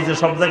আল্লাহ নিজে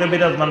সব জায়গায়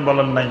বিরাজমান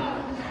বলেন নাই।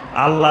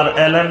 আল্লাহর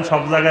এলেম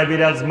সব জায়গায়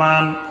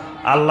বিরাজমান,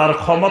 আল্লাহর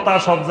ক্ষমতা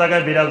সব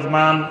জায়গায়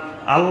বিরাজমান,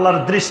 আল্লাহর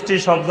দৃষ্টি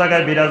সব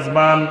জায়গায়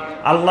বিরাজমান,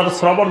 আল্লাহর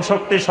শ্রবণ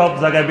শক্তি সব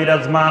জায়গায়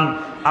বিরাজমান।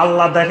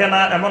 আল্লাহ দেখে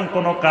না এমন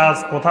কোনো কাজ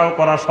কোথাও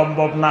করা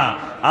সম্ভব না,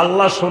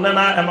 আল্লাহ শুনে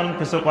না এমন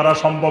কিছু করা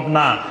সম্ভব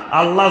না,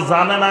 আল্লাহ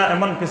জানে না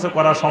এমন কিছু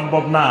করা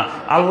সম্ভব না,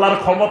 আল্লাহর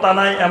ক্ষমতা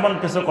নাই এমন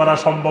কিছু করা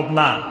সম্ভব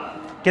না।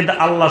 কিন্তু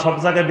আল্লাহ সব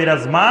জায়গায়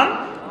বিরাজমান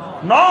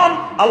নন।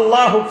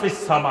 আল্লাহু ফিস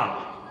সামা,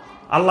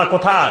 আল্লাহ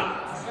কোথায়?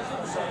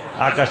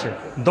 আকাশে।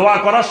 দোয়া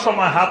করার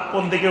সময় হাত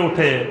কোন দিকে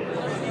উঠে?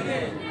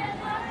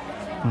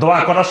 দোয়া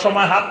করার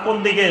সময় হাত কোন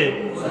দিকে?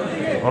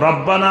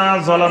 রব্বানা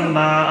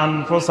যালামনা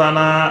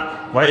আনফুসানা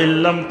ওয়া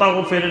ইল্লাম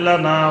তাগফির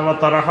লানা ওয়া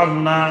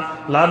তারহামনা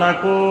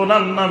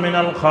লানাকুনান্না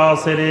মিনাল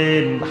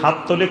খাসিরিন। হাত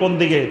তুলে কোন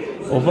দিকে?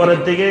 উপরের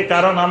দিকে,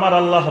 কারণ আমার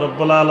আল্লাহ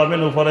রাব্বুল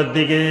আলামিন উপরের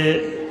দিকে।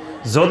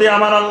 যদি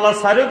আমার আল্লাহ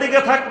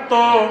চারিদিকে থাকতো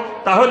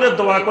তাহলে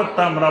দোয়া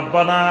করতাম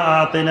রব্বানা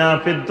আতিনা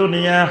ফিদ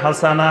দুনিয়া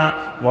হাসানা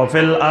ওয়া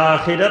ফিল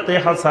আখিরাতি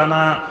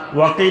হাসানা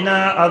ওয়া কিনা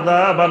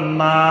আযাবান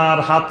নার।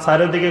 হাত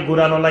চারিদিকে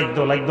ঘুরানো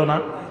লাগতো না?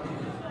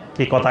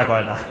 কি কথা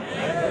কয় না?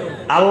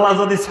 আল্লাহ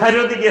যদি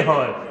চারিদিকে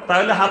হয়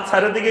তাহলে হাত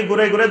চারিদিকে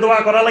ঘুরে ঘুরে দোয়া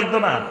করা লাগতো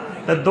না?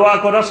 দোয়া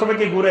করার সময়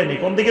কি ঘুরে নি?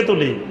 কোন দিকে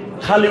তুলি?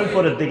 খালি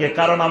উপরের দিকে,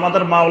 কারণ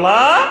আমাদের মাওলা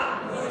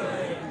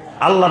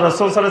আল্লাহ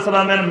রাসূল সাল্লাল্লাহু আলাইহি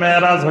ওয়াসাল্লামের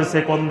মেরাজ হয়েছে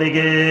কোন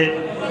দিকে?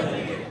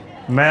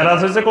 মেরাজ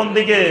হয়েছে কোন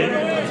দিকে?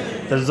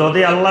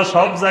 যদি আল্লাহ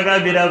সব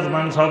জায়গায়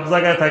বিরাজমান, সব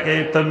জায়গায় থাকে,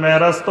 তো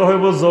মেরাজ তো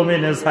হইব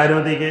জমিনে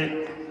চারিদিকে।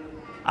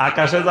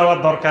 আকাশে যাওয়ার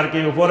দরকার কি?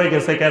 উপরে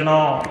গেছে কেন?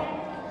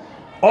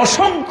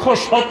 অসংখ্য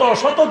শত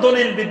শত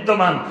দলিল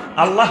বিদ্যমান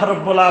আল্লাহ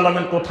রাব্বুল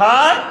আলামিন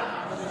কোথায়?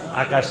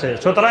 আকাশে।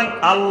 সুতরাং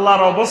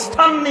আল্লাহর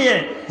অবস্থান নিয়ে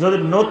যদি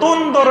নতুন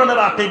ধরনের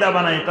আকীদা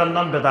বানাই, এটার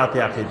নাম বেদাতি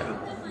আকীদা।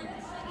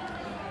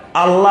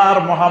 আল্লাহর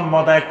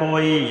মোহাম্মদ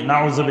একই,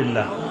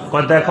 নাউজুবিল্লাহ।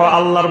 দেখো,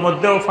 আল্লাহর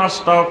মধ্যেও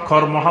 5টা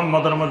অক্ষর,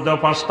 মোহাম্মদের মধ্যেও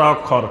 5টা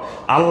অক্ষর।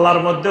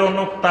 আল্লাহর মধ্যেও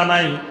নুক্তা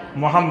নাই,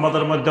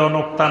 মোহাম্মদের মধ্যেও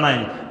নুক্তা নাই।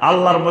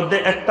 আল্লাহর মধ্যে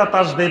একটা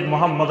তাসদীদ,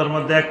 মোহাম্মদের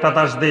মধ্যে একটা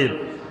তাসদীদ।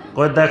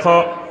 দেখো,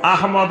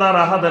 আহমদ আর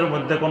আহাদের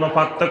মধ্যে কোনো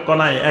পার্থক্য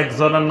নাই।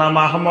 একজনের নাম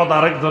আহমদ,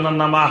 আরেকজনের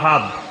নাম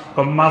আহাদ।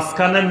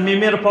 মাঝখানে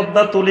মিমের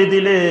পর্দা তুলে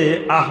দিলে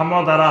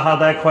আহমদ আর আহাদ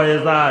এক হয়ে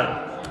যায়,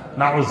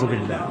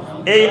 নাউজুবিল্লাহ।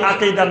 এই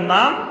আকীদার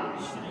নাম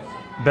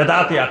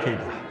বেদাতি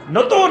আকীদা,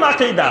 নতুন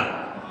আকীদা।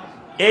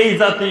 এই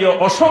জাতীয়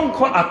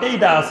অসংখ্য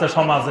আকীদা আছে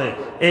সমাজে,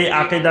 এই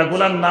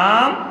আকীদাগুলোর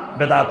নাম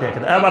বেদাতি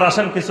আকীদা। এবার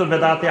আসেন কিছু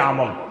বেদাতি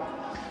আমল।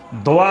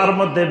 দোয়ার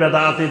মধ্যে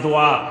বেদাতি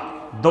দোয়া,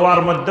 দোয়ার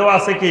মধ্যেও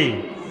আছে কি?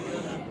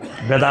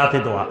 বেদাতি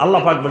দোয়া। আল্লাহ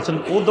পাক বলছেন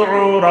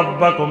উদউ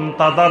রাব্বাকুম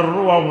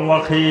তাদাররুআন ওয়া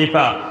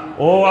খীফা।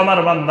 ও আমার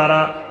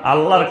বান্দারা,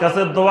 আল্লাহর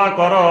কাছে দোয়া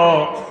করো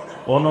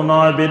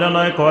অনুনয়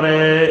বিনয় করে,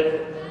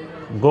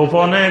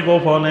 গোপনে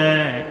গোপনে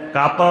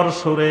কাতর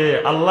সুরে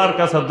আল্লাহর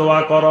কাছে দোয়া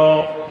করো।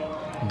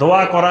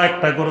 দোয়া করা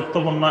একটা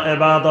গুরুত্বপূর্ণ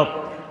ইবাদত।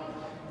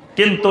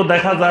 কিন্তু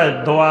দেখা যায়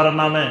দোয়ার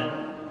নামে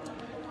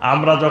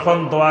আমরা যখন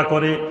দোয়া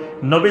করি,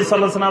 নবী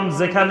সাল্লাল্লাহু আলাইহি ওয়াসাল্লাম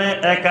যেখানে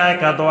একা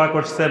একা দোয়া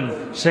করছেন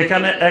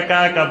সেখানে একা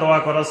একা দোয়া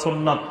করা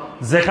সুন্নাত,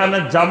 যেখানে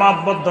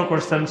জামাতবদ্ধ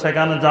করছেন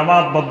সেখানে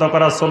জামাতবদ্ধ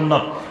করা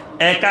সুন্নাত।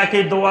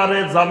 একাকী দোয়ারে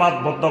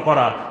জামাতবদ্ধ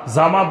করা,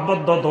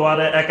 জামাতবদ্ধ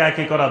দোয়ারে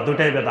একাকী করা,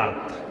 দুটাই বেদাত।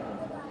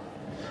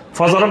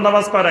 ফজরের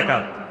নামাজ কয়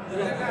রাকাত?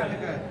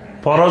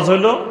 ফরজ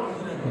হইল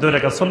 2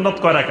 রাকাত, সুন্নাত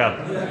কয় রাকাত?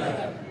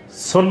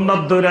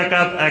 সুন্নাত 2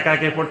 রাকাত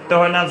একাকী পড়তে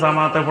হয় না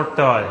জামাতে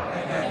পড়তে হয়?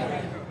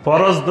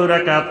 ফরজ 2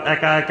 রাকাত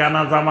একা একা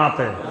না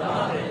জামাতে?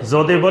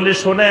 যদি বলি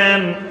শুনেন,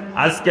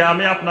 আজকে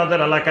আমি আপনাদের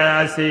এলাকায়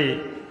আছি,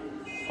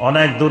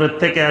 অনেক দূরের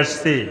থেকে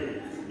আসছি,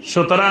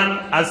 সুতরাং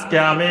আজকে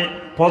আমি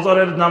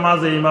ফজরের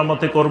নামাজে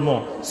ইমামতি করব,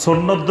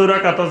 সুন্নত 2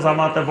 রাকাত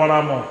জামাতে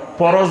পড়ামো,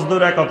 ফরজ 2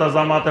 রাকাত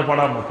জামাতে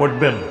পড়ামো,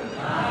 পড়বেন?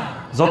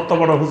 যত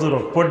বড় হুজুর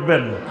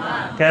পড়বেন?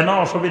 কেন?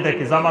 অসুবিধা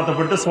কি? জামাতে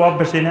পড়তে সওয়াব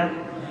বেশি না?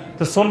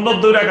 তো সুন্নত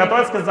 2 রাকাত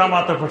আজকে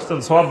জামাতে পড়ছেন,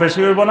 সওয়াব বেশি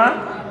হইব না?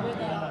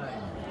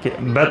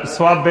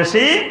 সওয়াব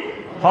বেশি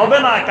হবে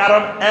না,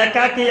 কারণ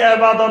একাকী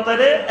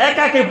ইবাদতের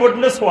একাকী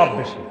পড়লে সওয়াব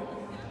বেশি,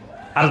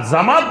 আর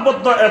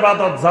জামাতবদ্ধ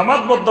ইবাদত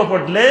জামাতবদ্ধ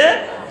পড়লে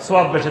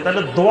সওয়াব বেশি।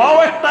 তাহলে দোয়াও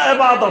একটা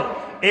ইবাদত।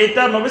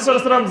 এইটা নবী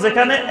সাল্লাল্লাহু আলাইহি ওয়াসাল্লাম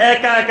যেখানে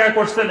একা একা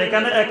করছেন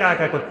এখানে একা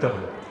একা করতে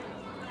হবে,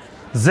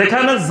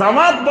 যেখানে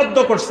জামাতবদ্ধ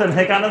করছেন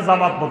সেখানে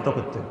জামাতবদ্ধ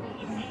করতে হবে।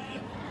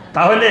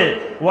 তাহলে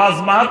ওয়াজ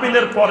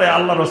মাহফিলের পরে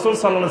আল্লাহ রাসূল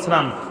সাল্লাল্লাহু আলাইহি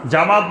ওয়াসাল্লাম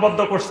জামাতবদ্ধ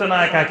করছে না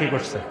একাকী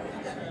করছে?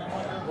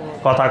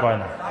 কথা কয়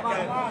না?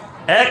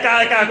 একা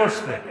একা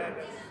করছে।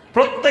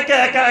 প্রত্যেকে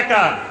একা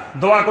একা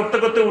দোয়া করতে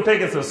করতে উঠে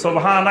গেছে,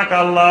 সুবহানাকা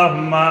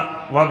আল্লাহুম্মা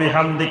ওয়া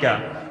বিহামদিকা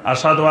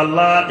আশহাদু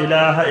আল্লা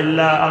ইলাহা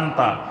ইল্লা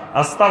আনতা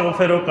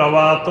আস্তাগফিরুকা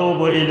ওয়া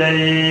আতুবু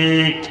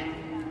ইলাইক।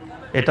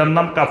 এটার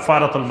নাম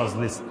কাফারাতুল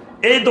মাজলিস।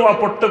 এই দোয়া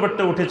পড়তে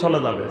পড়তে উঠে চলে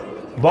যাবে,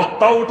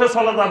 বক্তাও উঠে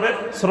চলে যাবে,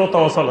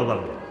 শ্রোতাও চলে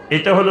যাবে।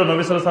 এটা হলো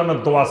নবী সাল্লাল্লাহু আলাইহি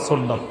ওয়াসাল্লামের দোয়া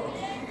সুন্নাত।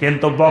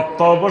 কিন্তু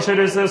বক্তাও বসে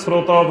রয়েছে,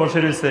 শ্রোতাও বসে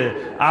রয়েছে,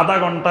 আধা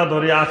ঘন্টা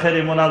ধরে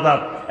আখেরি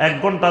মুনাজাত, 1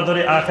 ঘন্টা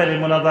ধরে আখেরি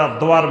মুনাজাত,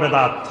 দোয়ার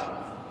বেদাত।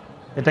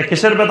 এটা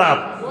কিসের বেদাত?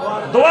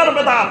 দোয়ার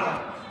বেদাত।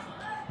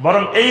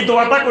 বরং এই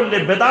দোয়াটা করলে,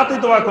 বেদাতি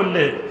দোয়া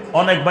করলে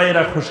অনেক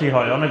ভাইয়েরা খুশি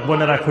হয়, অনেক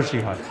বোনেরা খুশি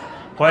হয়,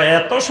 কয়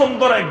এত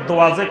সুন্দর এক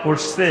দোয়া যে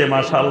করছে,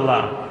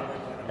 মাশাআল্লাহ,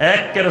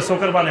 একেবারে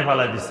চোখের পানি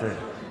ফেলাই দিছে,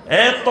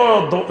 এত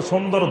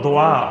সুন্দর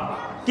দোয়া,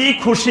 কি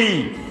খুশি।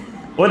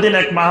 ওই দিন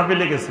এক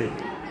মাহফিলে গেছে,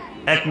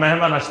 এক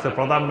মেহমান আসছে,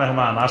 প্রধান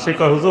মেহমান আসে,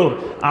 কয় হুজুর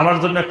আমার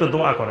জন্য একটু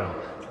দোয়া করেন।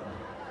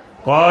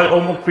 কয়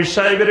অমুক পীর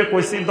সাহেবের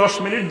কইছি 10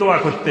 মিনিট দোয়া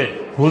করতে,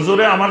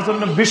 হুজুরে আমার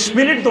জন্য 20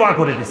 মিনিট দোয়া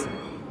করে দিছে।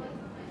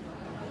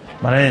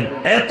 মানে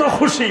এত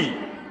খুশি,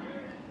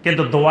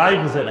 কিন্তু দোয়াই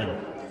বুঝে নাই।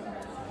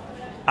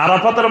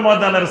 আরাফাতের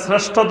ময়দানের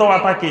শ্রেষ্ঠ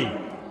দোয়াটা কি?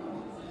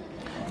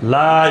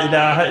 লা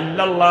ইলাহা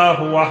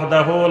ইল্লাল্লাহু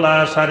ওয়াহদাহু লা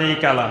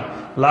শারীকা লাহু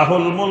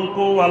লাহুল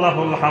মুলকু ওয়া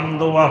লাহুল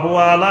হামদু ওয়া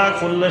হুয়া আলা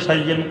কুল্লি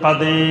শাইইন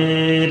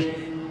কাদির।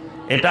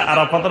 এটা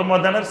আরাফাতের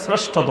ময়দানের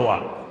শ্রেষ্ঠ দোয়া।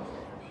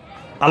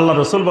 আল্লাহ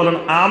রাসূল বলেন,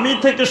 আমি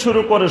থেকে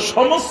শুরু করে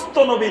সমস্ত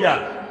নবীরা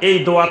এই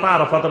দোয়াটা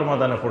আরাফাতের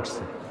ময়দানে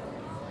পড়ছে।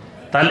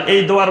 তাহলে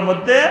এই দোয়ার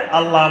মধ্যে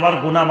আল্লাহ আমার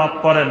গুনাহ মাফ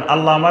করেন,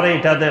 আল্লাহ আমার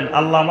এইটা দেন,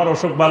 আল্লাহ আমার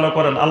অসুখ ভালো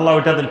করেন, আল্লাহ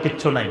ওইটা দেন,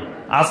 কিচ্ছু নাই।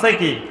 আছে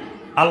কি?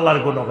 আল্লাহর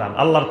গুণগান,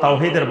 আল্লাহর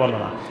তাওহীদের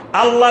বর্ণনা।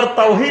 আল্লাহর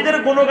তাওহীদের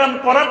গুণগান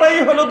করাটাই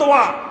হলো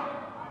দোয়া।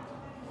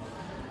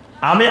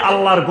 আমি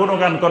আল্লাহর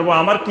গুণগান করব,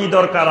 আমার কি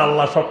দরকার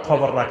আল্লাহ সব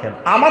খবর রাখেন,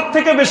 আমার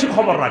থেকে বেশি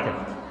খবর রাখেন।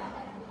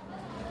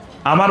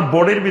 আমার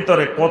বডির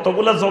ভিতরে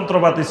কতগুলো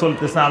যন্ত্রপাতি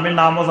চলতেছে আমি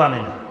নামও জানি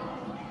না।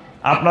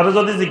 আপনারা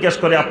যদি জিজ্ঞেস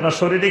করি আপনার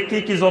শরীরে কি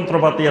কি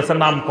যন্ত্রপাতি আছে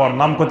নাম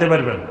নাম করতে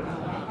পারবেন?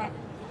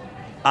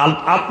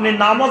 আপনি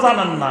নামও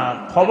জানেন না,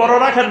 খবরও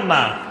রাখেন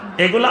না।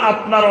 এগুলা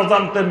আপনার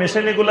অজান্তে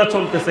মেশিন এগুলা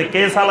চলতেছে,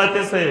 কে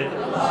চালাইতেছে?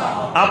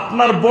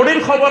 আপনার বডির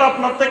খবর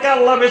আপনার থেকে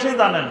আল্লাহ বেশি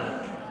জানেন।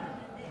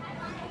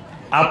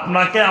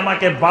 আপনাকে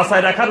আমাকে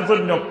বাঁচায় রাখার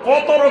জন্য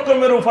কত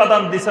রকমের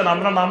উপাদান দিচ্ছেন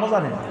আমরা নামও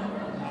জানি না।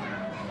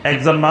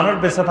 একজন মানুষ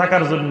বেঁচে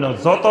থাকার জন্য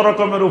যত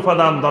রকমের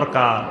উপাদান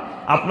দরকার,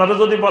 আপনারা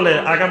যদি বলে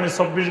আগামী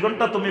 24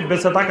 ঘন্টা তুমি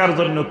বেঁচে থাকার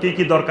জন্য কি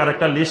কি দরকার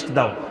একটা লিস্ট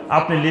দাও,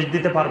 আপনি লিস্ট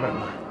দিতে পারবেন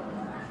না।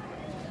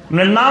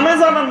 নামে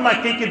জানেন না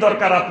কি কি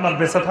দরকার আপনার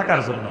বেঁচে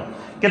থাকার জন্য।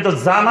 কিন্তু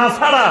জানা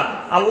ছাড়া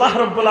আল্লাহ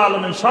রাব্বুল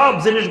আলামিন সব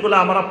জিনিসগুলো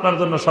আমার আপনার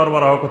জন্য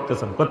সরবরাহ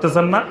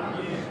করতেছেন না?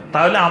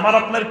 তাহলে আমার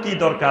আপনার কি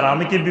দরকার?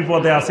 আমি কি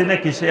বিপদে আছি না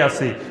কিসে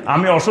আছি,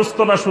 আমি অসুস্থ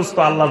না সুস্থ,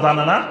 আল্লাহ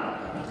জানে না?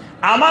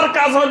 আমার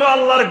কাজ হলো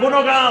আল্লাহর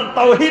গুণগান,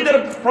 তাওহীদের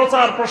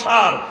প্রচার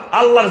প্রসার,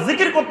 আল্লাহর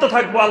জিকির করতে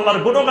থাকবো, আল্লাহর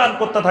গুণগান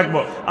করতে থাকবো,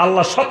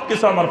 আল্লাহ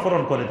সবকিছু আমার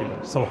পূরণ করে দিবেন।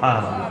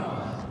 সুবহানাল্লাহ।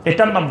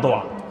 এটার নাম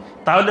দোয়া।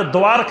 তাহলে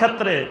দোয়ার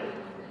ক্ষেত্রে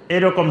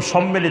এরকম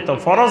সম্মিলিত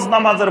ফরজ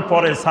নামাজের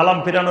পরে সালাম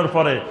ফিরানোর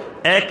পরে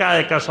একা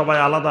একা সবাই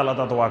আলাদা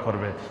আলাদা দোয়া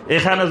করবে।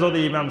 এখানে যদি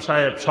ইমাম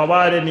সাহেব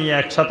সবাই নিয়ে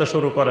একসাথে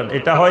শুরু করেন,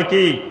 এটা হয়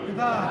কি?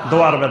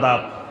 দোয়ার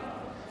বেদাত।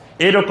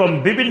 এরকম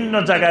বিভিন্ন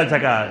জায়গায়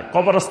জায়গায়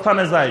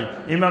কবরস্থানে যাই,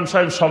 ইমাম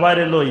সাহেব সবাই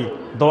লই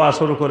দোয়া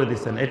শুরু করে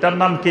দিচ্ছেন, এটার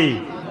নাম কি?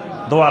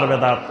 দোয়ার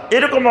বেদাত।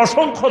 এরকম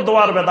অসংখ্য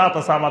দোয়ার বেদাত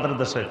আছে আমাদের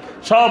দেশে।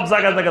 সব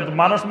জায়গায় জায়গায়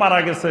মানুষ মারা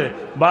গেছে,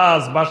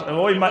 বাস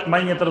ওই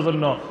মাইয়াতের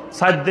জন্য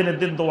 7 দিনের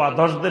দিন দোয়া,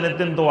 10 দিনের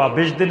দিন দোয়া,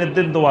 20 দিনের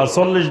দিন দোয়া,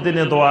 40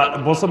 দিনে দোয়া,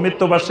 বছর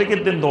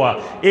মৃত্যুবার্ষিকীর দিন দোয়া,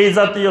 এই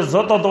জাতীয়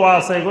যত দোয়া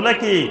আছে এগুলা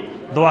কি?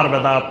 দোয়ার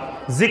বেদাত,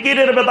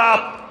 জিকিরের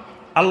বেদাত।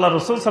 আল্লাহ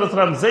রাসূল সাল্লাল্লাহু আলাইহি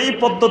ওয়াসাল্লাম যেই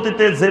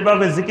পদ্ধতিতে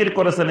যেভাবে জিকির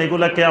করেছেন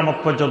এগুলা কিয়ামত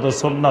পর্যন্ত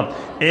সুন্নাত।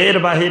 এর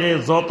বাহিরে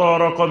যত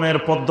রকমের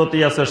পদ্ধতি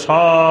আছে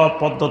সব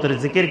পদ্ধতির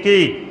জিকির কি?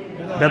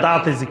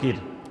 বেদাতি জিকির।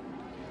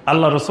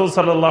 আল্লাহ রাসূল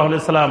সাল্লাল্লাহু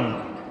আলাইহি ওয়াসাল্লাম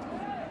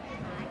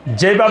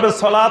যেভাবে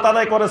সালাত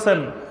আদায় করেছেন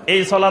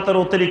এই সালাতের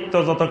অতিরিক্ত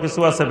যত কিছু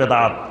আছে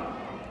বেদাত।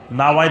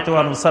 নাওয়াইতু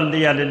আন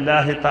উসাল্লি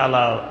লিল্লাহি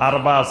তাআলা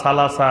আরবা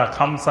সালাসা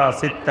খামসা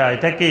সিত্তা,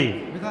 এটা কি?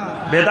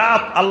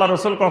 বেদাত। আল্লাহ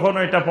রাসূল কখনো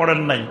এটা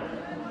পড়েন নাই।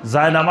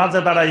 যায় নামাজে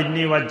দাঁড়ায়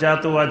ইন্নী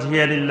ওয়াজ্জাহতু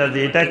ওয়াজহিয়া লিল্লাযী,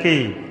 এটা কি?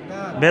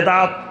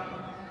 বেদাত।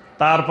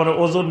 তারপরে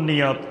ওযুর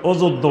নিয়ত,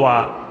 ওযুর দোয়া,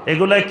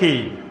 এগুলা কি?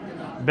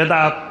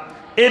 বেদাত।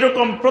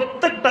 এরকম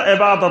প্রত্যেকটা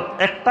ইবাদত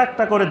একটা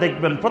একটা করে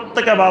দেখবেন,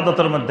 প্রত্যেক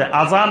ইবাদতের মধ্যে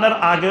আজানের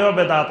আগেও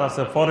বেদাত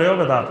আছে, পরেও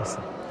বেদাত আছে।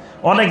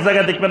 অনেক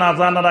জায়গায় দেখবেন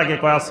আজানের আগে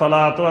কয়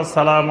আসসালাতু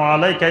আসসালামু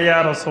আলাইকা ইয়া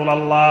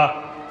রাসূলুল্লাহ,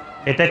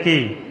 এটা কি?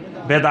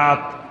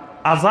 বেদাত।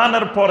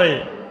 আজানের পরে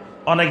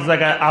অনেক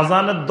জায়গায়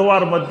আজানের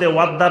দোয়ার মধ্যে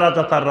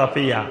ওয়াদ্দারাজাতার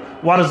রাফিয়া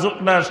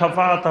ওয়ারজুকনা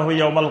শাফাআতাহু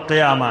ইয়াউমাল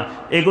কিয়ামা,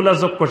 এগুলা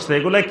যোগ করছে,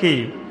 এগুলা কি?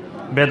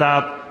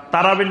 বেদাত।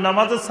 তারাবির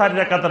নামাজের 4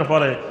 রাকাতের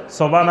পরে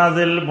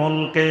সুবহানাজিল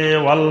মুলকে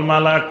ওয়াল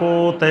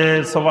মালাকুতে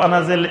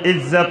সুবহানাজিল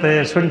ইজ্জাতে,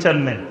 শুনছেন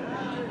না?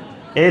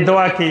 এই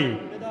দোয়া কি?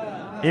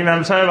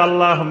 ইমাম সাহেব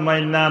আল্লাহুম্মা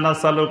ইন্না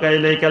নাসআলুকা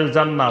ইলাইকাল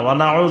জান্নাহ ওয়া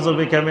নাউযু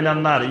বিকা মিনান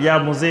নার, ইয়া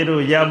মুজিরু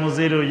ইয়া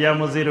মুজিরু ইয়া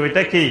মুজিরু,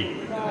 এটা কি?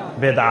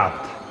 বেদাত।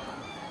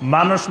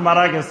 মানুষ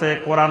মারা গেছে,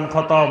 কোরআন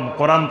খতম,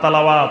 কোরআন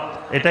তালাওয়াত,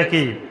 এটা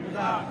কি?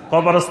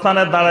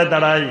 কবরস্থানে দাঁড়ায়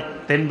দাঁড়ায়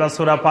 3 বার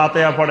সূরা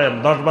ফাতিহা পড়েন,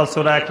 10 বার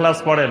সূরা ইখলাস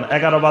পড়েন,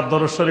 11 বার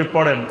দরুদ শরীফ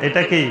পড়েন,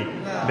 এটা কি?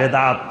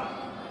 বেদাত।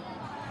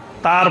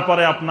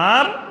 তারপরে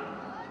আপনার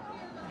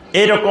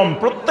এরকম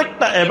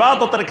প্রত্যেকটা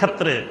ইবাদতের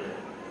ক্ষেত্রে,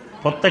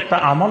 প্রত্যেকটা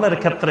আমলের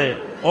ক্ষেত্রে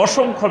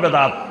অসংখ্য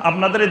বেদাত।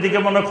 আপনাদের এদিকে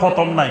মনে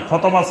খতম নাই?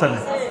 খতম আছে না?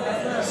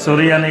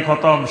 সুরিয়ানি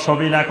খতম,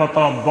 সবিনা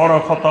খতম, বড়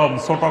খতম,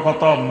 ছোট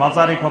খতম,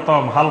 মাঝারি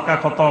খতম, হালকা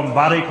খতম,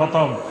 বাড়ি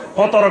খতম,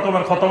 কত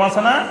রকমের খতম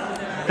আছে না?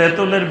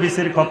 তেঁতুলের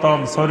বিচির খতম,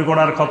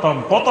 সরগোড়ার খতম,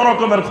 কত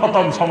রকমের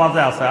খতম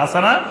সমাজে আছে, আছে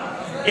না?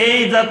 এই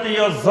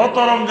জাতীয় যত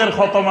রঙের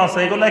খতম আছে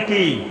এগুলা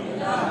কি?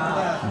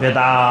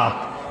 বেদাত।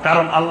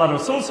 কারণ আল্লাহ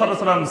রাসূল সাল্লাল্লাহু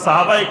আলাইহি ওয়াসাল্লাম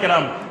সাহাবায়ে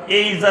কেরাম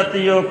এই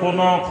জাতীয় কোন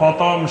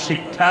খতম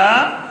শিক্ষা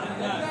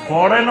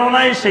পড়েনও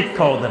নাই,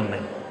 শিক্ষাও দেন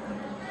নাই।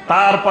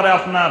 তারপরে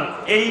আপনার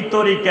এই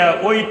তরিকা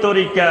ওই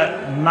তরিকা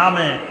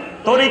নামে,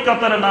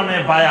 তরিকতের নামে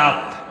বায়াত,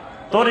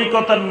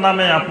 তরিকতের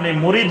নামে আপনি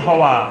মুরিদ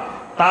হওয়া,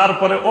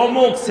 তারপরে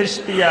অমুক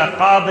সিস্তিয়া,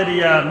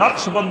 কাদেরিয়া,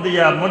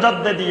 নকশবন্দিয়া,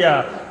 মুজাদ্দিদিয়া,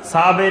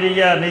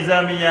 সাবেরিয়া,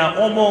 নিজামিয়া,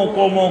 অমুক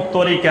অমুক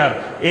তরিকার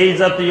এই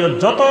জাতীয়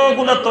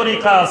যতগুলো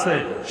তরিকা আছে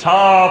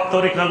সব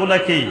তরিকাগুলা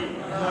কি?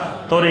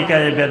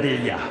 তরিকায়ে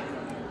বেদিয়া,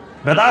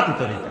 বেদাতি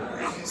তরিকা।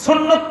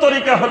 সুন্নত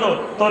তরিকা হলো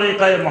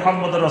তরিকায়ে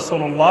মুহাম্মদ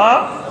রাসূলুল্লাহ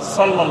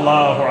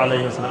সাল্লাল্লাহু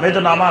আলাইহি ওয়াসাল্লাম। এই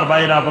জন্য আমার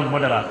ভাইরা এবং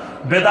বোনেরা,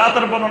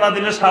 বেদাতের বর্ণনা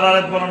দিলে সারা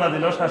রাত বর্ণনা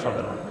দিলেও শেষ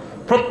হবে না।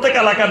 প্রত্যেক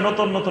এলাকায়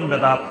নতুন নতুন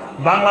বেদাত।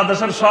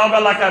 বাংলাদেশের সব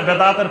এলাকায়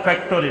বেদাতের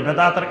ফ্যাক্টরি,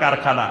 বেদাতের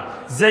কারখানা।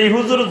 যেই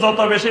হুজুর যত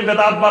বেশি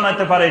বেদাত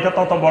বানাইতে পারে, এটা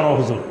তত বড়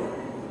হুজুর।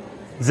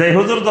 যে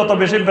হুজুর যত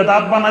বেশি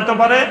বেদাত বানাইতে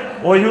পারে,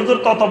 ওই হুজুর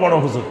তত বড়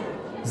হুজুর।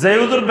 যে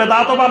হুজুর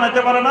বেদাতও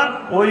বানাইতে পারে না,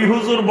 ওই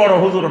হুজুর বড়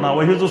হুজুর না,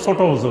 ওই হুজুর ছোট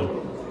হুজুর।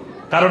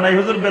 কারণ এই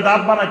হুজুর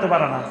বেদাত বানাইতে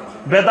পারে না,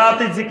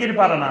 বেদাতি জিকির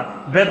পারে না,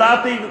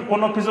 বেদাতি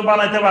কোনো কিছু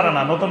বানাইতে পারে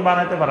না, নতুন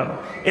বানাইতে পারে না।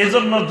 এই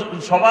জন্য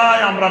সবাই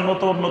আমরা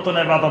নতুন নতুন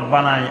ইবাদত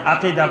বানাই,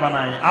 আকীদা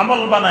বানাই,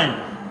 আমল বানাই,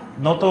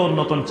 নতুন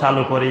নতুন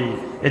চালু করি।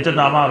 এই জন্য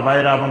আমার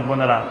ভাইরা এবং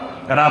বোনেরা,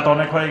 রাত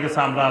অনেক হয়ে গেছে,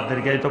 আমরা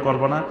দীর্ঘায়িত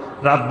করব না।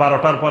 রাত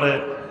 12টার পরে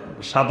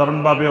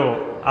সাধারণভাবেও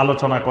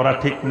আলোচনা করা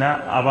ঠিক না।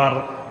 আবার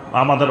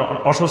আমাদের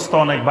অসুস্থ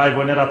অনেক ভাই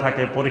বোনেরা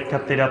থাকে,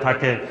 পরীক্ষার্থীরা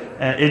থাকে,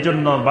 এই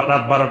জন্য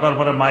রাত 12টার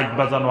পরে মাইক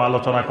বাজানো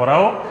আলোচনা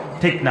করাও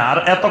ঠিক না। আর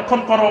এতক্ষণ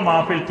করো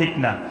মাহফিল ঠিক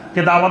না,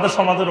 কিন্তু আমাদের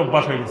সমাজের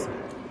অভ্যাস হয়ে গেছে।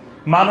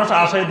 মানুষ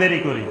আসে দেরি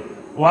করি,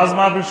 ওয়াজ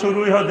মাহফিল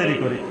শুরুই হয় দেরি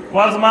করি।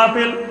 ওয়াজ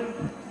মাহফিল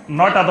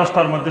 9টা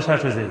 10টার মধ্যে শেষ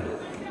হয়ে যায়।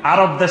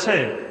 আরব দেশে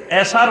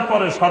এশার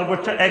পরে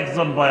সর্বোচ্চ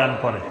একজন বয়ান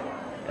করে,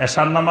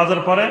 এশার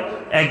নামাজের পরে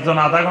একজন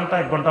আধা ঘন্টা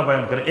 1 ঘন্টা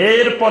বয়ান করে।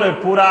 এরপরে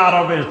পুরা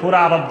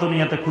আরব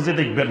দুনিয়াতে খুঁজে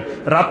দেখবেন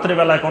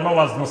রাত্রিবেলায় কোনো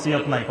ওয়াজ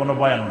নসিহত নাই, কোনো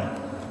বয়ান নাই।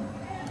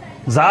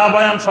 যা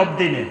বয়ান সব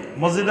দিনে।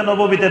 মসজিদে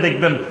নববীতে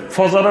দেখবেন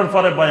ফজরের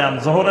পরে বয়ান,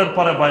 জোহরের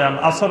পরে বয়ান,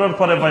 আসরের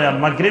পরে বয়ান,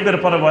 মাগরিবের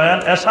পরে বয়ান,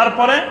 এশার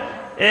পরে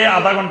এই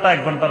আধা ঘন্টা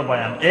 1 ঘন্টার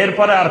বয়ান,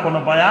 এরপরে আর কোনো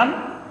বয়ান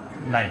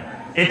নাই।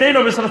 এটাই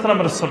নবী সাল্লাল্লাহু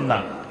আলাইহি ওয়াসাল্লামের সুন্নাহ।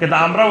 কিন্তু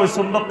আমরা ওই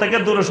সুন্নাত থেকে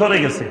দূরে সরে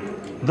গেছি।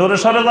 দূরে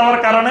সরে যাওয়ার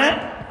কারণে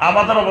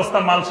আমাদের অবস্থা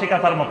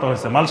মালসিকাতার মতো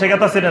হয়েছে।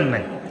 মালসিকাতা চিনেন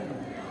নাই?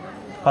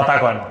 কথা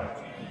কয় না।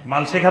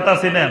 মালসিকাতা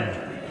চিনেন?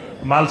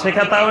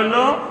 মালসিকাতা হইল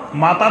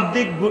মাথার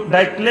দিক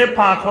ডাকলে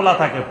পা খোলা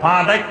থাকে, পা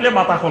ডাকলে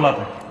মাথা খোলা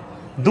থাকে,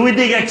 দুই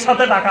দিক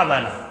একসাথে ডাকা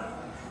যায় না।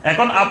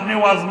 এখন আপনি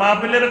ওয়াজ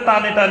মাহফিলের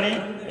টানি টানি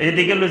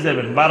এইদিকে লই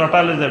যাবেন, 12টা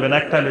লই যাবেন,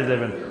 1টা লই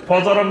যাবেন,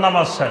 ফজরের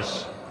নামাজ শেষ,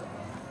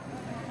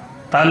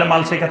 তাহলে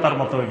মালসিকাতার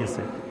মতো হয়ে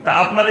গেছে। তা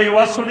আপনার এই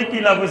ওয়াজ শুনে কি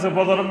লাভ হয়েছে?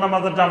 ফজরের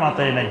নামাজের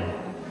জামাতেই নাই।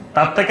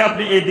 তার থেকে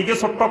আপনি এইদিকে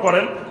ছোট্ট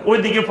করেন, ওই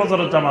দিকে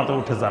ফজরের জামাতে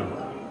উঠে যান,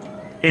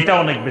 এটা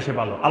অনেক বেশি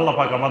ভালো। আল্লাহ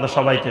পাক আমাদের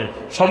সবাইকে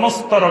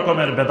সমস্ত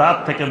রকমের বেদাত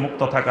থেকে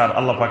মুক্ত থাকার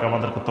আল্লাহ পাক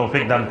আমাদেরকে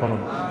তৌফিক দান করুন।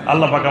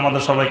 আল্লাহ পাক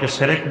আমাদের সবাইকে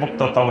শিরক মুক্ত,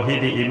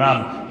 তাওহীদি ঈমান,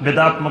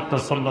 বেদাত মুক্ত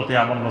সুন্নতি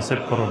আমল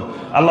নসিব করুন।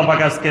 আল্লাহ পাক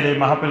আজকের এই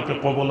মাহফিলকে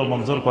কবুল ও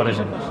মঞ্জুর করে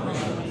নেন।